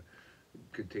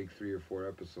 could take 3 or 4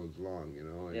 episodes long,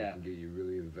 and Yeah. it can get you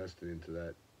really invested into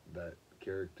that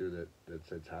character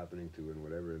that's happening to and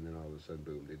whatever, and then all of a sudden,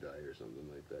 boom, they die or something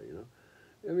like that.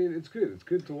 I mean, it's good. It's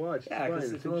good to watch. Yeah, fine,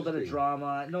 because it's a little bit of interesting.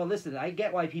 drama. No, listen, I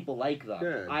get why people like them.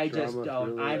 Yeah, I just drama, don't.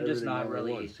 thriller, I'm just everything not all at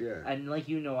really. once, yeah. And like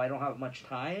I don't have much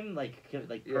time, like Yeah.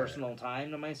 personal time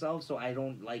to myself, so I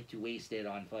don't like to waste it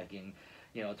on fucking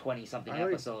 20 something I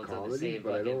like episodes of the comedy, same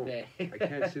but I fucking don't- thing. I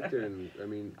can't sit there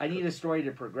and. I need a story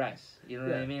to progress. You know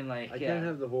what I Yeah. mean? Like I can't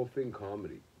have the whole thing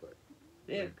comedy, but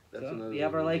Yeah. Like, that's So another we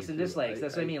have our thing likes too. and dislikes.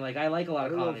 That's what I mean. Like I like a lot I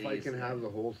of don't know comedies. if I can have the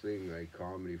whole thing like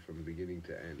comedy from beginning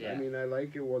to end. Yeah. I mean, I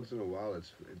like it once in a while.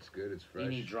 It's good. It's fresh. You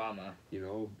need drama. You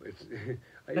know, it's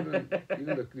I even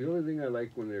the only thing I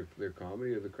like when they're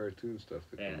comedy are the cartoon stuff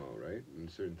that come out, right? And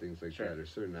certain things like that, or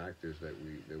certain actors that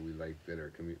we like that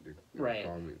are right.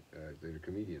 That are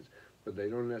comedians, but they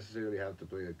don't necessarily have to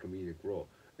play a comedic role.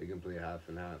 They can play half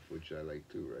and half, which I like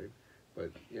too, right?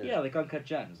 But yeah, like Uncut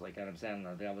Gems, like Adam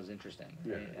Sandler. That was interesting.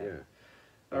 Right? Yeah.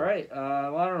 All right.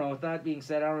 Well, I don't know. With that being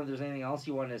said, I don't know if there's anything else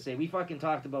you wanted to say. We fucking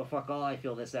talked about fuck all. I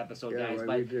feel this episode, guys. Yeah,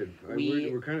 but we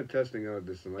did. We're kind of testing out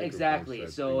this microphone exactly.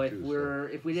 So if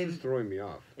we didn't, this is throwing me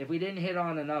off. If we didn't hit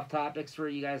on enough topics for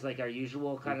you guys, like our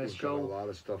usual kind of show, a lot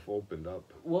of stuff opened up.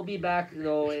 We'll be back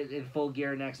though in full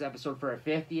gear next episode for our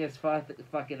 50th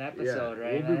fucking episode,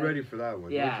 right? We'll be ready for that one.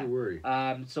 Yeah. Don't you worry.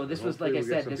 So this was, like I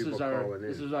said, this was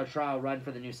our trial run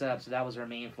for the new setup. So that was our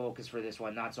main focus for this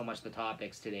one. Not so much the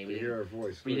topics today. We hear our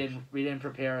voice. We didn't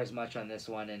prepare as much on this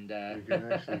one, and we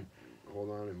can actually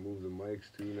hold on and move the mics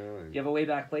too now. And... You have a way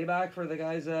back playback for the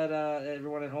guys at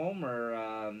everyone at home,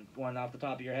 or one off the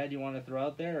top of your head you want to throw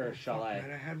out there, or shall I?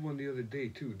 Man, I had one the other day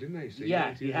too, didn't I? Say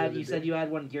yeah, you had. You said you had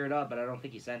one geared up, but I don't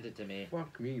think you sent it to me.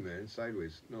 Fuck me, man.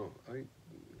 Sideways. No, what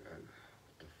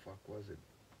the fuck was it?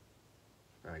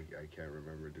 I can't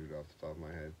remember, dude, off the top of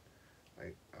my head.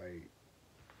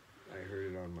 I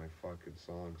heard it on my fucking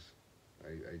songs.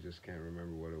 I just can't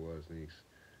remember what it was, Neeks.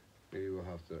 Maybe we'll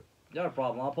have to... Not a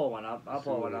problem. I'll pull one up.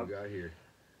 Got here.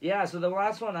 Yeah, so the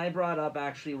last one I brought up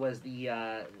actually was the...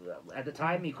 at the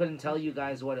time, you couldn't tell you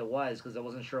guys what it was because I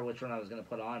wasn't sure which one I was going to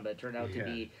put on, but it turned out to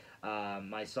be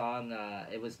my song.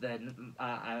 It was the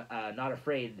Not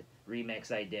Afraid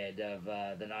remix I did of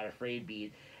the Not Afraid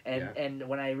beat. And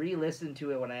when I re-listened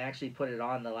to it, when I actually put it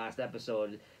on the last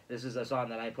episode... This is a song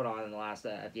that I put on in the last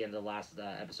at the end of the last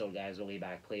episode, guys. The way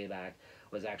back playback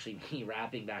was actually me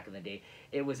rapping back in the day.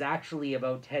 It was actually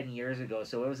about 10 years ago,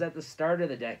 so it was at the start of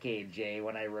the decade, Jay,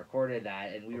 when I recorded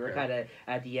that, and we were kind of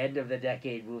at the end of the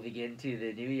decade, moving into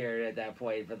the new year at that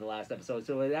point for the last episode.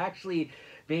 So it actually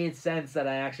made sense that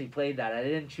I actually played that. I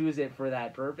didn't choose it for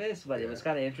that purpose, but it was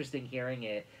kind of interesting hearing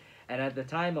it. And at the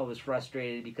time, I was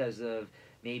frustrated because of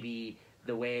maybe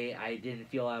the way I didn't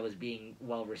feel I was being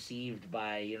well received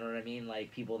by, you know what I mean, like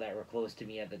people that were close to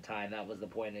me at the time. That was the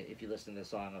point. If you listen to the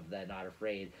song of that Not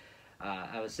Afraid,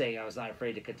 I was saying I was not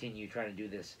afraid to continue trying to do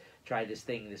this, try this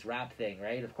thing, this rap thing,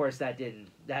 right? Of course, that didn't.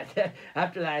 That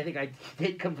after that, I think I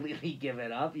did completely give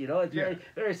it up. You know, it's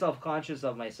very self-conscious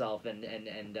of myself,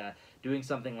 and doing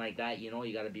something like that. You know,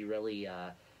 you got to be really.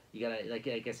 You gotta, like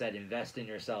I said, invest in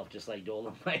yourself, just like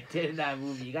Dolomite did in that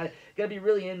movie. You gotta be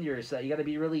really into yourself. You gotta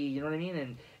be really, you know what I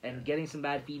mean. And getting some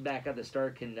bad feedback at the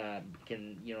start can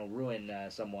ruin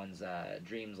someone's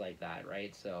dreams like that,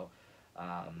 right? So,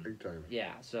 big time.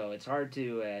 Yeah. So it's hard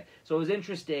to. So it was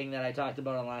interesting that I talked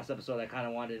about on the last episode. I kind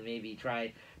of wanted to maybe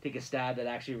take a stab at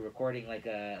actually recording like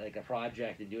a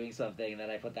project and doing something. And then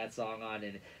I put that song on,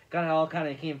 and kind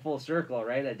of came full circle,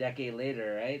 right? A decade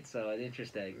later, right? So it's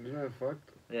interesting. Isn't that fucked?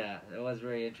 Yeah, it was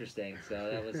very interesting. So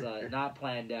that was not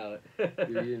planned out. You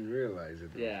didn't realize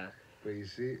it, though. Yeah. But you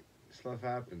see, stuff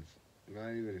happens.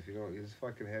 Not even if you don't. His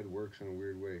fucking head works in a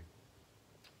weird way.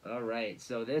 All right,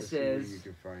 so this Let's is... see what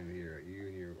you can find here. You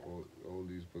and your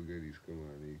oldies but goodies. Come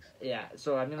on, Eeks. Yeah,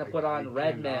 so I'm going to put on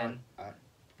Redman.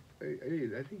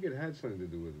 I think it had something to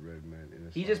do with Redman.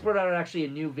 He just put out actually a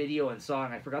new video and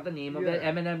song. I forgot the name of it.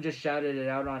 Eminem just shouted it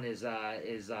out on his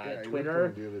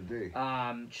Twitter. The other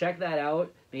day. Check that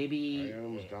out. Maybe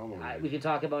I we can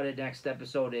talk about it next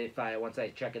episode once I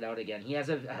check it out again. He has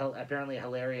apparently a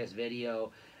hilarious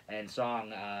video and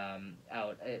song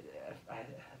out. I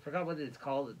forgot what it's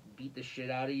called. Beat the shit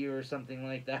out of you or something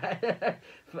like that.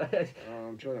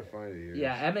 I'm trying to find it here.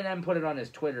 Yeah, Eminem put it on his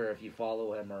Twitter if you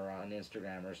follow him, or on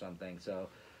Instagram or something. So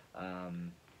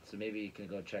maybe you can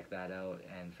go check that out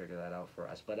and figure that out for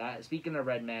us. But speaking of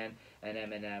Redman and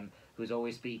Eminem, who's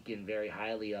always speaking very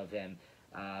highly of him,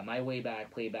 my way back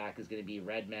playback is going to be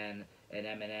Redman and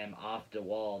Eminem Off the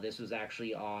Wall. This was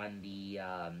actually on the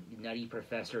Nutty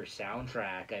Professor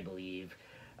soundtrack, I believe,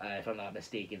 if I'm not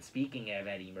mistaken. Speaking of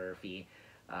Eddie Murphy,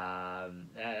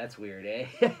 that's weird, eh?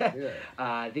 Yeah.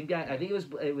 I think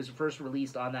it was first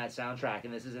released on that soundtrack,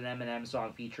 and this is an Eminem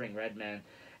song featuring Redman,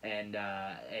 and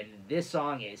this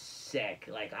song is sick.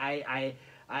 Like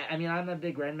I mean, I'm a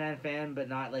big Redman fan, but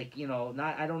not like,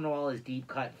 I don't know all his deep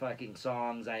cut fucking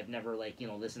songs. I've never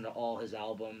listened to all his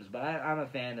albums, but I'm a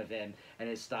fan of him and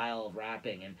his style of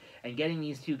rapping, and getting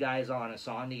these two guys on a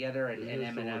song together, and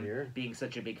Eminem being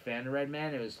such a big fan of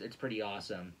Redman, it's pretty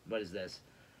awesome. What is this?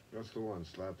 That's the one.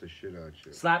 Slap the shit out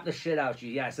you. Slap the shit out you.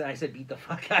 Yeah, I said beat the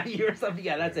fuck out of you or something.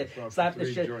 Yeah, that's it. Slap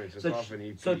the shit. Joints. It's So, off an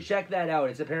EP. so check that out.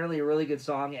 It's apparently a really good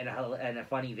song and a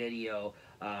funny video.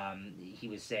 He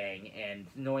was saying, and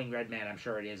knowing Redman, I'm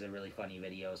sure it is a really funny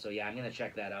video. So yeah, I'm gonna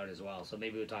check that out as well. So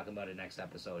maybe we'll talk about it next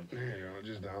episode. Yeah, I'll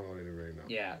just download it right now.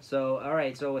 Yeah. So all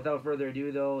right. So without further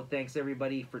ado, though, thanks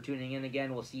everybody for tuning in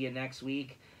again. We'll see you next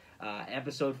week.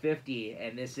 Episode 50,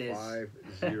 and this is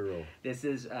 50. This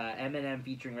is Eminem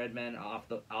featuring Redman off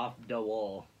the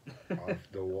wall. Off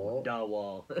the wall. Da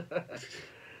wall.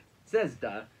 Says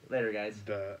duh. Later, guys.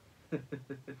 Duh.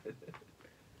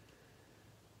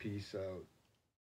 Peace out.